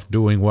yourself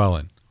doing well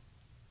in?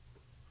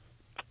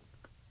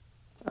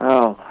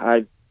 Oh,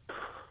 I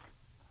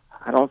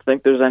don't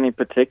think there's any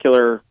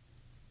particular,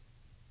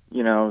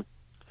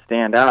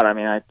 stand out. I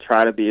mean, I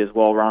try to be as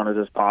well-rounded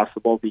as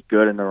possible, be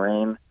good in the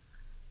rain,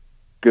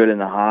 good in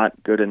the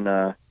hot, good in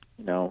the,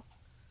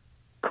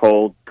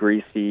 cold,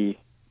 greasy,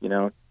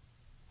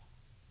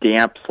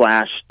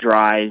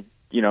 damp/dry,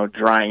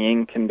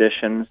 drying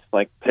conditions.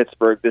 Like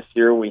Pittsburgh this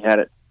year, we had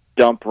it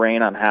dump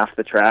rain on half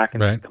the track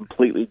and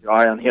completely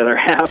dry on the other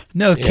half.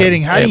 No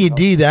kidding. How do you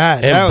do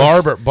that?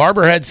 And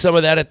Barber had some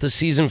of that at the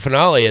season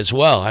finale as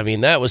well. I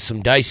mean, that was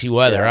some dicey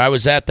weather. I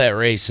was at that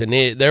race, and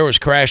there was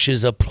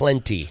crashes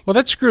aplenty. Well,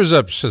 that screws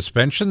up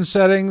suspension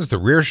settings, the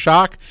rear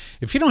shock.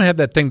 If you don't have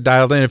that thing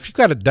dialed in, if you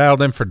got it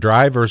dialed in for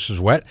dry versus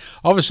wet,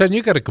 all of a sudden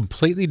you got a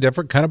completely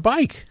different kind of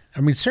bike.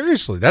 I mean,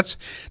 seriously, that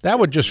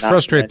would just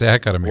frustrate the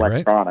heck out of me, right?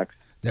 Electronics.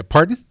 Yeah,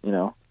 pardon?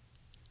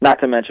 Not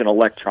to mention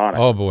electronics.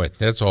 Oh, boy,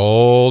 that's a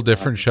whole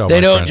different show.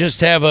 They don't just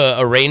have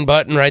a rain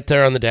button right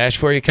there on the dash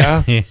for you,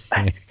 Kyle?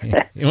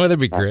 That'd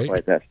be great. Not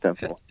quite that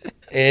simple.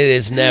 It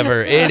is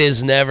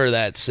never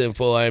that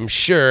simple, I'm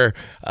sure.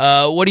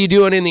 What are you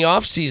doing in the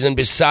off season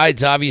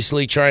besides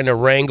obviously trying to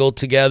wrangle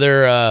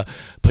together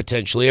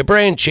potentially a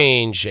brand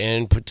change?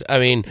 And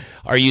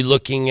are you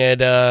looking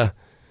at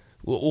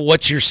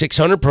what's your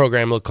 600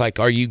 program look like?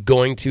 Are you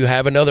going to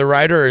have another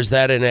rider, or is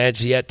that an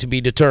edge yet to be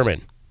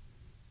determined?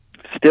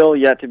 Still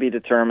yet to be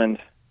determined.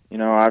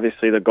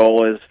 Obviously the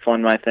goal is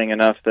fund my thing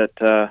enough that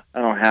I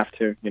don't have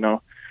to.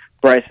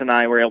 Bryce and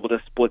I were able to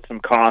split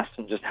some costs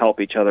and just help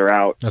each other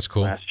out. That's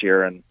cool. Last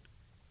year, and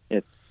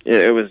it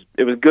was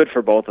good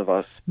for both of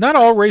us. Not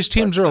all race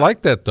teams are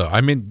like that, though. I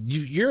mean,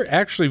 you're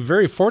actually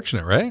very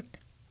fortunate, right?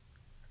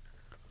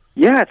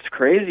 Yeah, it's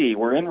crazy.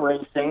 We're in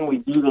racing. We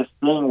do this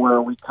thing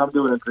where we come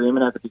to an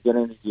agreement at the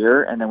beginning of the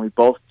year, and then we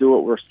both do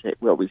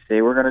what we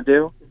say we're going to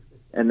do.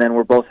 And then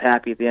we're both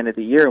happy at the end of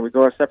the year, and we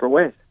go our separate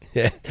ways.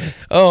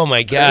 Oh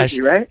my gosh!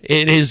 Crazy, right?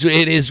 It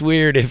is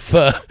weird.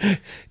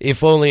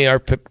 If only our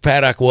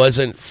paddock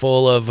wasn't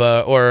full of,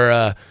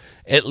 or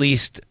at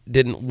least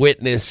didn't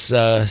witness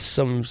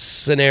some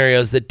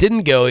scenarios that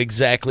didn't go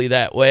exactly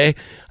that way.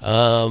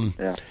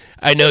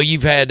 I know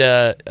you've had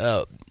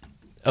a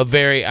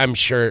very, I'm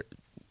sure,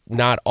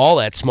 not all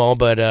that small,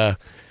 but.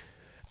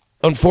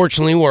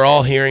 Unfortunately, we're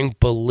all hearing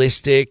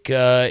Ballistic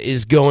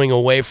is going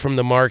away from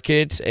the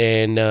market,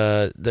 and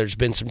there's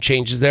been some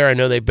changes there. I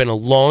know they've been a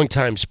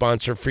long-time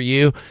sponsor for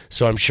you,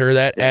 so I'm sure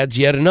that adds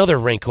yet another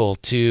wrinkle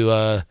to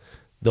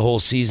the whole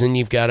season.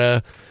 You've got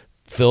to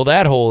fill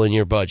that hole in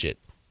your budget.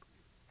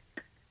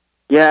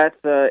 Yeah,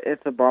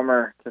 it's a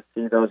bummer to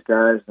see those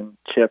guys, and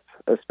Chip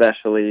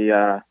especially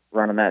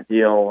running that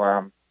deal.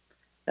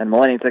 And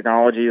Millennium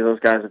Technology,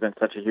 those guys have been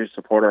such a huge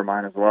supporter of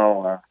mine as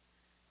well.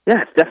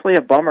 Yeah, it's definitely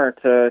a bummer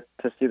to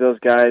see those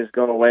guys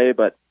go away,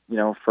 but,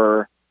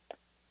 for,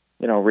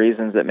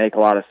 reasons that make a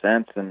lot of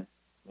sense, and,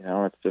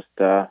 it's just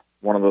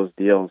one of those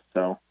deals,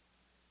 so.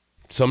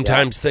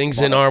 Sometimes things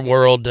in our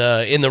world,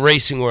 in the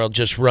racing world,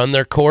 just run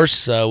their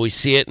course. We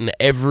see it in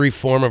every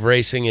form of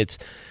racing. It's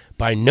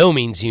by no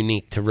means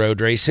unique to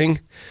road racing.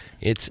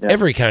 It's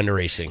every kind of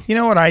racing. You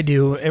know what I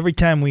do? Every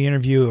time we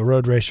interview a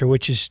road racer,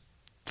 which is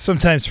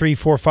sometimes 3,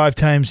 4, 5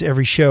 times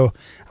every show,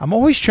 I'm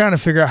always trying to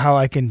figure out how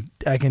I can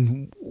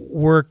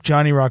work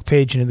Johnny Rock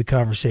Page into the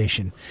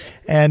conversation.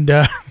 And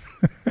and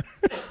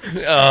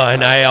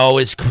I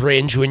always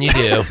cringe when you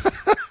do.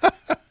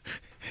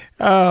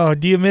 Oh,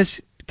 do you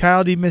miss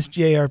Kyle? Do you miss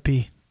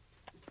JRP?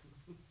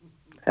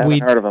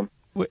 Haven't heard of him.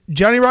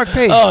 Johnny Rock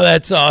Page. Oh,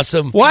 that's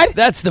awesome. What?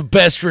 That's the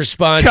best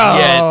response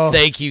yet.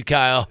 Thank you,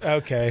 Kyle.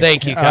 Okay.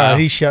 Thank you, Kyle.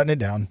 He's shutting it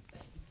down.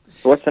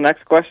 What's the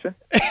next question?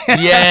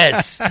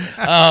 Yes.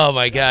 Oh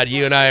my God,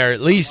 you and I are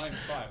at least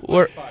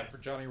we're for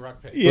Johnny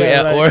Rock Page.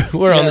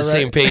 We're on the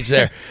same page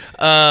there.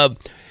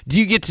 Do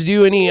you get to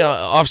do any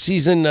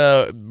off-season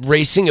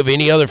racing of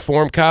any other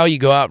form, Kyle? You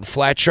go out and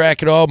flat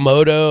track at all,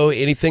 moto,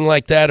 anything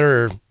like that,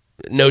 or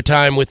no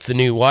time with the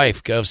new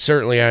wife?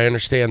 Certainly, I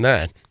understand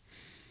that.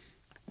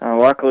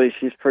 Luckily,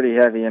 she's pretty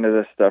heavy into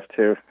this stuff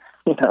too.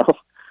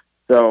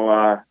 So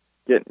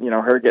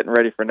her getting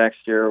ready for next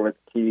year with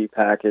the TV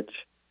package,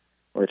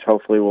 which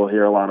hopefully we'll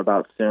hear a lot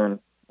about soon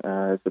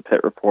as the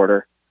pit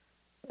reporter.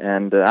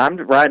 And I'm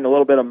riding a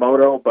little bit of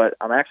moto, but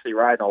I'm actually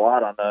riding a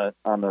lot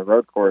on the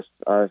road course.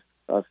 I've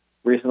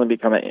recently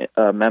become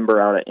a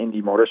member out at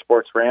Indy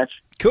Motorsports Ranch.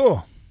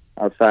 Cool.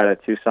 Outside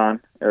of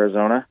Tucson,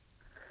 Arizona.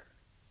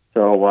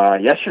 So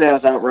yesterday I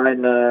was out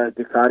riding the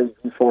Ducati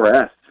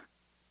V4S.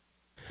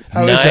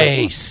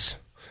 Nice.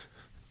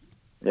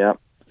 Yep.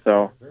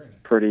 So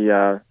pretty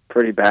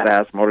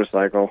badass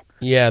motorcycle.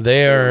 Yeah,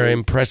 they are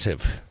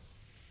impressive.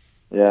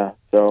 Yeah.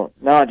 So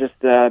no, just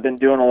been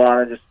doing a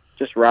lot of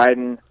just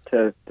riding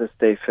to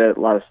stay fit, a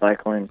lot of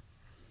cycling,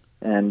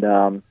 and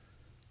man,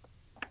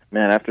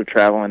 after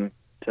traveling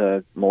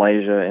to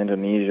Malaysia,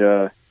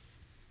 Indonesia,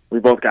 we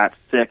both got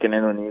sick in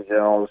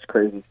Indonesia, all this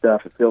crazy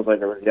stuff. It feels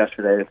like it was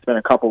yesterday. It's been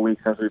a couple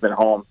weeks since we've been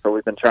home, so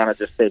we've been trying to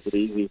just take it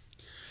easy.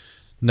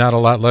 Not a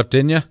lot left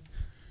in you?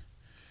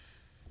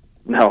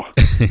 No.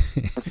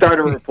 I'm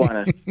starting to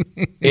replenish.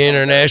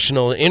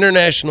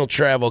 International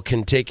travel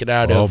can take it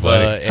out of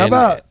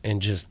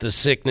and just the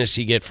sickness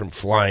you get from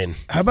flying.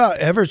 How about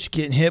Everts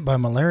getting hit by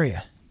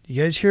malaria?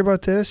 You guys hear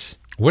about this?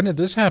 When did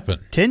this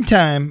happen?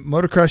 10-time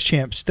motocross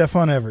champ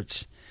Stefan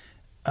Everts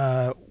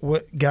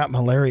got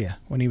malaria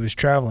when he was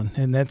traveling,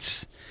 and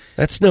that's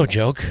no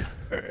joke.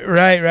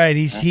 Right.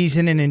 He's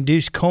in an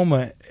induced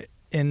coma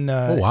in in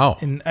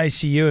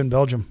ICU in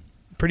Belgium.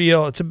 Pretty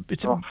ill.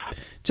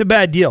 It's a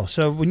bad deal.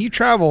 So when you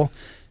travel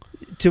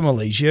to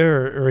Malaysia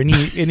or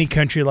any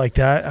country like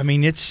that, I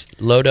mean, it's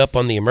load up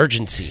on the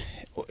emergency.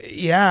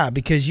 Yeah,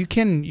 because you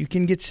can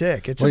get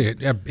sick.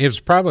 It's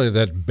probably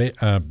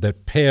that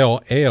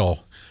pale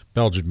ale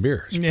Belgian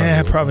beer.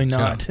 Yeah, probably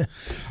not. Yeah.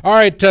 All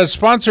right,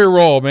 sponsor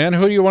role, man.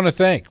 Who do you want to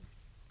thank?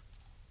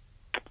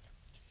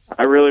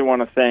 I really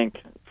want to thank,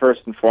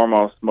 first and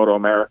foremost, Moto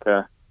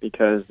America,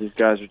 because these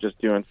guys are just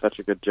doing such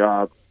a good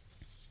job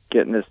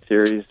getting this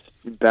series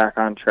back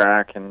on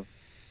track and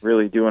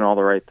really doing all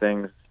the right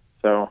things.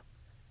 So,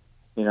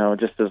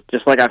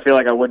 just like I feel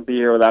like I wouldn't be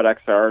here without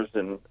XRs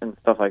and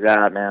stuff like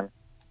that, man.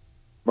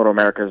 Moto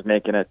America is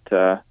making it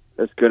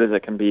as good as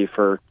it can be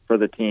for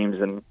the teams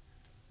and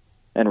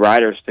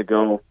riders to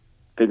go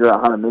figure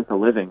out how to make a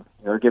living.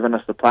 They're giving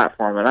us the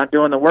platform. They're not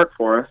doing the work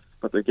for us,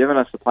 but they're giving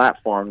us the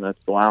platform that's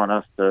allowing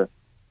us to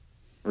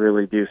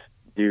really do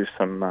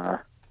some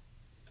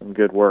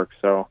good work.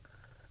 So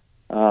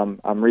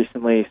I'm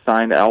recently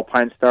signed to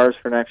Alpine Stars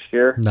for next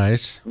year.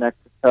 Nice.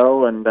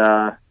 Mexico, and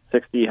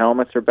 60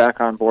 helmets are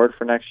back on board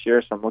for next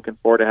year, so I'm looking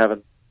forward to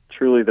having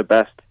truly the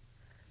best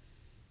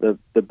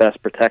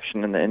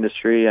protection in the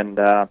industry. And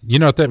you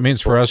know what that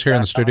means for us here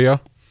in the studio?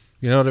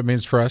 You know what it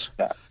means for us?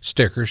 Yeah.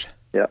 Stickers.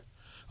 Yeah.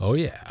 Oh,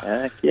 yeah.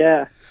 Heck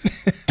yeah.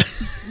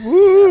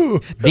 Woo!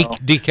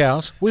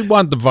 Decals. We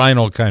want the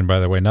vinyl kind, by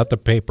the way, not the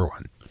paper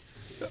one.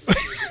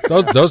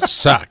 Those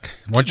suck.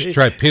 Once you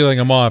try peeling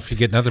them off, you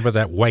get nothing but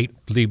that white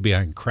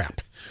leave-behind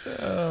crap.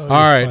 All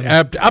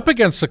right. Up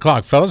against the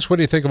clock, fellas. What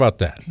do you think about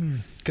that?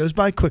 Goes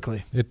by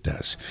quickly. It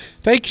does.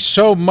 Thank you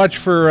so much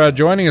for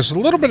joining us a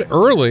little bit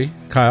early,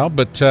 Kyle,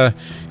 but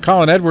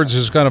Colin Edwards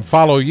is going to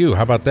follow you.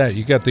 How about that?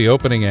 You got the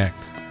opening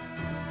act.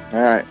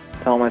 All right.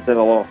 Tell him I said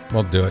hello.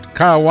 We'll do it.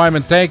 Kyle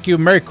Wyman, thank you.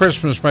 Merry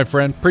Christmas, my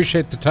friend.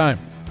 Appreciate the time.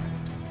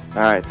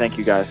 All right. Thank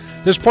you, guys.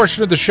 This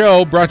portion of the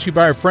show brought to you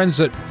by our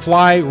friends at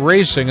Fly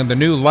Racing and the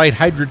new light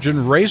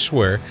hydrogen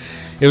racewear.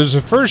 It was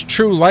the first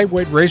true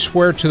lightweight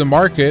racewear to the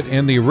market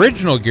and the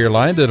original gear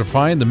line to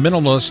define the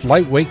minimalist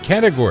lightweight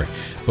category.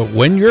 But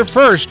when you're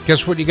first,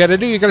 guess what you got to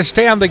do? You got to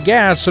stay on the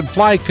gas, and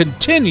Fly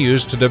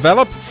continues to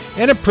develop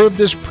and improve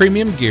this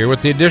premium gear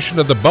with the addition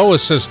of the BOA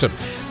system.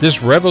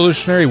 This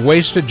revolutionary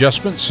waist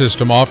adjustment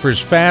system offers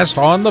fast,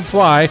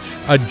 on-the-fly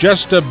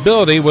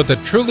adjustability with a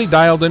truly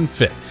dialed-in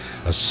fit.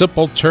 A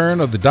simple turn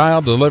of the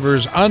dial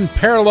delivers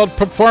unparalleled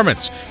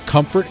performance,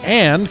 comfort,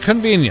 and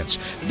convenience.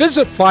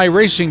 Visit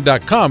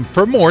flyracing.com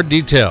for more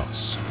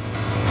details.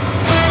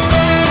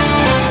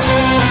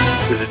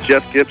 This is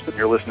Jeff Gibson.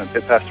 You're listening to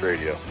Pit Pass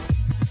Radio.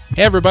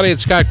 Hey everybody,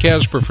 it's Scott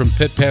Casper from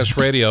Pit Pass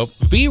Radio.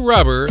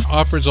 V-Rubber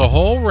offers a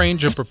whole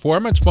range of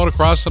performance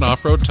motocross and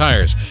off-road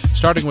tires,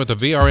 starting with the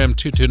VRM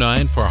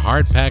 229 for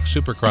hard-pack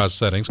supercross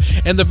settings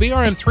and the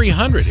VRM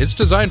 300. It's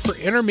designed for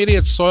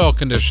intermediate soil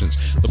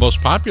conditions. The most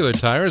popular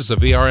tire is the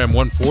VRM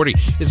 140.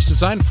 It's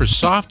designed for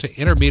soft to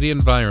intermediate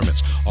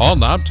environments. All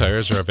knob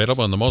tires are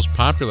available in the most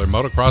popular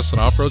motocross and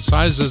off-road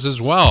sizes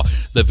as well.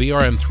 The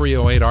VRM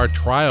 308R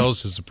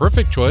Trials is the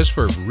perfect choice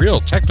for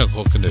real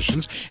technical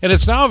conditions, and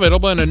it's now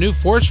available in a new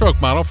 4-stroke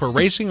model for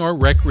racing or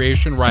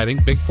recreation riding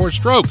big 4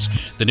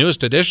 strokes. The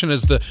newest addition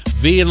is the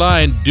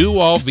V-Line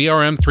Do-All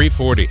VRM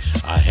 340,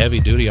 a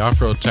heavy-duty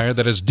off-road tire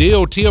that is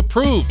DOT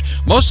approved.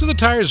 Most of the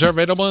tires are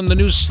available in the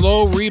new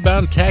slow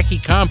rebound tacky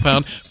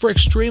compound for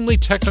extremely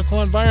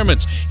technical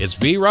environments. It's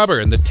V-Rubber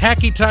and the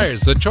tacky tires,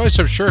 the choice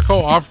of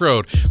Sherco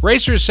off-road.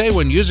 Racers say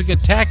when using a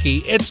tacky,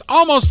 it's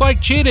almost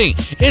like cheating.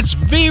 It's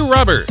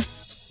V-Rubber.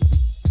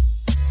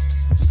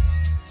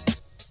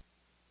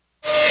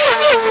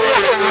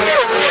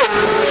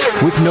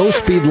 With no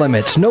speed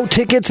limits, no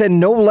tickets, and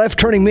no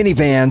left-turning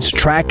minivans,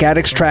 Track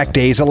Addicts Track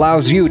Days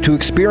allows you to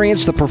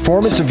experience the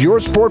performance of your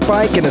sport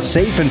bike in a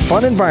safe and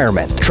fun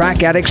environment.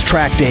 Track Addicts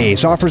Track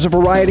Days offers a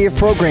variety of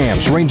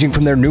programs, ranging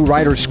from their new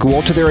rider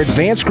school to their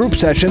advanced group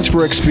sessions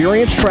for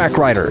experienced track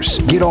riders.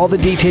 Get all the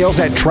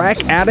details at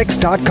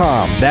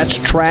trackaddicts.com. That's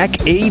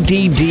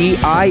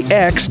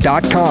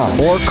trackaddix.com.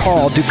 Or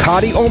call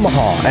Ducati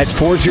Omaha at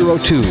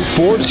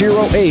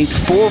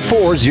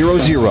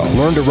 402-408-4400.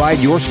 Learn to ride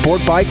your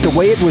sport bike the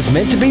way it was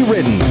meant to be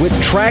ridden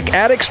with Track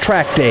Addicts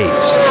Track Days.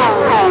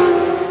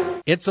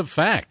 It's a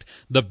fact.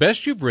 The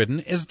best you've ridden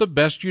is the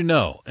best you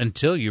know.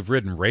 Until you've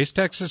ridden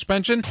Racetech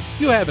suspension,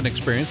 you haven't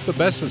experienced the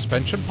best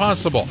suspension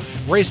possible.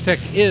 Racetech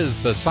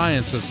is the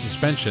science of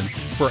suspension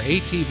for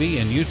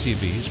ATV and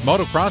UTVs,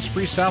 motocross,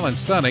 freestyle and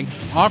stunning,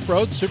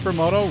 off-road,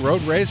 supermoto,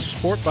 road race,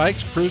 sport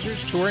bikes,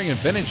 cruisers, touring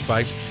and vintage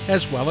bikes,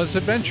 as well as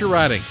adventure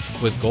riding.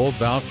 With gold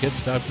valve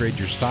kits to upgrade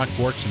your stock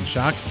forks and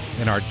shocks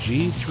and our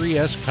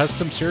G3S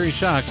Custom Series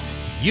shocks,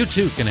 you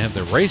too can have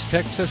the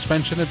Racetech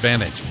suspension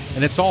advantage,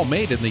 and it's all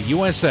made in the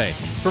USA.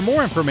 For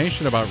more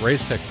information about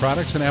Racetech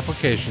products and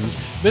applications,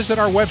 visit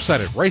our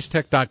website at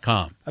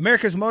racetech.com.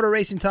 America's Motor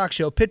Racing Talk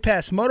Show, Pit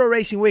Pass Motor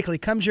Racing Weekly,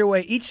 comes your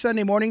way each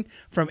Sunday morning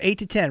from 8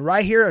 to 10,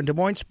 right here on Des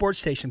Moines Sports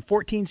Station,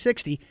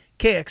 1460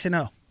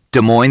 KXNO.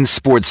 Des Moines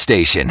Sports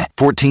Station,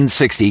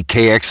 1460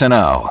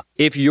 KXNO.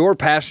 If you're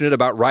passionate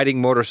about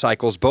riding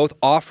motorcycles both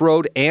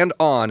off-road and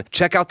on,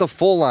 check out the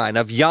full line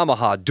of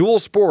Yamaha dual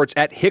sports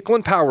at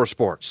Hicklin Power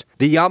Sports.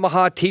 The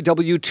Yamaha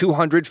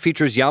TW200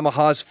 features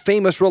Yamaha's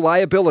famous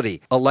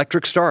reliability,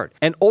 electric start,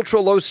 an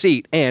ultra-low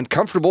seat, and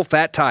comfortable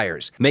fat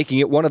tires, making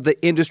it one of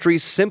the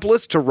industry's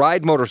simplest to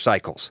ride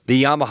motorcycles.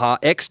 The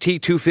Yamaha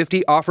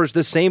XT250 offers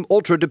the same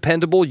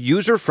ultra-dependable,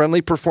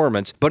 user-friendly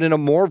performance, but in a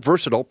more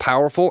versatile,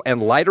 powerful,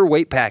 and lighter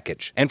weight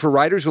package. And for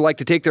riders who like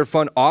to take their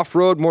fun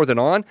off-road more than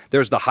on,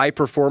 there's the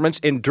high-performance,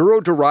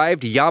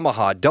 enduro-derived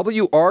Yamaha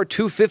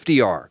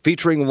WR250R,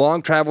 featuring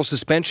long travel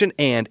suspension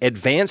and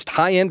advanced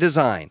high-end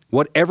design.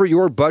 Whatever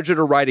your budget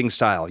or riding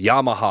style,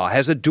 Yamaha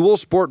has a dual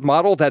sport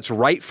model that's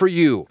right for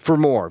you. For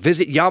more,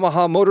 visit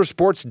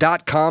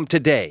YamahaMotorsports.com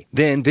today.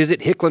 Then visit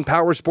Hicklin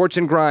Power Sports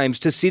and Grimes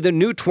to see the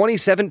new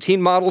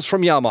 2017 models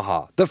from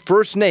Yamaha, the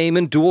first name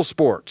in dual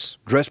sports.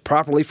 Dress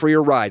properly for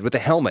your ride with a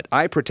helmet,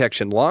 eye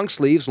protection, long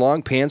sleeves,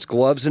 long pants,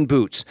 gloves, and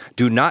boots.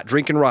 Do not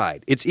drink and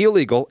ride. It's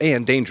illegal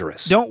and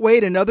dangerous. Don't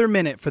wait another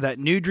minute for that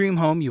new dream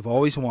home you've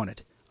always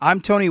wanted.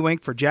 I'm Tony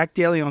Wink for Jack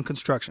DeLeon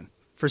Construction.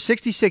 For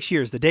 66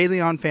 years, the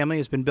DeLeon family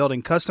has been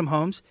building custom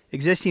homes,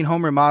 existing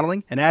home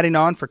remodeling, and adding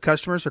on for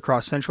customers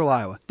across central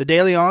Iowa. The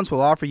DeLeons will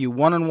offer you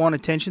one-on-one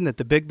attention that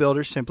the big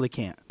builders simply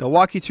can't. They'll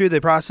walk you through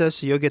the process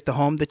so you'll get the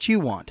home that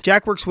you want.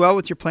 Jack works well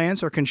with your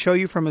plans or can show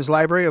you from his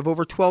library of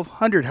over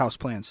 1,200 house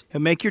plans.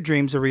 He'll make your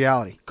dreams a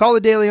reality. Call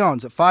the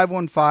DeLeons at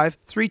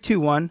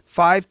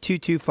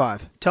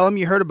 515-321-5225. Tell them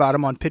you heard about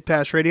them on Pit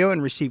Pass Radio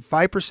and receive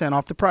 5%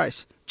 off the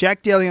price.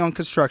 Jack DeLeon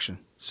Construction,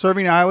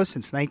 serving Iowa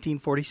since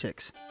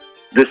 1946.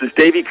 This is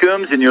Davey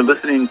Coombs, and you're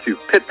listening to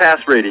Pit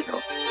Pass Radio.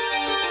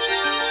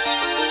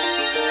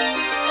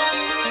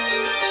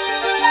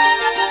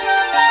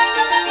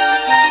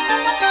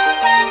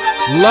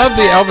 Love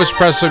the Elvis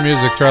Presley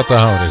music throughout the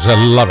holidays.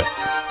 I love it.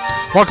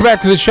 Welcome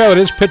back to the show. It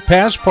is Pit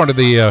Pass, part of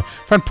the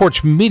Front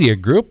Porch Media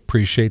Group.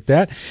 Appreciate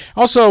that.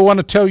 Also, I want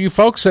to tell you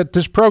folks that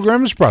this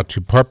program is brought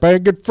to you part by our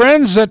good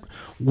friends at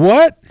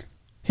what?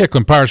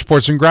 Hicklin Power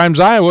Sports in Grimes,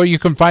 Iowa. You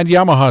can find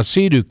Yamaha,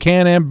 Sea-Doo,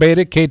 Can-Am,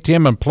 Beta,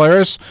 KTM, and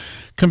Polaris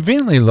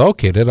conveniently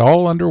located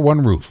all under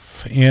one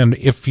roof. And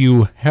if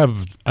you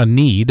have a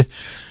need,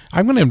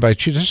 I'm going to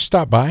invite you to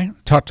stop by,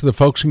 talk to the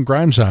folks in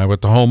Grimes, Iowa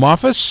at the home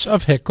office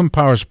of Hicklin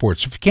Power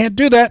Sports. If you can't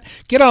do that,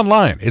 get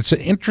online. It's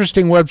an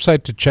interesting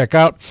website to check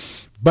out,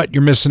 but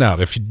you're missing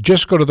out if you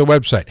just go to the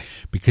website,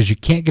 because you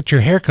can't get your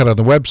hair cut on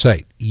the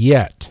website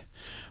yet.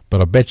 But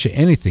I'll bet you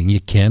anything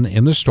you can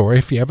in the store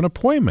if you have an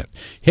appointment.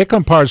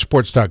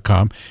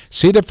 HicklinPowersports.com.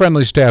 See the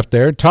friendly staff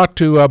there. Talk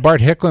to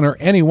Bart Hicklin or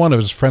any one of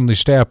his friendly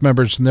staff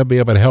members, and they'll be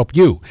able to help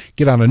you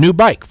get on a new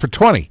bike for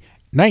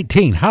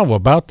 2019. How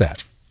about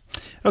that?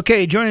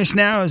 Okay, joining us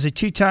now is a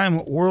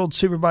two-time World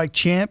Superbike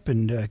champ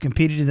and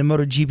competed in the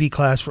MotoGP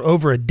class for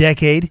over a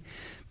decade.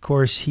 Of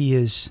course, he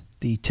is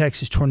the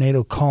Texas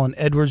Tornado Colin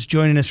Edwards,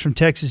 joining us from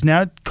Texas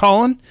now.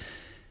 Colin,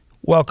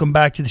 welcome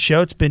back to the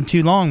show. It's been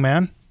too long,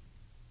 man.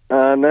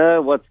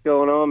 No, what's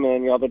going on,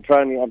 man? I've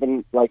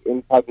been like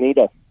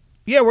incognito.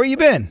 Yeah, where you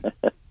been?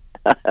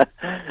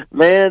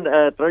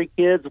 Man, 3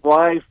 kids,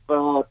 wife,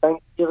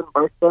 Thanksgiving,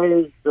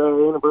 birthdays,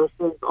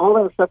 anniversaries, all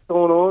that stuff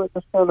going on. It's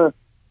just kind of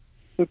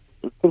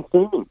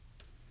consuming.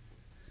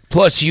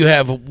 Plus, you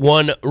have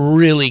one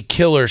really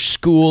killer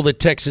school, the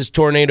Texas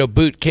Tornado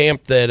Boot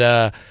Camp,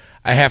 that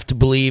I have to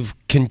believe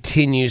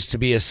continues to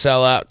be a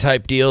sellout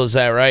type deal. Is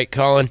that right,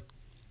 Colin?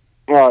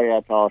 Oh, yeah,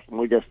 it's awesome.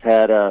 We just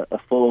had a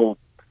full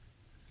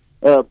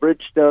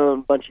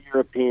Bridgestone, bunch of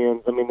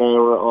Europeans. I mean, they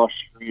were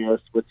Austria,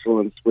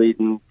 Switzerland,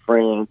 Sweden,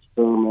 France.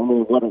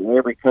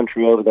 Every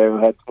country over there.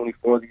 We had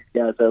 24 of these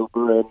guys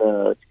over, and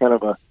it's kind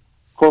of a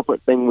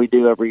corporate thing we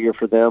do every year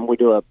for them. We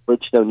do a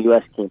Bridgestone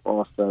U.S. camp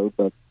also,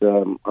 but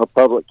our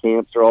public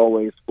camps are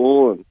always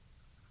full, and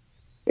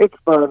it's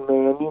fun,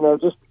 man. You know,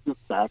 just to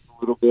get back a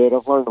little bit.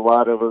 I've learned a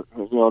lot on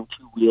 2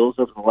 wheels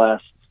over the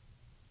last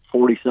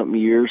 40-something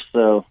years,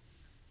 so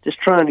just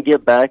trying to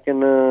get back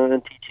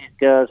and teach these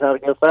guys how to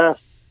go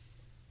fast.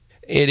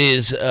 It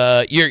is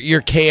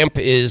your camp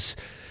is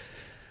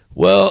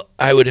Well,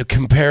 I would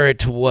compare it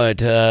to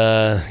what,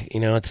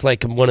 it's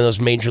like one of those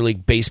Major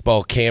League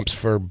Baseball camps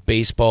for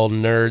baseball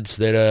nerds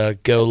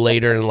that go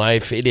later in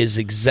life. It is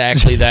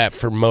exactly that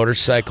for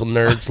motorcycle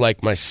nerds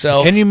like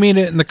myself. And you mean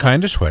it in the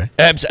kindest way.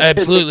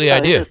 Absolutely, I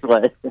do.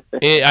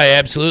 I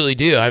absolutely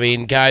do. I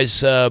mean,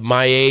 guys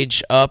my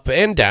age, up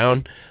and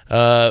down,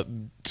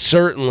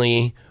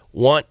 certainly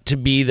want to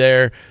be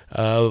there.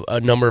 A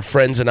number of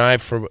friends and I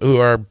who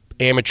are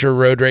amateur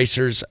road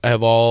racers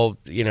have all,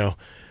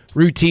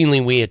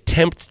 routinely we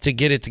attempt to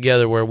get it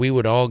together where we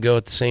would all go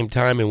at the same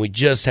time, and we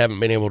just haven't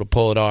been able to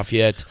pull it off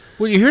yet.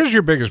 Well, here's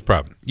your biggest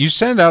problem. You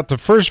send out, the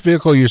first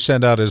vehicle you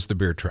send out is the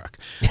beer truck.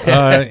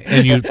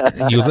 And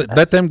you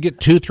let them get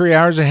 2-3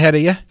 hours ahead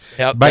of you.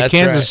 Yep, By that's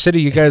Kansas right.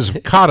 City, you guys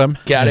have caught them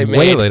Got and it, man.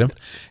 waylaid them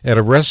at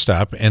a rest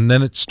stop, and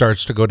then it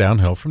starts to go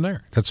downhill from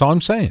there. That's all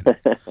I'm saying.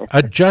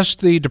 Adjust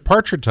the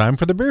departure time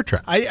for the beer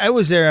truck. I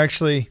was there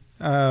actually,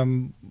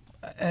 and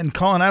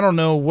Colin, I don't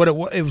know what it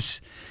was.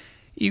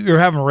 You were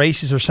having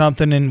races or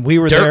something, and we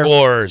were there. Dirt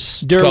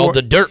Wars. It's called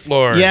the Dirt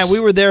Wars. Yeah,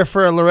 we were there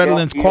for a Loretta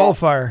Lynn's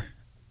qualifier.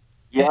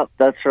 Yeah,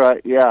 that's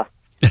right. Yeah.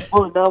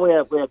 Well, now we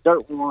have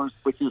Dirt Wars,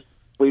 which is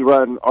we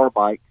run our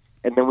bikes,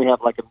 and then we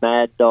have like a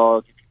Mad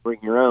Dog if you bring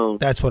your own.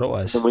 That's what it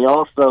was. And we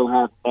also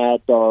have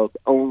Mad Dog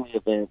only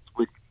events,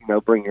 which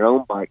bring your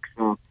own bikes.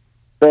 So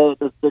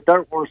the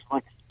Dirt Wars is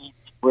like a speed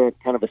sprint,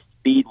 kind of a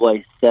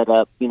speedway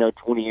setup.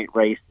 28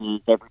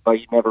 races.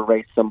 Everybody never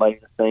race somebody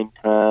at the same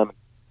time.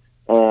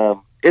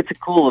 It's a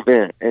cool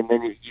event, and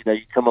then you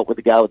come up with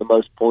the guy with the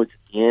most points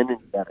at the end, and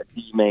you got a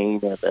D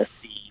main, a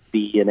C,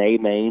 B, and A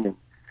main,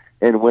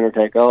 and winner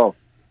take all.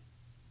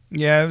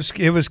 Yeah,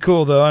 it was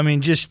cool though. I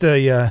mean, just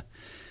it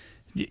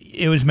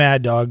was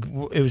Mad Dog.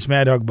 It was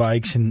Mad Dog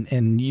bikes,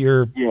 and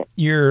your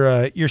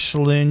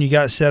saloon you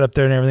got set up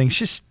there and everything.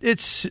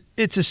 It's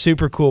a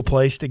super cool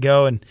place to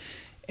go, and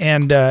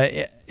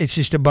it's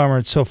just a bummer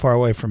it's so far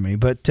away from me,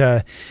 but.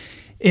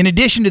 In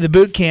addition to the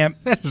boot camp,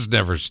 that has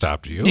never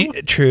stopped you.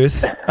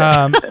 Truth.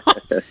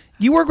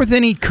 You work with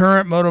any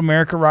current Moto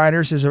America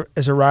riders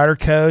as a rider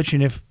coach,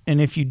 and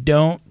if you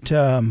don't,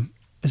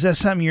 is that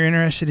something you're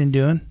interested in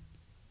doing?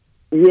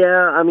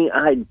 Yeah, I mean,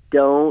 I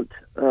don't.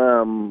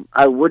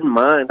 I wouldn't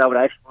mind. I would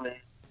actually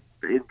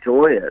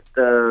enjoy it.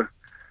 The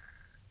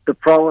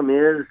problem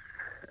is,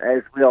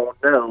 as we all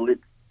know,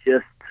 it's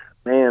just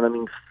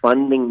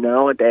funding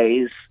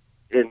nowadays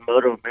in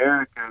Moto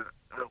America.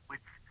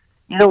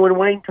 When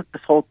Wayne took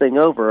this whole thing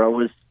over, I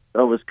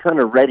was kind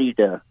of ready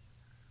to,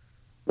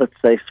 let's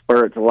say,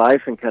 spur it to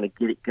life and kind of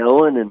get it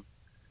going. And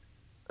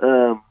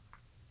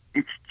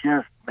it's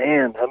just,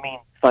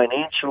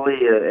 financially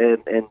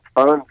and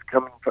funds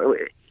coming from.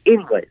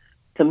 Anyways,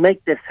 to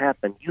make this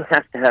happen, you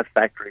have to have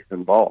factories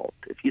involved.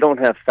 If you don't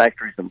have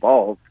factories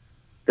involved,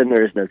 then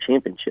there is no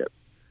championship.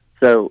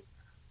 So,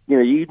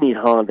 you need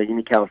Honda, you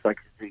need Kawasaki,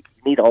 you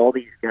need all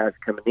these guys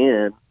coming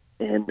in,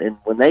 and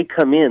when they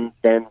come in,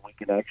 then we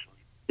can actually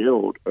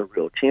build a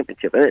real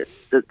championship. And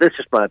that's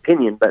just my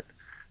opinion, but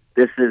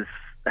this is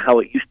how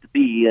it used to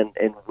be,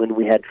 and when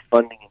we had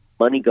funding and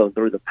money going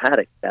through the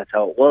paddock, that's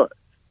how it was.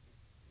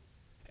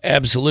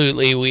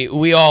 Absolutely.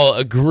 We all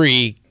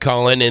agree,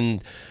 Colin,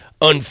 and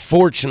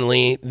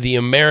unfortunately, the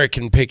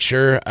American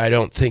picture, I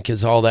don't think,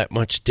 is all that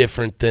much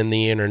different than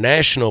the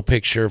international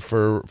picture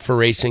for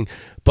racing.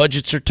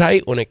 Budgets are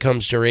tight when it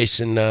comes to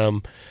racing.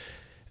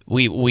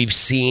 We've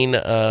seen,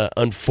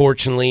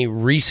 unfortunately,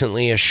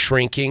 recently a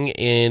shrinking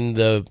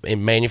in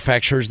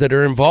manufacturers that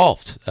are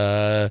involved.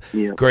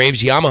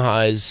 Graves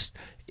Yamaha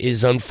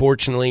is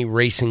unfortunately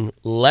racing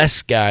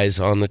less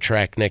guys on the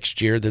track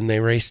next year than they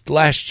raced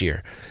last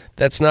year.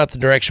 That's not the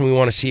direction we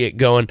want to see it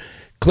going.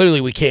 Clearly,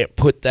 we can't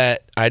put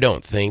that, I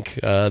don't think,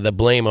 the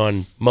blame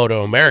on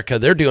Moto America.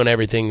 They're doing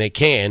everything they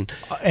can.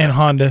 And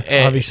Honda,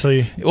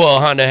 obviously.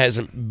 Well, Honda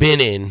hasn't been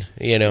in.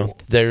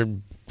 They're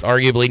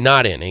arguably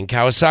not in, and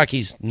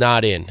Kawasaki's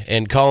not in.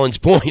 And Colin's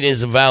point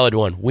is a valid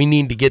one. We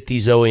need to get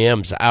these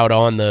OEMs out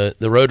on the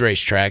road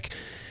race track.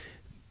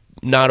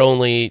 Not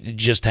only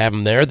just have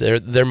them there,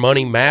 their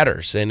money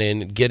matters, and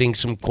in getting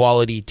some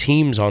quality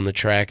teams on the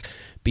track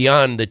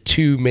beyond the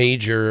two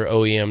major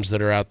OEMs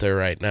that are out there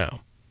right now.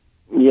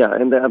 Yeah,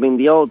 and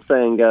the old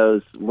saying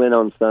goes, win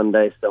on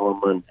Sunday, sell on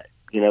Monday,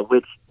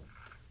 which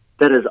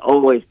that has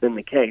always been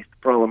the case. The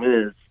problem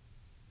is,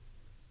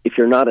 if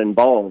you're not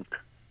involved,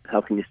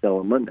 how can you sell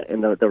on Monday?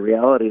 And the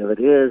reality of it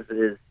is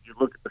you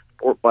look at the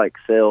sport bike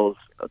sales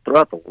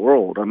throughout the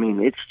world.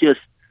 It's just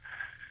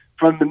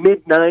from the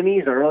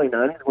mid-'90s or early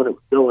 90s when it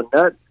was going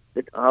nuts,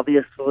 it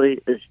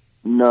obviously is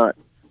not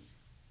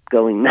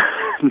going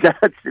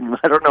nuts. And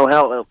I don't know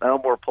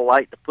how more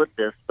polite to put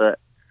this, but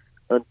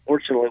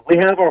unfortunately, we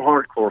have our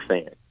hardcore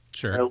fans.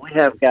 Sure. We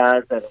have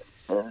guys that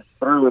are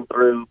through and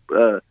through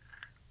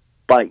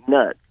bike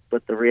nuts,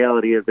 but the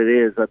reality of it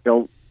is I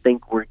don't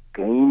think we're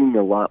gaining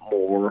a lot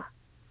more,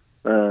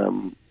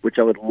 which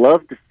I would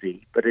love to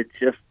see, but it's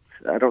just,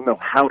 I don't know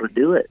how to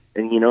do it.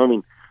 And,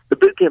 the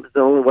boot camp is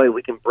the only way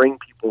we can bring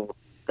people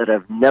that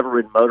have never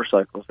ridden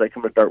motorcycles. They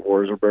come to Dirt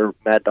Wars or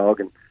Mad Dog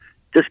and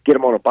just get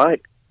them on a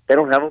bike. They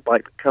don't have a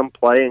bike, come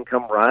play and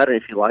come ride, and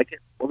if you like it,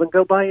 well, then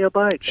go buy you a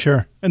bike.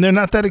 Sure. And they're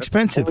not that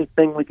expensive. That's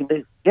the only thing we can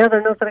do. Yeah,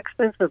 they're not that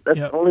expensive. That's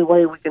the only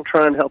way we can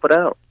try and help it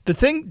out. The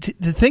thing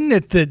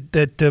that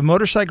the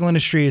motorcycle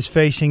industry is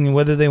facing, and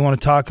whether they want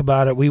to talk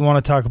about it, we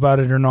want to talk about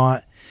it or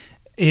not,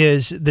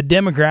 is the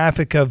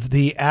demographic of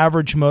the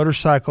average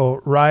motorcycle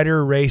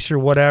rider, racer,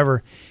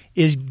 whatever,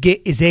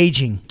 is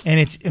aging,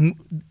 and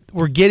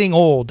we're getting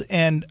old.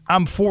 And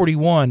I'm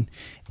 41,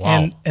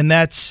 and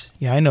that's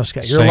I know,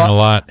 Scott. You're saying a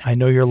lot. I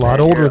know you're a lot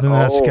older than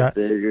that, Scott.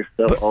 Dude, you're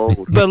so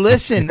old. But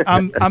listen,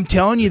 I'm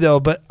telling you though.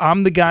 But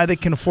I'm the guy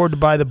that can afford to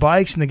buy the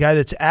bikes, and the guy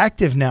that's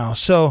active now.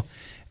 So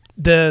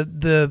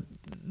the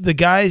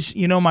guys,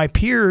 my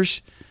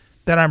peers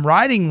that I'm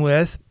riding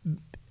with,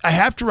 I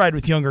have to ride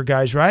with younger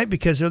guys, right?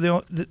 Because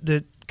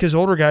they're because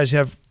older guys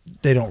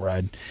they don't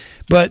ride.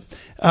 But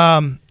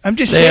I'm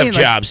just saying, have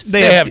jobs.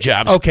 They have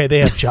jobs. Okay, they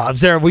have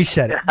jobs. There, we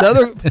said it. The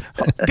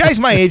other guys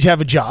my age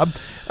have a job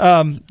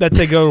that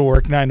they go to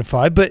work 9 to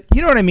 5. But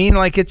you know what I mean?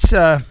 Like it's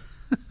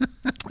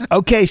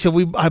okay.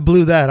 So I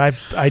blew that.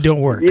 I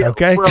don't work. Yeah,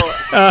 okay. Well,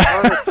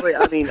 honestly,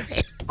 I mean,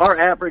 our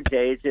average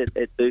age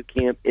at boot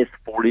camp is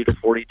 40 to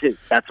 42.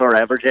 That's our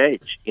average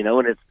age.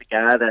 And it's the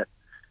guy that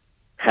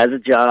has a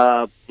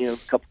job, a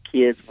couple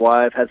kids,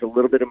 wife, has a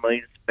little bit of money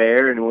to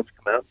spare, and wants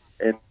to come out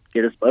and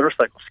get his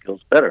motorcycle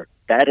skills better.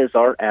 That is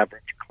our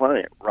average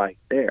client right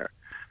there.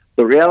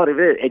 The reality of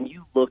it, and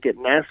you look at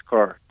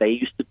NASCAR, they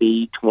used to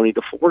be 20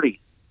 to 40.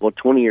 Well,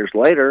 20 years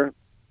later,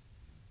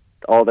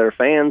 all their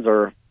fans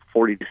are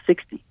 40 to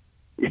 60.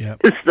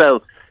 Yep.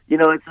 So,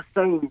 it's the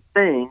same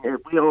thing.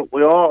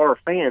 We all are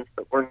fans,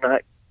 but we're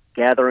not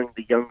gathering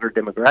the younger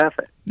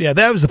demographic. Yeah,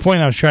 that was the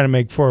point I was trying to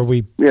make before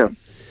we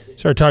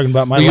started talking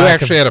about my you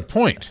lack actually of, had a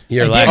point.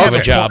 Your lack of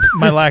a job.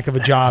 My lack of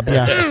a job,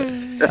 yeah.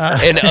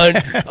 And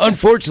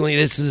unfortunately,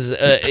 this is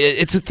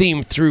it's a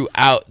theme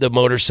throughout the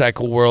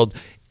motorcycle world.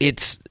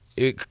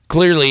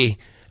 Clearly,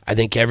 I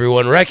think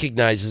everyone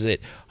recognizes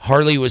it.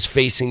 Harley was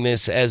facing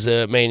this as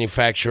a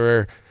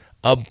manufacturer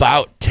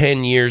about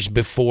 10 years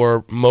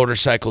before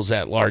motorcycles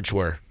at large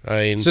were. I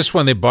mean, is this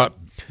when they bought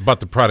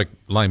the product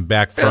line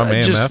back from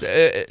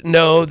AMF?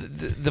 No,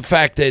 the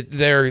fact that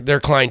their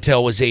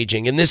clientele was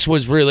aging, and this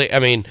was really, I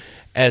mean,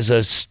 as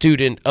a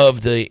student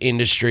of the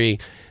industry,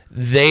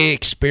 they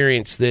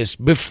experienced this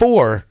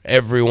before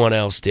everyone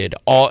else did.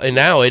 And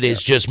now it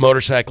is just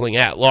motorcycling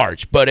at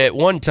large. But at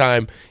one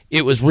time,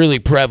 it was really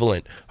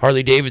prevalent.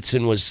 Harley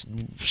Davidson was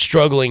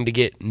struggling to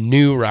get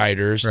new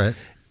riders. Right.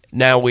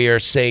 Now we are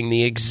saying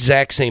the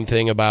exact same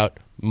thing about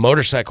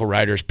motorcycle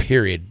riders,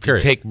 period.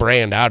 Take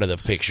brand out of the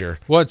picture.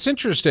 Well, it's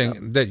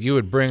interesting that you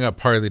would bring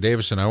up Harley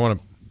Davidson. I want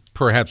to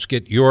perhaps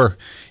get your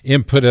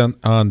input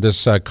on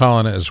this,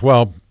 Colin, as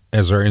well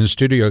as our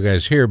in-studio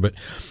guys here. But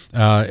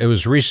it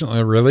was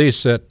recently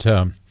released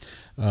that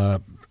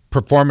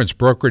Performance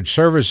Brokerage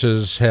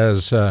Services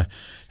has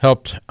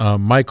helped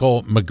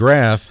Michael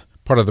McGrath,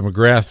 part of the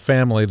McGrath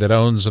family that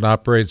owns and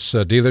operates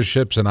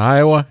dealerships in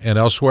Iowa and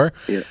elsewhere,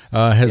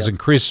 has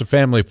increased the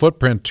family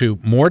footprint to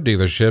more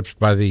dealerships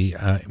by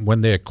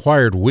when they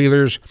acquired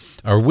Weeblers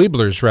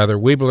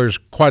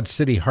Quad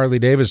City Harley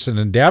Davidson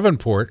in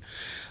Davenport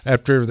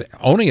after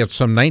owning it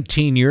some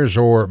 19 years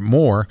or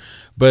more.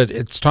 But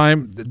it's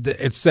time.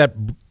 It's that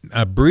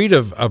breed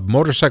of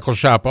motorcycle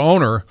shop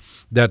owner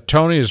that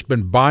Tony has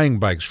been buying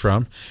bikes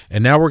from,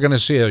 and now we're going to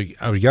see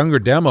a younger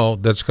demo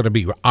that's going to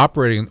be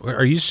operating.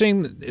 Are you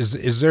seeing,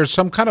 is there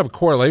some kind of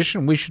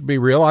correlation we should be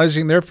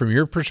realizing there from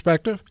your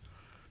perspective?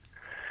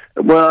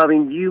 Well, I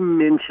mean, you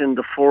mentioned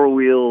the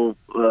four-wheel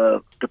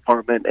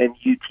department and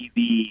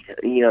UTV.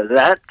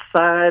 That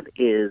side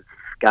is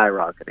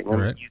skyrocketing. I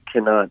mean, you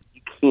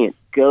can't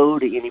go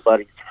to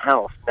anybody's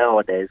house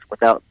nowadays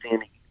without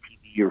seeing a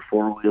UTV or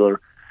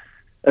four-wheeler.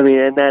 I mean,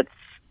 and that's,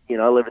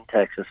 I live in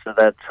Texas, so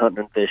that's hunting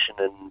and fishing,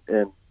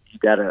 and you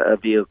got a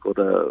vehicle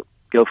to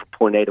go from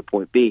point A to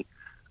point B.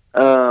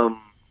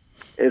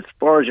 As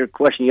far as your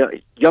question,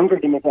 younger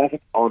demographic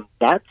on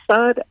that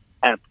side,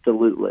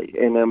 absolutely.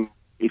 And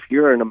if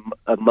you're in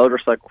a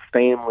motorcycle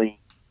family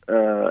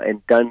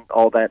and done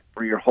all that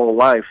for your whole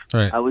life,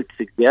 I would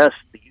suggest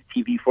the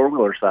UTV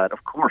four-wheeler side.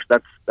 Of course,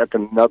 that's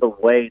another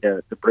way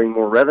to bring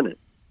more revenue.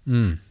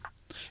 Mm.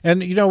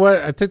 And you know what?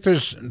 I think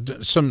there's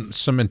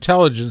some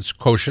intelligence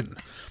quotient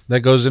that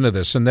goes into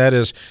this, and that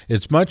is,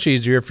 it's much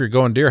easier if you're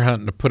going deer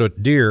hunting to put a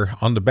deer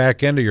on the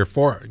back end of your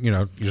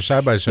your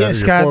side by side or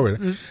your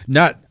four-wheeler.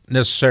 Not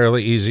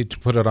necessarily easy to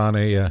put it on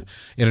in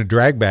a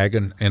drag bag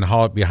and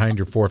haul it behind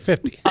your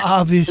 450.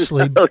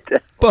 Obviously, but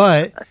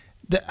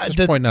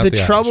the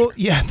trouble,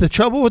 the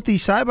trouble with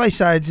these side by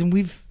sides, and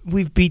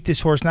we've beat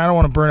this horse. And I don't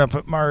want to burn up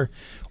our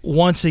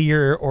once a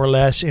year or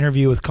less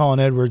interview with Colin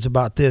Edwards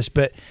about this,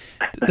 but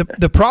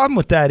the problem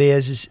with that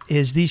is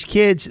these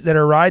kids that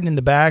are riding in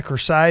the back or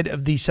side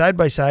of these side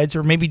by sides,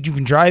 or maybe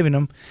even driving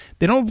them,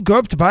 they don't go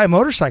up to buy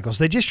motorcycles.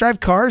 They just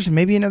drive cars and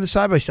maybe another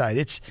side by side.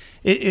 It's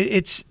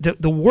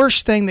the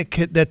worst thing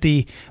that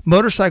the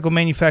motorcycle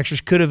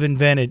manufacturers could have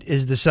invented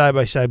is the side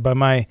by side, by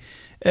my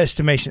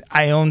estimation.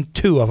 I own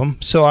 2 of them,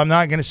 so I'm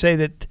not going to say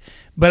that,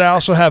 but I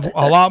also have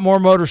a lot more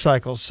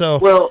motorcycles.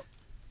 So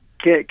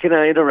Can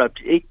I interrupt?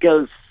 It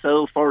goes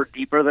so far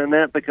deeper than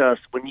that, because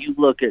when you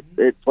look at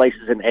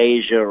places in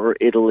Asia or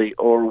Italy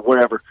or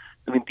wherever,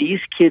 I mean, these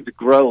kids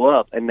grow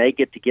up and they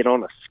get to get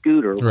on a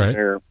scooter when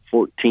they're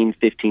 14,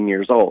 15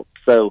 years old.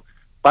 So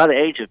by the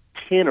age of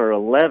 10 or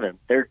 11,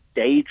 they're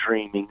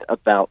daydreaming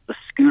about the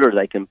scooter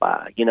they can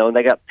buy, and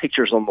they got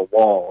pictures on the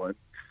wall,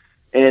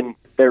 and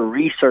they're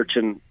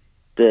researching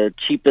the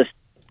cheapest,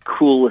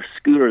 coolest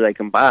scooter they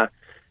can buy,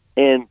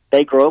 and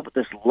they grow up with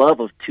this love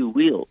of two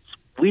wheels.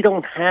 We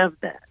don't have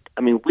that.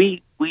 I mean,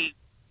 we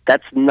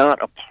that's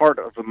not a part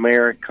of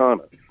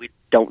Americana. We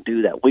don't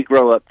do that. We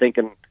grow up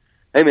thinking,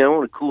 hey, man, I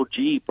want a cool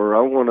Jeep, or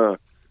I want a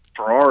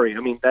Ferrari. I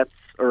mean,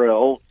 or an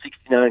old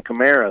 69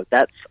 Camaro.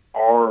 That's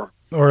our...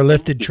 Or a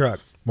lifted truck.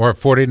 Or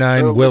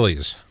 49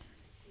 Willys.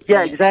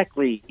 Yeah,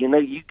 exactly.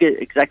 You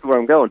get exactly where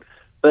I'm going.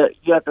 But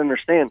you have to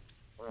understand,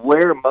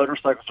 where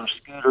motorcycles or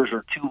scooters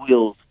or two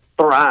wheels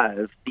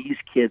thrive, these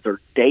kids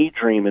are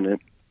daydreaming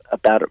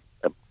about it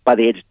by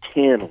the age of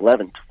 10,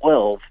 11,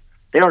 12.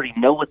 They already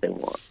know what they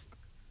want.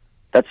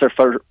 That's their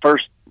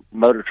first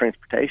mode of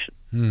transportation.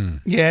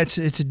 Yeah, it's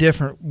a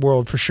different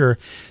world for sure.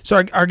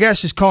 So our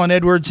guest is Colin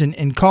Edwards,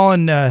 and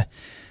Colin,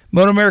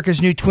 Moto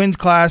America's new twins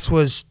class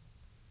was,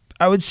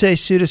 I would say,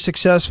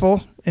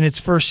 pseudo-successful in its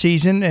first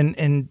season,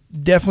 and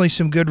definitely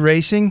some good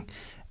racing.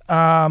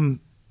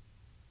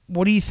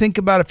 What do you think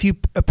about a few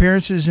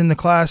appearances in the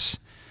class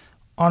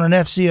on an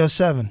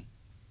FZ07?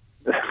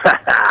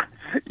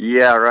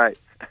 Yeah, right.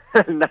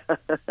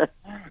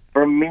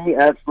 For me,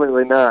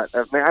 absolutely not.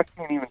 I mean, I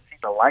can't even see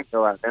the light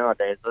go out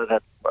nowadays.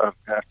 I'd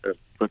have to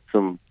put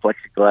some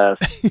plexiglass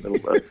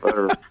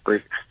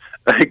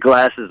or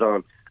glasses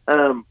on.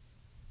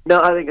 No,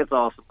 I think it's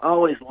awesome. I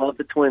always loved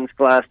the twins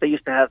class. They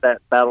used to have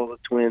that Battle of the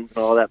Twins and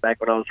all that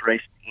back when I was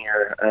racing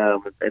here,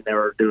 and they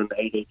were doing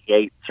the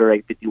 888s or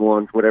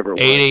 851s, whatever it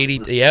was.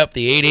 880, yep,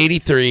 the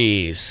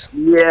 883s.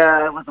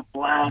 Yeah, it was a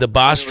blast. The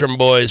Bostrom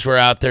boys were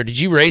out there. Did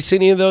you race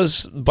any of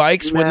those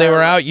bikes when they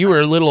were out? You were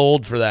a little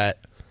old for that.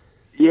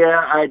 Yeah,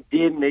 I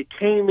didn't. It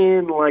came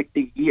in like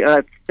I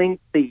think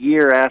the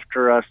year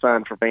after I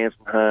signed for Vance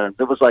and Hines.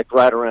 It was like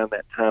right around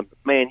that time. But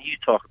man, you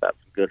talk about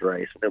some good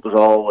racing. It was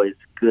always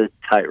good,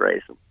 tight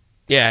racing.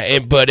 Yeah,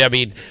 but I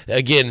mean,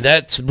 again,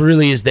 that's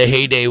really is the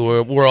heyday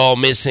we're all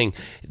missing.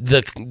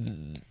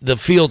 The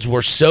fields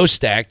were so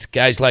stacked.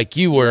 Guys like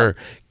you were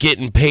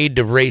getting paid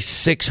to race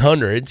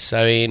 600s.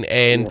 I mean,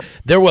 and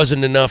there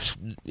wasn't enough.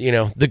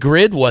 The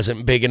grid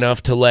wasn't big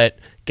enough to let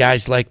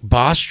guys like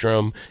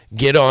Bostrom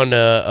get on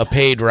a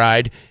paid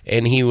ride,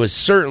 and he was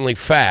certainly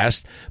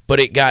fast, but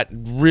it got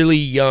really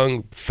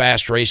young,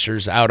 fast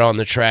racers out on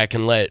the track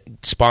and let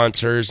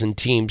sponsors and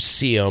teams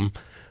see them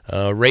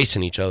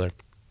racing each other.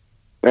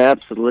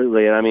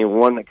 Absolutely. I mean,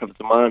 one that comes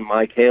to mind,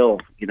 Mike Hale,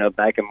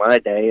 back in my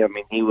day, I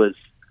mean, he was...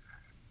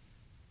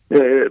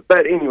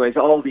 but anyways,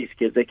 all these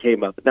kids, they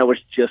came up, and that was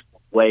just a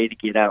way to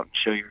get out and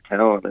show your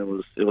talent. It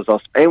was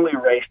awesome. And we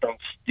raced on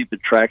stupid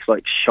tracks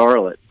like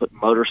Charlotte, put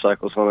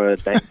motorcycles on a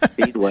dang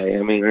speedway.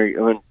 I mean,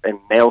 and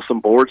nail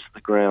some boards to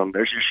the ground.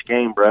 There's your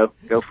game, bro.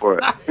 Go for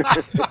it.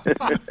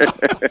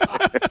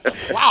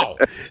 Wow.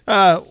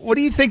 What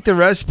do you think the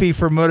recipe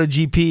for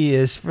MotoGP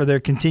is for their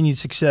continued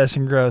success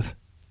and growth?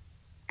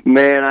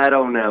 Man, I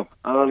don't know.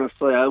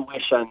 Honestly, I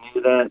wish I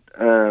knew that.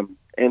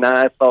 And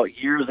I thought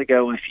years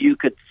ago, if you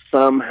could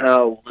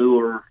somehow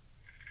lure,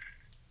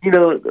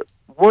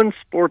 one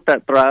sport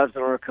that thrives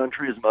in our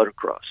country is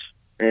motocross.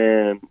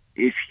 And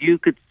if you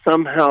could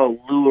somehow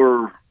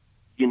lure,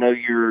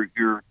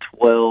 your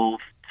 12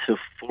 to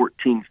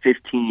 14,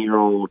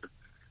 15-year-old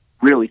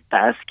really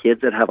fast kids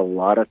that have a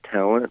lot of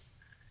talent,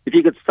 if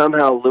you could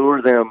somehow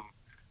lure them,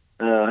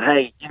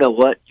 hey, you know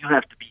what, you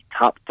have to be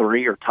top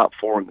 3 or top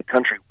 4 in the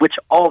country, which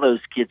all those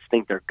kids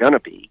think they're going to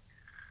be.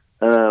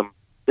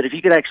 But if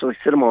you could actually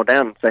sit them all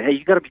down and say, hey,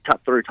 you got to be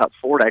top 3 or top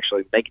 4 to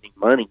actually make any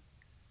money,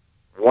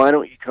 why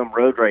don't you come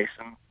road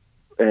racing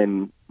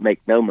and make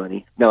no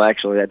money? No,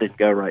 actually, that didn't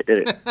go right,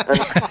 did it?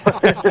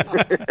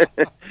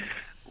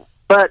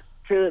 But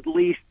to at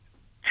least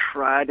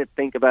try to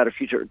think about a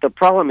future. The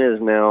problem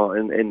is now,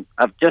 and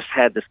I've just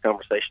had this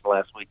conversation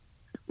last week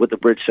with the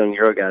British Young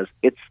Euro guys,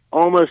 it's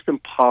almost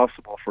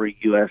impossible for a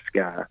U.S.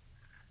 guy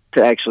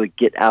to actually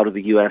get out of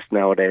the U.S.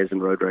 nowadays in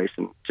road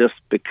racing, just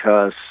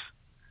because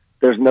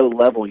there's no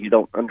level. You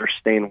don't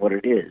understand what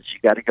it is. You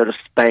got to go to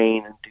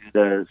Spain and do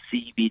the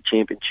CEV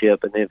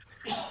championship, and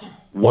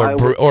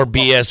or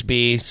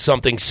BSB,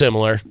 something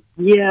similar.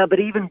 Yeah, but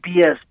even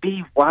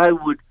BSB, why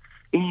would?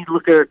 And you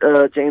look at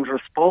James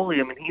Rispoli.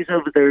 I mean, he's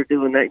over there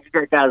doing that. You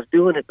got guys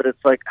doing it, but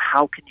it's like,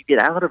 how can you get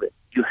out of it?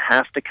 You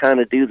have to kind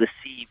of do the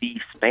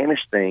CEV Spanish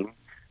thing,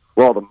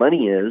 where all the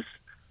money is,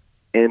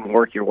 and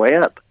work your way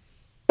up.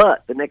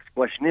 But the next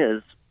question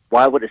is,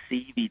 why would a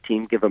CEV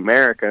team give an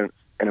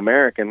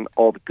American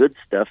all the good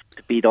stuff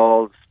to beat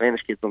all the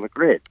Spanish kids on the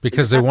grid?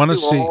 Because they want to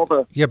see.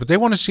 But they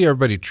want to see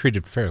everybody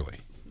treated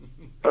fairly.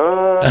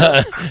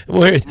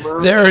 Where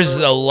there's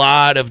a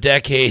lot of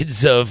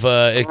decades of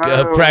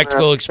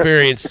practical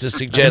experience to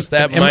suggest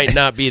that might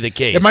not be the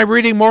case. Am I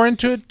reading more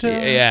into it?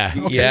 Yeah.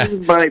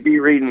 You might be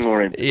reading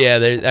more into it.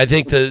 Yeah, I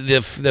think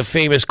the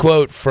famous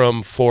quote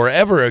from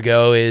forever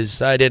ago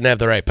is, "I didn't have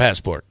the right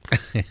passport."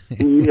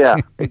 Yeah,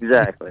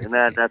 exactly, and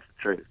that's the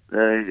truth.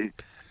 And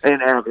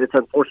it's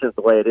unfortunate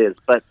the way it is,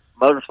 but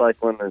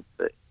motorcycling,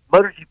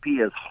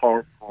 MotoGP is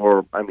hard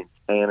for,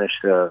 Spanish.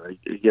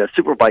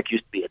 Superbike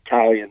used to be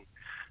Italian.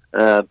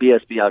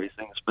 BSB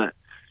obviously, but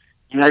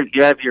you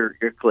have your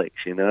clicks.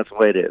 That's the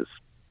way it is.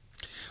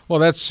 Well,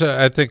 that's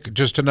I think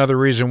just another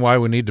reason why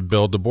we need to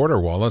build the border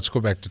wall. Let's go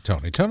back to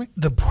Tony. Tony,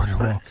 the border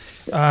wall.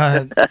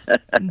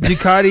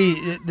 Ducati,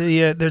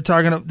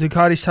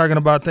 Ducati's talking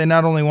about they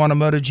not only won a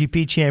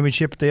MotoGP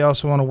championship, but they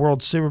also won a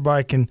World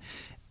Superbike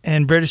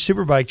and British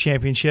Superbike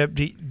championship.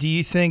 Do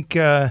you think?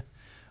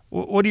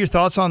 What are your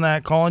thoughts on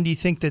that, Colin? Do you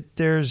think that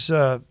there's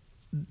that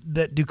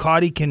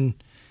Ducati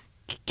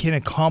can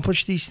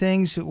accomplish these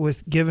things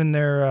with given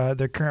their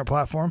current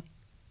platform?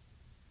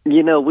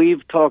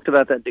 We've talked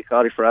about that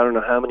Ducati for I don't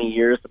know how many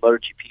years, the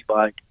MotoGP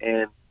bike,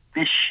 and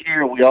this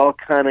year we all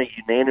kind of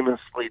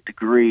unanimously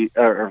agree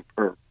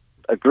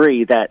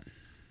that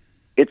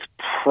it's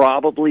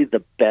probably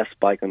the best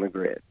bike on the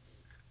grid,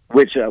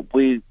 which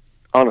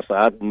honestly,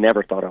 I've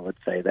never thought I would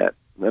say that.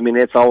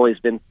 It's always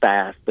been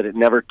fast, but it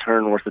never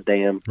turned worth a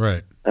damn.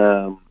 Right.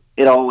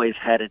 It always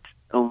had its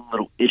own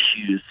little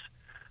issues.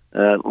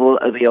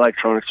 The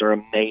electronics are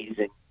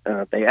amazing.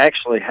 They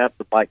actually have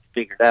the bike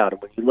figured out.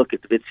 And when you look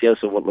at the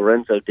Vizioso, what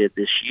Lorenzo did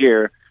this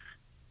year,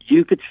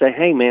 you could say,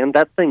 hey, man,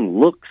 that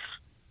thing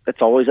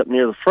it's always up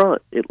near the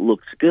front. It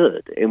looks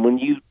good. And when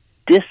you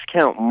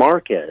discount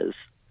Marquez,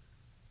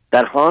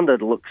 that Honda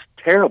looks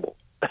terrible,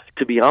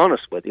 to be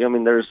honest with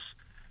you. There's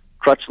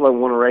Crutchlow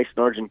won a race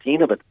in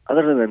Argentina, but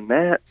other than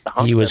that,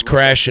 he was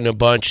crashing a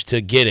bunch to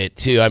get it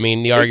too.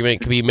 The argument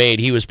could be made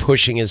he was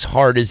pushing as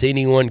hard as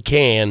anyone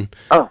can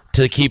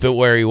to keep it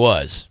where he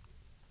was.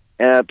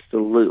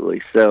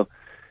 Absolutely. So,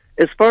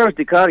 as far as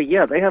Ducati,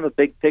 yeah, they have a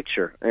big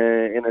picture,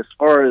 and as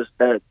far as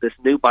this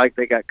new bike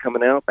they got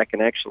coming out that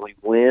can actually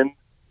win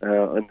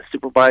in the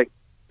Superbike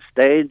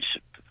stage,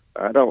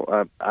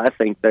 I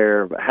think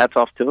they're hats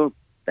off to them.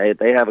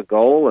 They have a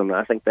goal, and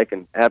I think they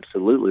can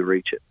absolutely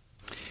reach it.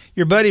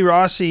 Your buddy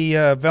Rossi,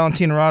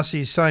 Valentino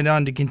Rossi, signed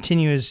on to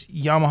continue his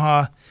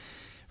Yamaha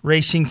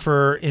racing in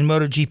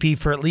MotoGP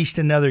for at least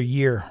another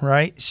year,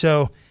 right?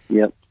 So,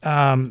 yep.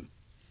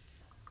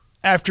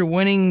 After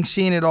winning,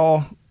 seeing it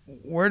all,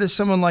 where does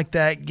someone like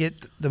that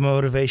get the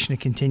motivation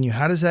to continue?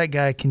 How does that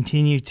guy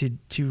continue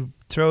to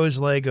throw his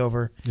leg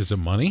over? Is it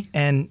money?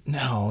 And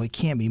no, it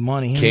can't be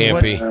money.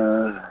 Can't be.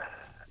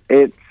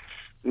 It's,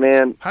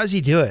 man. How does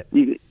he do it?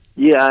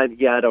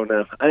 I don't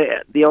know.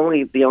 The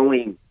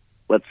only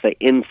let's say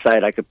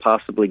insight I could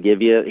possibly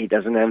give you, he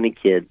doesn't have any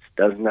kids,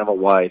 doesn't have a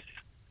wife.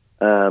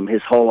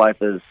 His whole life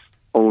has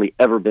only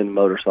ever been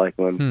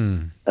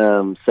motorcycling.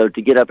 So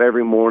to get up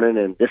every morning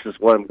and this is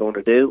what I'm going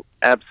to do,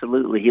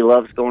 absolutely. He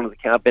loves going to the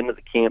camp, into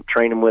the camp,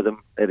 training with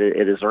him at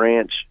his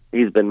ranch.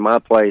 He's been my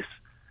place.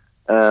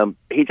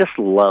 He just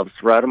loves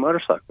to ride a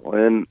motorcycle,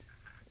 and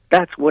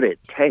that's what it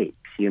takes,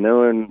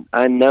 And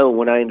I know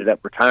when I ended up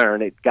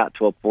retiring, it got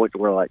to a point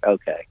where like,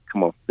 okay,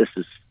 come on, this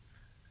is,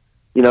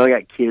 I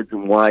got kids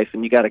and wife,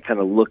 and you got to kind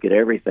of look at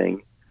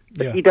everything.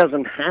 But he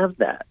doesn't have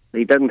that.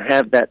 He doesn't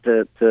have that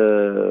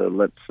to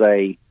let's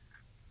say,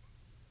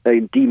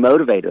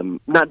 demotivate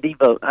him. Not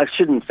devote. I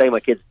shouldn't say my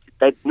kids.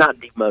 They not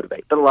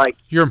demotivate, but like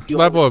your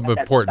level of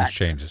importance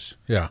changes.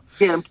 Yeah.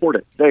 Yeah,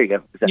 important. There you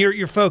go. Exactly.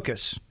 Your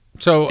focus.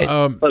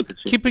 So,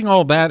 keeping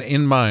all that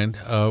in mind,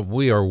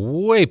 we are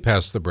way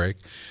past the break,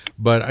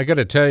 but I got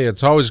to tell you,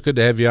 it's always good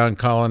to have you on,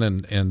 Colin,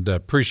 and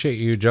appreciate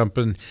you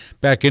jumping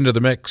back into the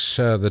mix.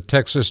 The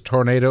Texas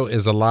Tornado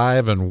is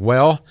alive and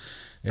well,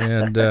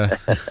 and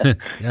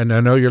and I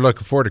know you're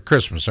looking forward to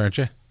Christmas, aren't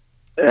you?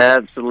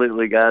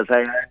 Absolutely, guys.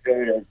 Hey, I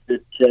enjoyed it.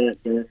 Good chat.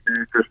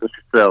 Merry Christmas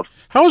yourself.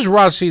 How is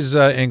Rossi's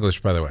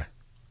English, by the way?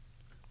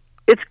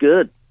 It's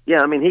good.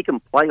 Yeah, he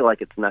can play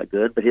like it's not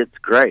good, but it's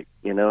great.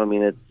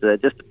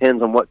 It just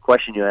depends on what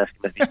question you ask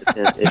him.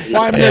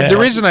 The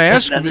reason I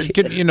ask him,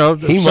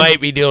 he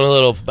might be doing a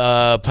little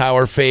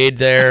power fade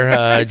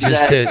there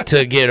just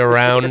to get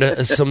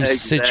around some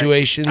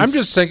situations. I'm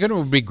just thinking it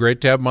would be great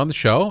to have him on the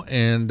show,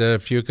 and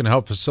if you can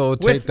help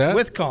facilitate that.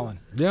 With Colin.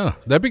 Yeah,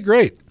 that'd be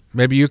great.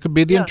 Maybe you could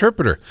be the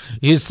interpreter.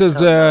 He says,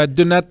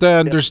 do not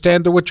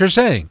understand what you're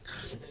saying.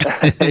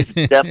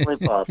 It's definitely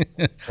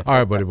possible. All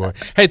right, buddy boy.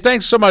 Hey,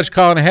 thanks so much,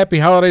 Colin. Happy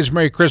holidays.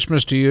 Merry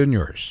Christmas to you and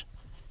yours.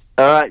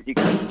 All right. You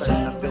guys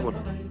have a good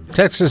one.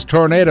 Texas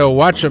Tornado.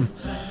 Watch him.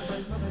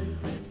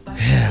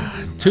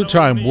 Yeah,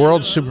 two-time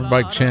world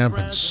superbike champ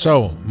and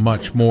so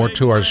much more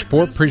to our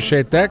sport.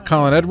 Appreciate that.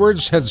 Colin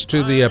Edwards heads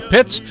to the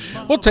pits.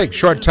 We'll take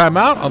short time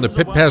out on the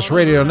Pit Pass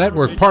Radio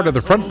Network, part of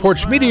the Front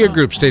Porch Media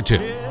Group. Stay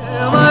tuned.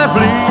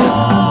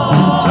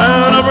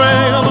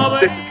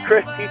 This is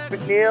Chris T.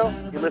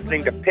 McNeil. You're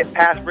listening to Pit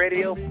Pass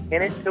Radio,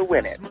 in it to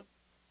win it.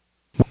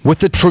 With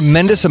the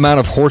tremendous amount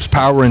of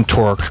horsepower and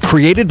torque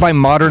created by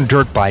modern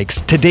dirt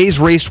bikes, today's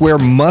racewear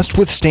must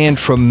withstand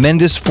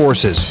tremendous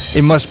forces.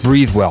 It must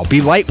breathe well, be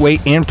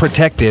lightweight and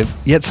protective,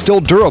 yet still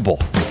durable.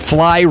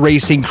 Fly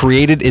Racing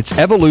created its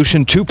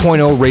Evolution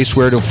 2.0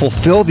 racewear to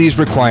fulfill these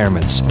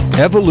requirements.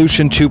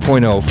 Evolution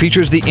 2.0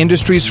 features the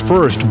industry's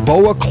first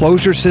BOA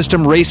closure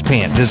system race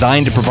pant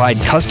designed to provide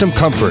custom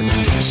comfort,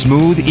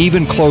 smooth,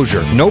 even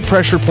closure, no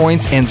pressure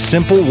points, and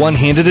simple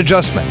one-handed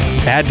adjustment.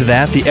 Add to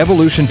that the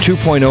Evolution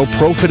 2.0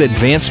 ProFit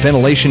Advanced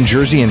Ventilation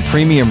Jersey and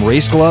Premium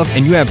Race Glove,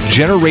 and you have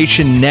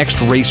Generation Next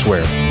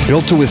racewear,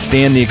 built to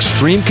withstand the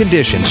extreme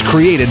conditions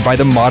created by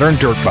the modern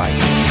dirt bike.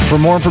 For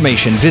more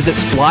information, visit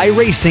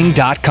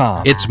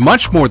flyracing.com. It's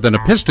much more than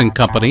a piston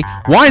company.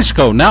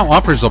 Wiseco now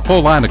offers a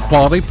full line of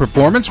quality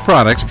performance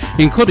products,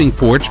 including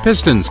forged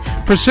pistons,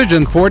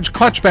 precision forged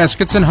clutch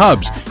baskets and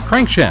hubs,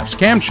 crankshafts,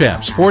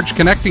 camshafts, forged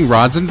connecting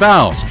rods and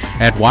valves.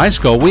 At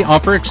Wiseco, we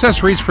offer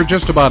accessories for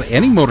just about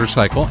any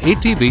motorcycle,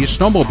 ATV,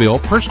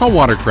 snowmobile, personal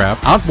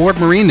watercraft, outboard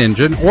marine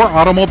engine, or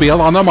automobile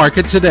on the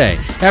market today.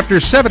 After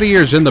 70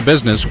 years in the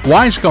business,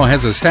 Wiseco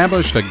has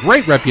established a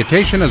great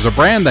reputation as a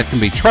brand that can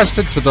be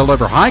trusted to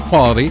deliver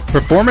high-quality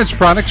performance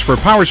products for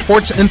power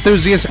sports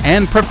enthusiasts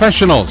and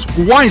professionals.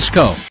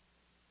 Wiseco.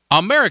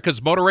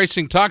 America's Motor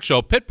Racing Talk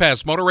Show, Pit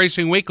Pass Motor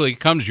Racing Weekly,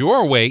 comes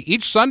your way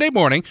each Sunday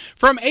morning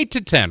from 8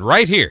 to 10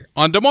 right here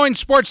on Des Moines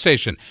Sports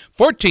Station,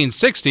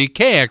 1460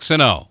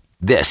 KXNO.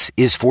 This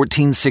is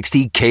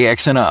 1460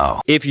 KXNO.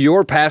 If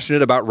you're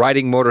passionate about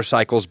riding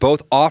motorcycles,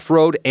 both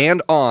off-road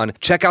and on,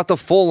 check out the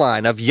full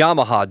line of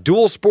Yamaha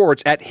dual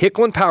sports at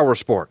Hicklin Power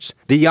Sports.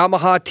 The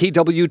Yamaha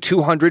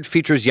TW200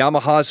 features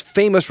Yamaha's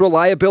famous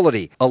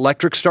reliability,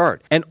 electric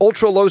start, an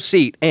ultra-low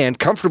seat, and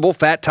comfortable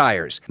fat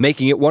tires,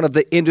 making it one of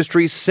the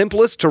industry's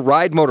simplest to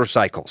ride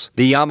motorcycles.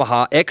 The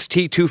Yamaha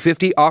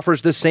XT250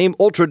 offers the same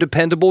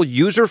ultra-dependable,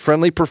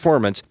 user-friendly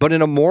performance, but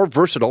in a more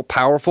versatile,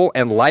 powerful,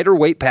 and lighter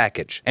weight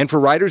package. And for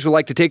riders who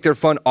like to take their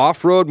fun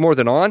off-road more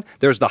than on,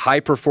 there's the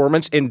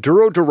high-performance,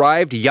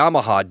 enduro-derived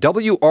Yamaha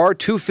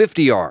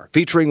WR250R,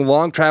 featuring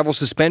long travel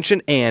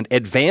suspension and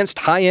advanced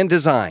high-end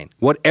design.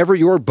 Whatever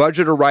your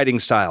budget or riding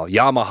style,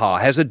 Yamaha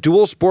has a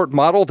dual sport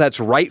model that's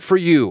right for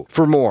you.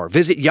 For more,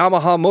 visit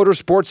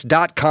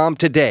YamahaMotorsports.com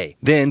today.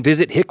 Then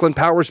visit Hicklin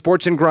Power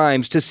Sports and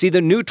Grimes to see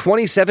the new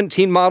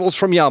 2017 models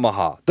from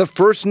Yamaha, the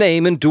first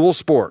name in dual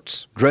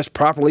sports. Dress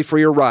properly for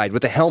your ride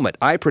with a helmet,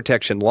 eye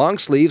protection, long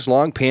sleeves,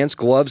 long pants,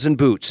 gloves, and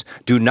boots.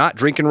 Do not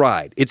drink and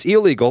ride. It's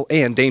illegal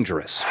and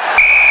dangerous.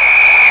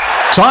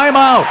 Time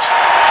out!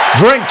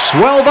 Drink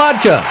Swell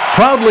Vodka,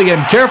 proudly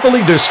and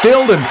carefully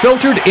distilled and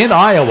filtered in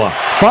Iowa.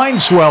 Find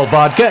Swell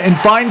Vodka in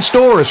fine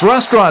stores,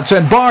 restaurants,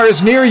 and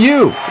bars near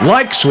you.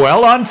 Like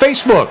Swell on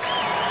Facebook.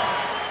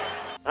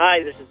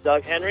 Hi, this is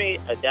Doug Henry,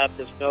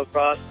 adaptive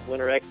snowcross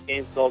Winter X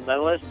Games gold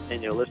medalist,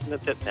 and you're listening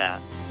to Pit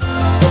Pass.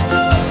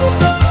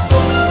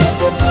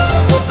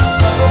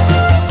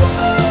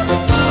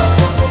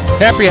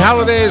 Happy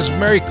holidays,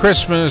 Merry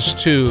Christmas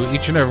to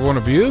each and every one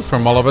of you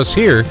from all of us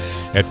here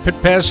at Pit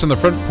Pass and the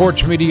Front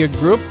Porch Media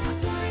Group.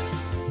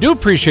 Do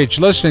appreciate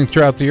you listening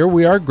throughout the year.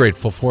 We are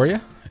grateful for you.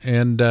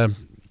 And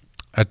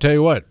I tell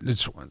you what,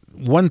 it's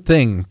one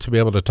thing to be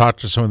able to talk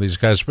to some of these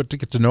guys, but to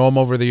get to know them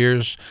over the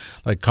years,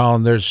 like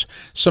Colin, there's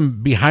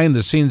some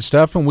behind-the-scenes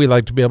stuff, and we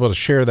like to be able to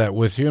share that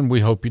with you, and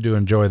we hope you do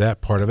enjoy that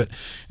part of it.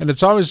 And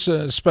it's always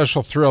a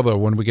special thrill, though,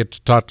 when we get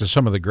to talk to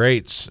some of the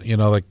greats, you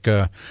know, like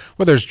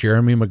whether it's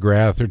Jeremy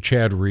McGrath or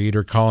Chad Reed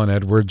or Colin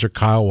Edwards or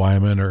Kyle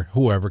Wyman or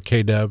whoever,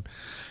 K-Dub.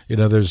 You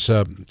know, there's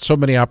so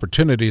many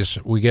opportunities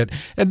we get.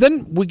 And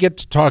then we get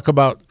to talk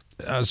about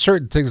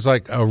certain things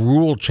like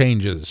rule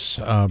changes.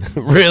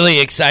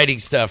 Really exciting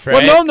stuff, right?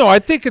 Well, no, I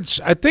think it's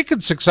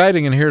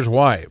exciting, and here's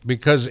why.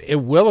 Because it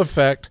will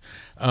affect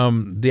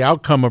the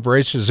outcome of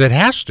races. It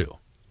has to.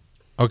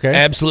 Okay,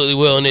 absolutely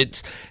will,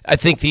 and I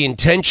think the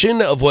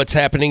intention of what's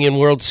happening in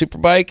World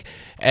Superbike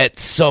at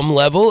some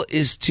level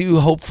is to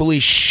hopefully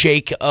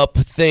shake up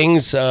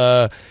things.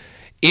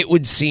 It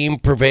would seem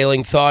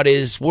prevailing thought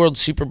is World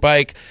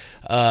Superbike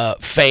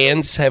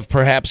fans have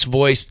perhaps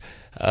voiced.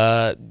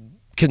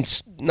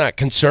 Not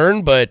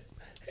concerned, but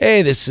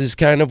hey, this is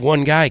kind of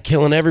one guy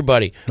killing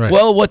everybody. Right.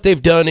 Well, what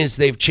they've done is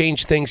they've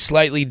changed things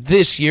slightly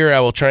this year.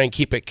 I will try and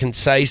keep it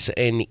concise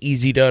and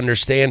easy to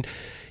understand.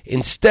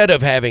 Instead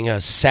of having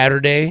a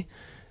Saturday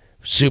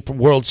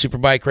World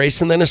Superbike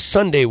race and then a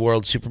Sunday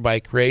World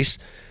Superbike race,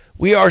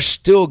 we are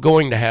still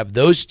going to have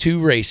those two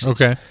races.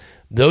 Okay.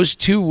 Those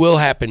two will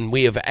happen.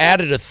 We have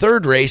added a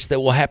third race that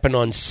will happen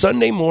on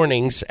Sunday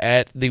mornings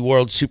at the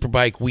World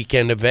Superbike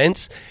weekend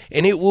events,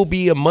 and it will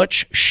be a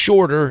much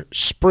shorter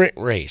sprint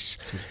race.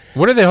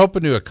 What are they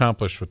hoping to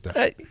accomplish with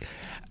that?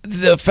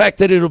 The fact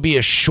that it'll be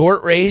a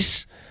short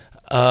race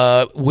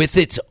with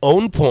its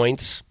own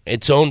points,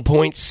 its own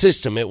point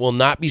system. It will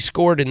not be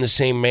scored in the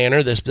same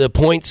manner. The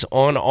points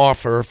on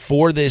offer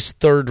for this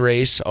third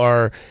race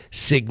are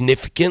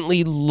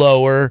significantly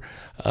lower.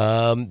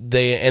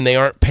 They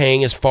aren't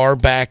paying as far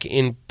back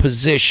in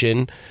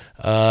position.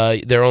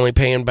 They're only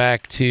paying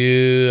back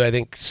to, I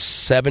think,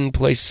 7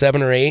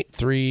 or 8,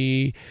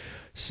 3,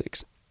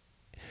 6.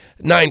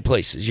 9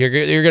 places. You're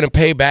going to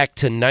pay back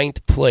to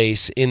 9th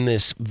place in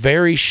this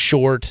very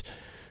short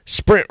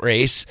sprint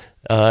race,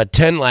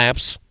 10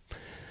 laps.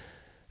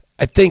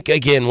 I think,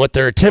 again, what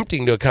they're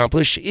attempting to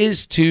accomplish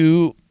is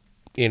to,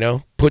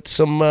 put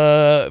some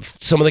of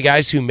the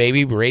guys who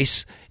maybe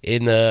race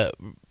in the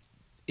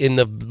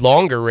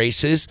longer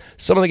races,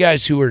 some of the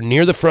guys who are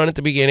near the front at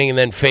the beginning and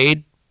then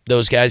fade,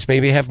 those guys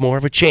maybe have more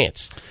of a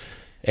chance.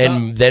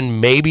 And then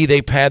maybe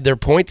they pad their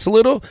points a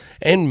little,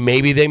 and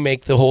maybe they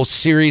make the whole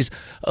series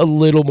a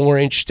little more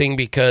interesting,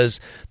 because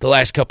the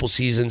last couple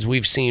seasons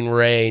we've seen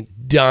Ray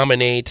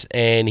dominate,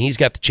 and he's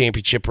got the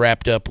championship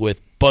wrapped up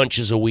with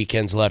bunches of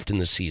weekends left in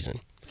the season.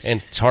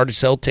 And it's hard to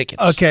sell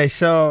tickets. Okay,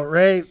 so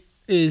Ray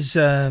is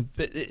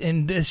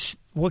in this.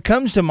 What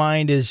comes to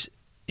mind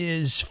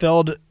is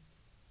Feld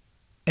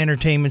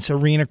Entertainment's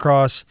Arena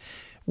Cross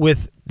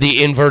with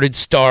the inverted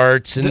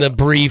starts and the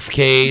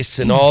briefcase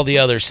and all the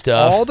other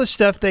stuff. All the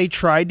stuff they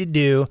tried to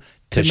do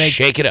to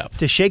shake it up.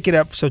 To shake it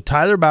up so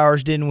Tyler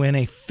Bowers didn't win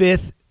a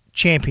 5th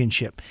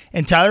championship.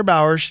 And Tyler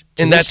Bowers...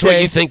 And that's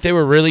what you think they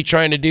were really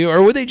trying to do?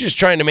 Or were they just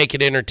trying to make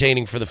it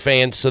entertaining for the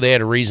fans so they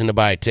had a reason to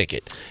buy a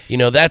ticket?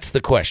 That's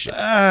the question.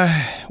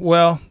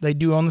 Well, they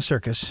do own the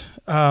circus.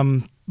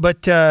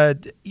 But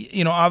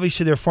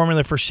obviously their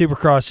formula for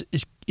Supercross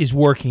is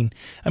working.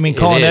 I mean,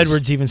 Colin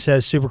Edwards even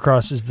says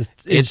Supercross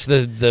is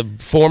the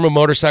form of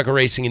motorcycle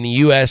racing in the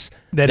U.S.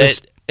 that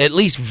is, at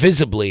least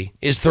visibly,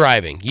 is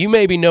thriving. You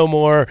maybe know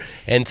more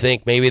and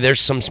think maybe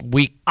there's some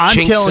weak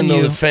chinks in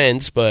the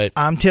fence, but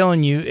I'm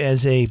telling you,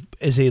 as a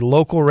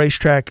local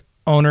racetrack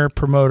owner,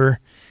 promoter,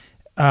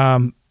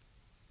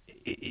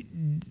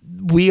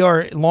 we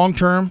are long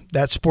term.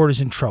 That sport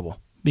is in trouble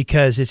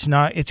because it's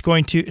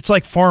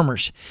like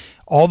farmers.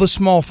 All the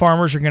small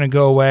farmers are going to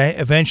go away.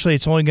 Eventually,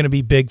 it's only going to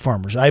be big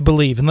farmers, I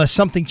believe, unless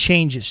something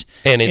changes.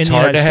 And it's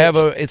hard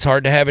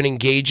to have an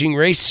engaging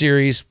race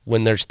series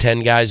when there's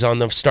 10 guys on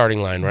the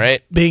starting line,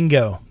 right?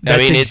 Bingo.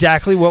 That's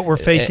exactly what we're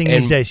facing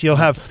these days. You'll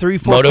have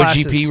 3-4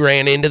 classes. MotoGP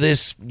ran into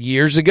this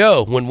years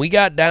ago when we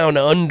got down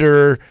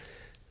under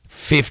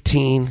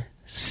 15,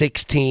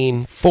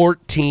 16,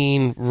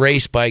 14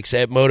 race bikes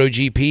at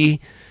MotoGP.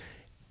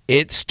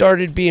 It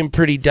started being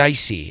pretty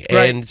dicey,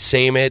 right. And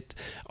same at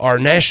our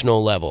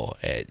national level,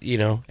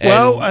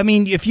 Well, I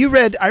mean,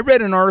 I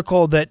read an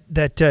article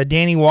that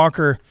Danny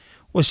Walker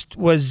was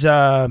it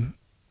on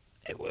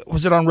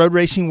Road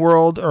Racing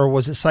World or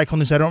was it Cycle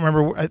News? I don't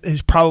remember.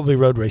 It's probably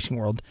Road Racing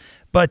World,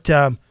 but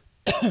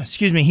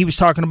excuse me, he was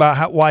talking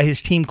about why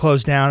his team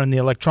closed down and the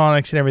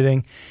electronics and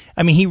everything.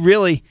 I mean, he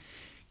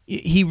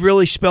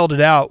really spelled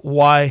it out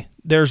why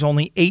there's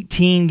only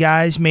 18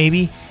 guys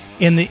maybe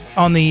in the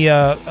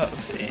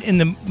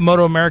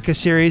Moto America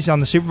series on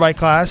the Superbike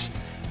class,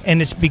 and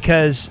it's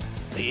because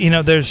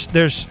there's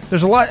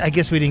a lot. I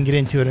guess we didn't get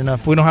into it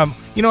enough. We don't have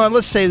what,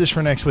 let's save this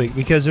for next week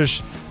because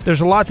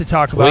there's a lot to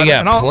talk about. We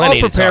got I'll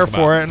prepare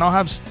for it, and I'll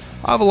have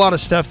a lot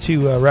of stuff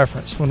to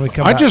reference when we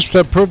come back. I just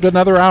approved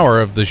another hour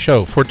of the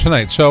show for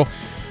tonight. So,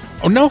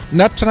 no,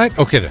 not tonight.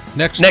 Okay, then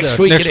next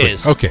week it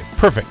is. Okay,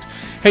 perfect.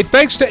 Hey,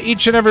 thanks to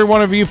each and every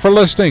one of you for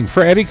listening.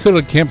 For Eddie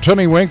Kulikamp,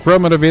 Tony Wink,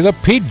 Roman Avila,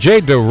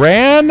 P.J.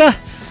 Duran,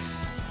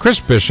 Chris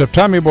Bishop,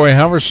 Tommy Boy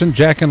Halverson,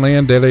 Jack and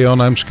Leanne De Leon,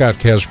 I'm Scott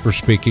Casper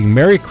speaking.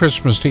 Merry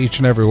Christmas to each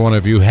and every one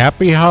of you.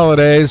 Happy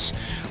holidays.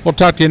 We'll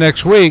talk to you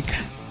next week.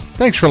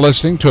 Thanks for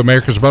listening to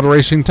America's Motor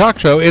Racing Talk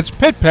Show. It's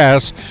Pit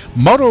Pass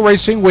Motor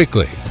Racing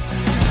Weekly.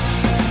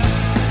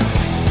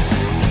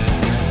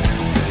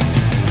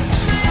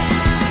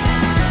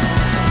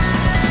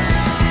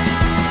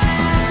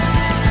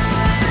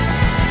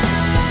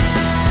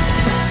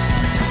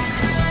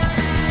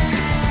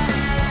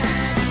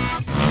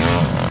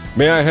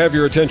 May I have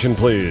your attention,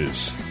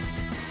 please?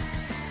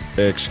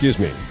 Excuse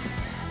me.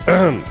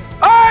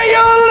 Are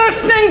you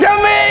listening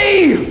to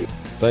me?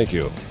 Thank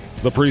you.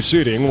 The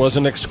preceding was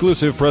an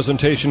exclusive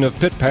presentation of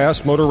Pit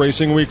Pass Motor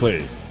Racing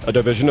Weekly, a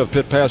division of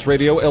Pit Pass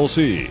Radio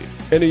LC.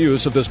 Any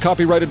use of this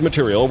copyrighted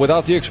material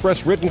without the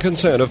express written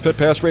consent of Pit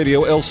Pass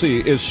Radio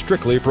LC is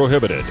strictly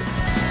prohibited.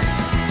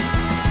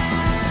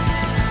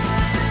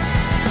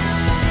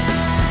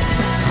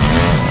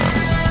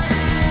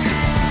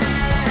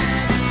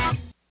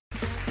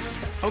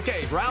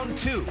 Okay, round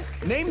 2.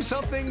 Name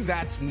something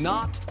that's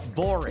not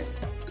boring.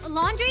 A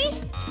laundry?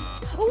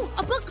 Ooh,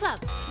 a book club.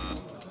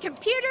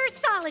 Computer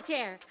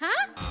solitaire,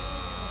 huh?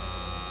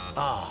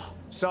 Ah,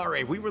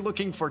 sorry, we were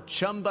looking for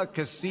Chumba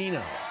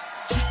Casino.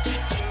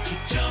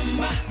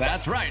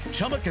 That's right,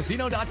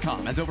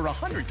 ChumbaCasino.com has over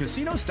 100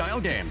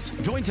 casino-style games.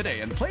 Join today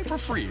and play for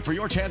free for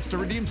your chance to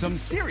redeem some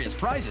serious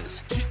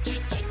prizes.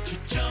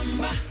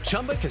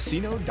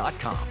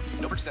 ChumbaCasino.com.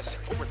 No purchase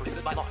necessary. Void where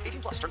prohibited by law.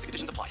 18+. Terms and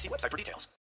conditions apply. See website for details.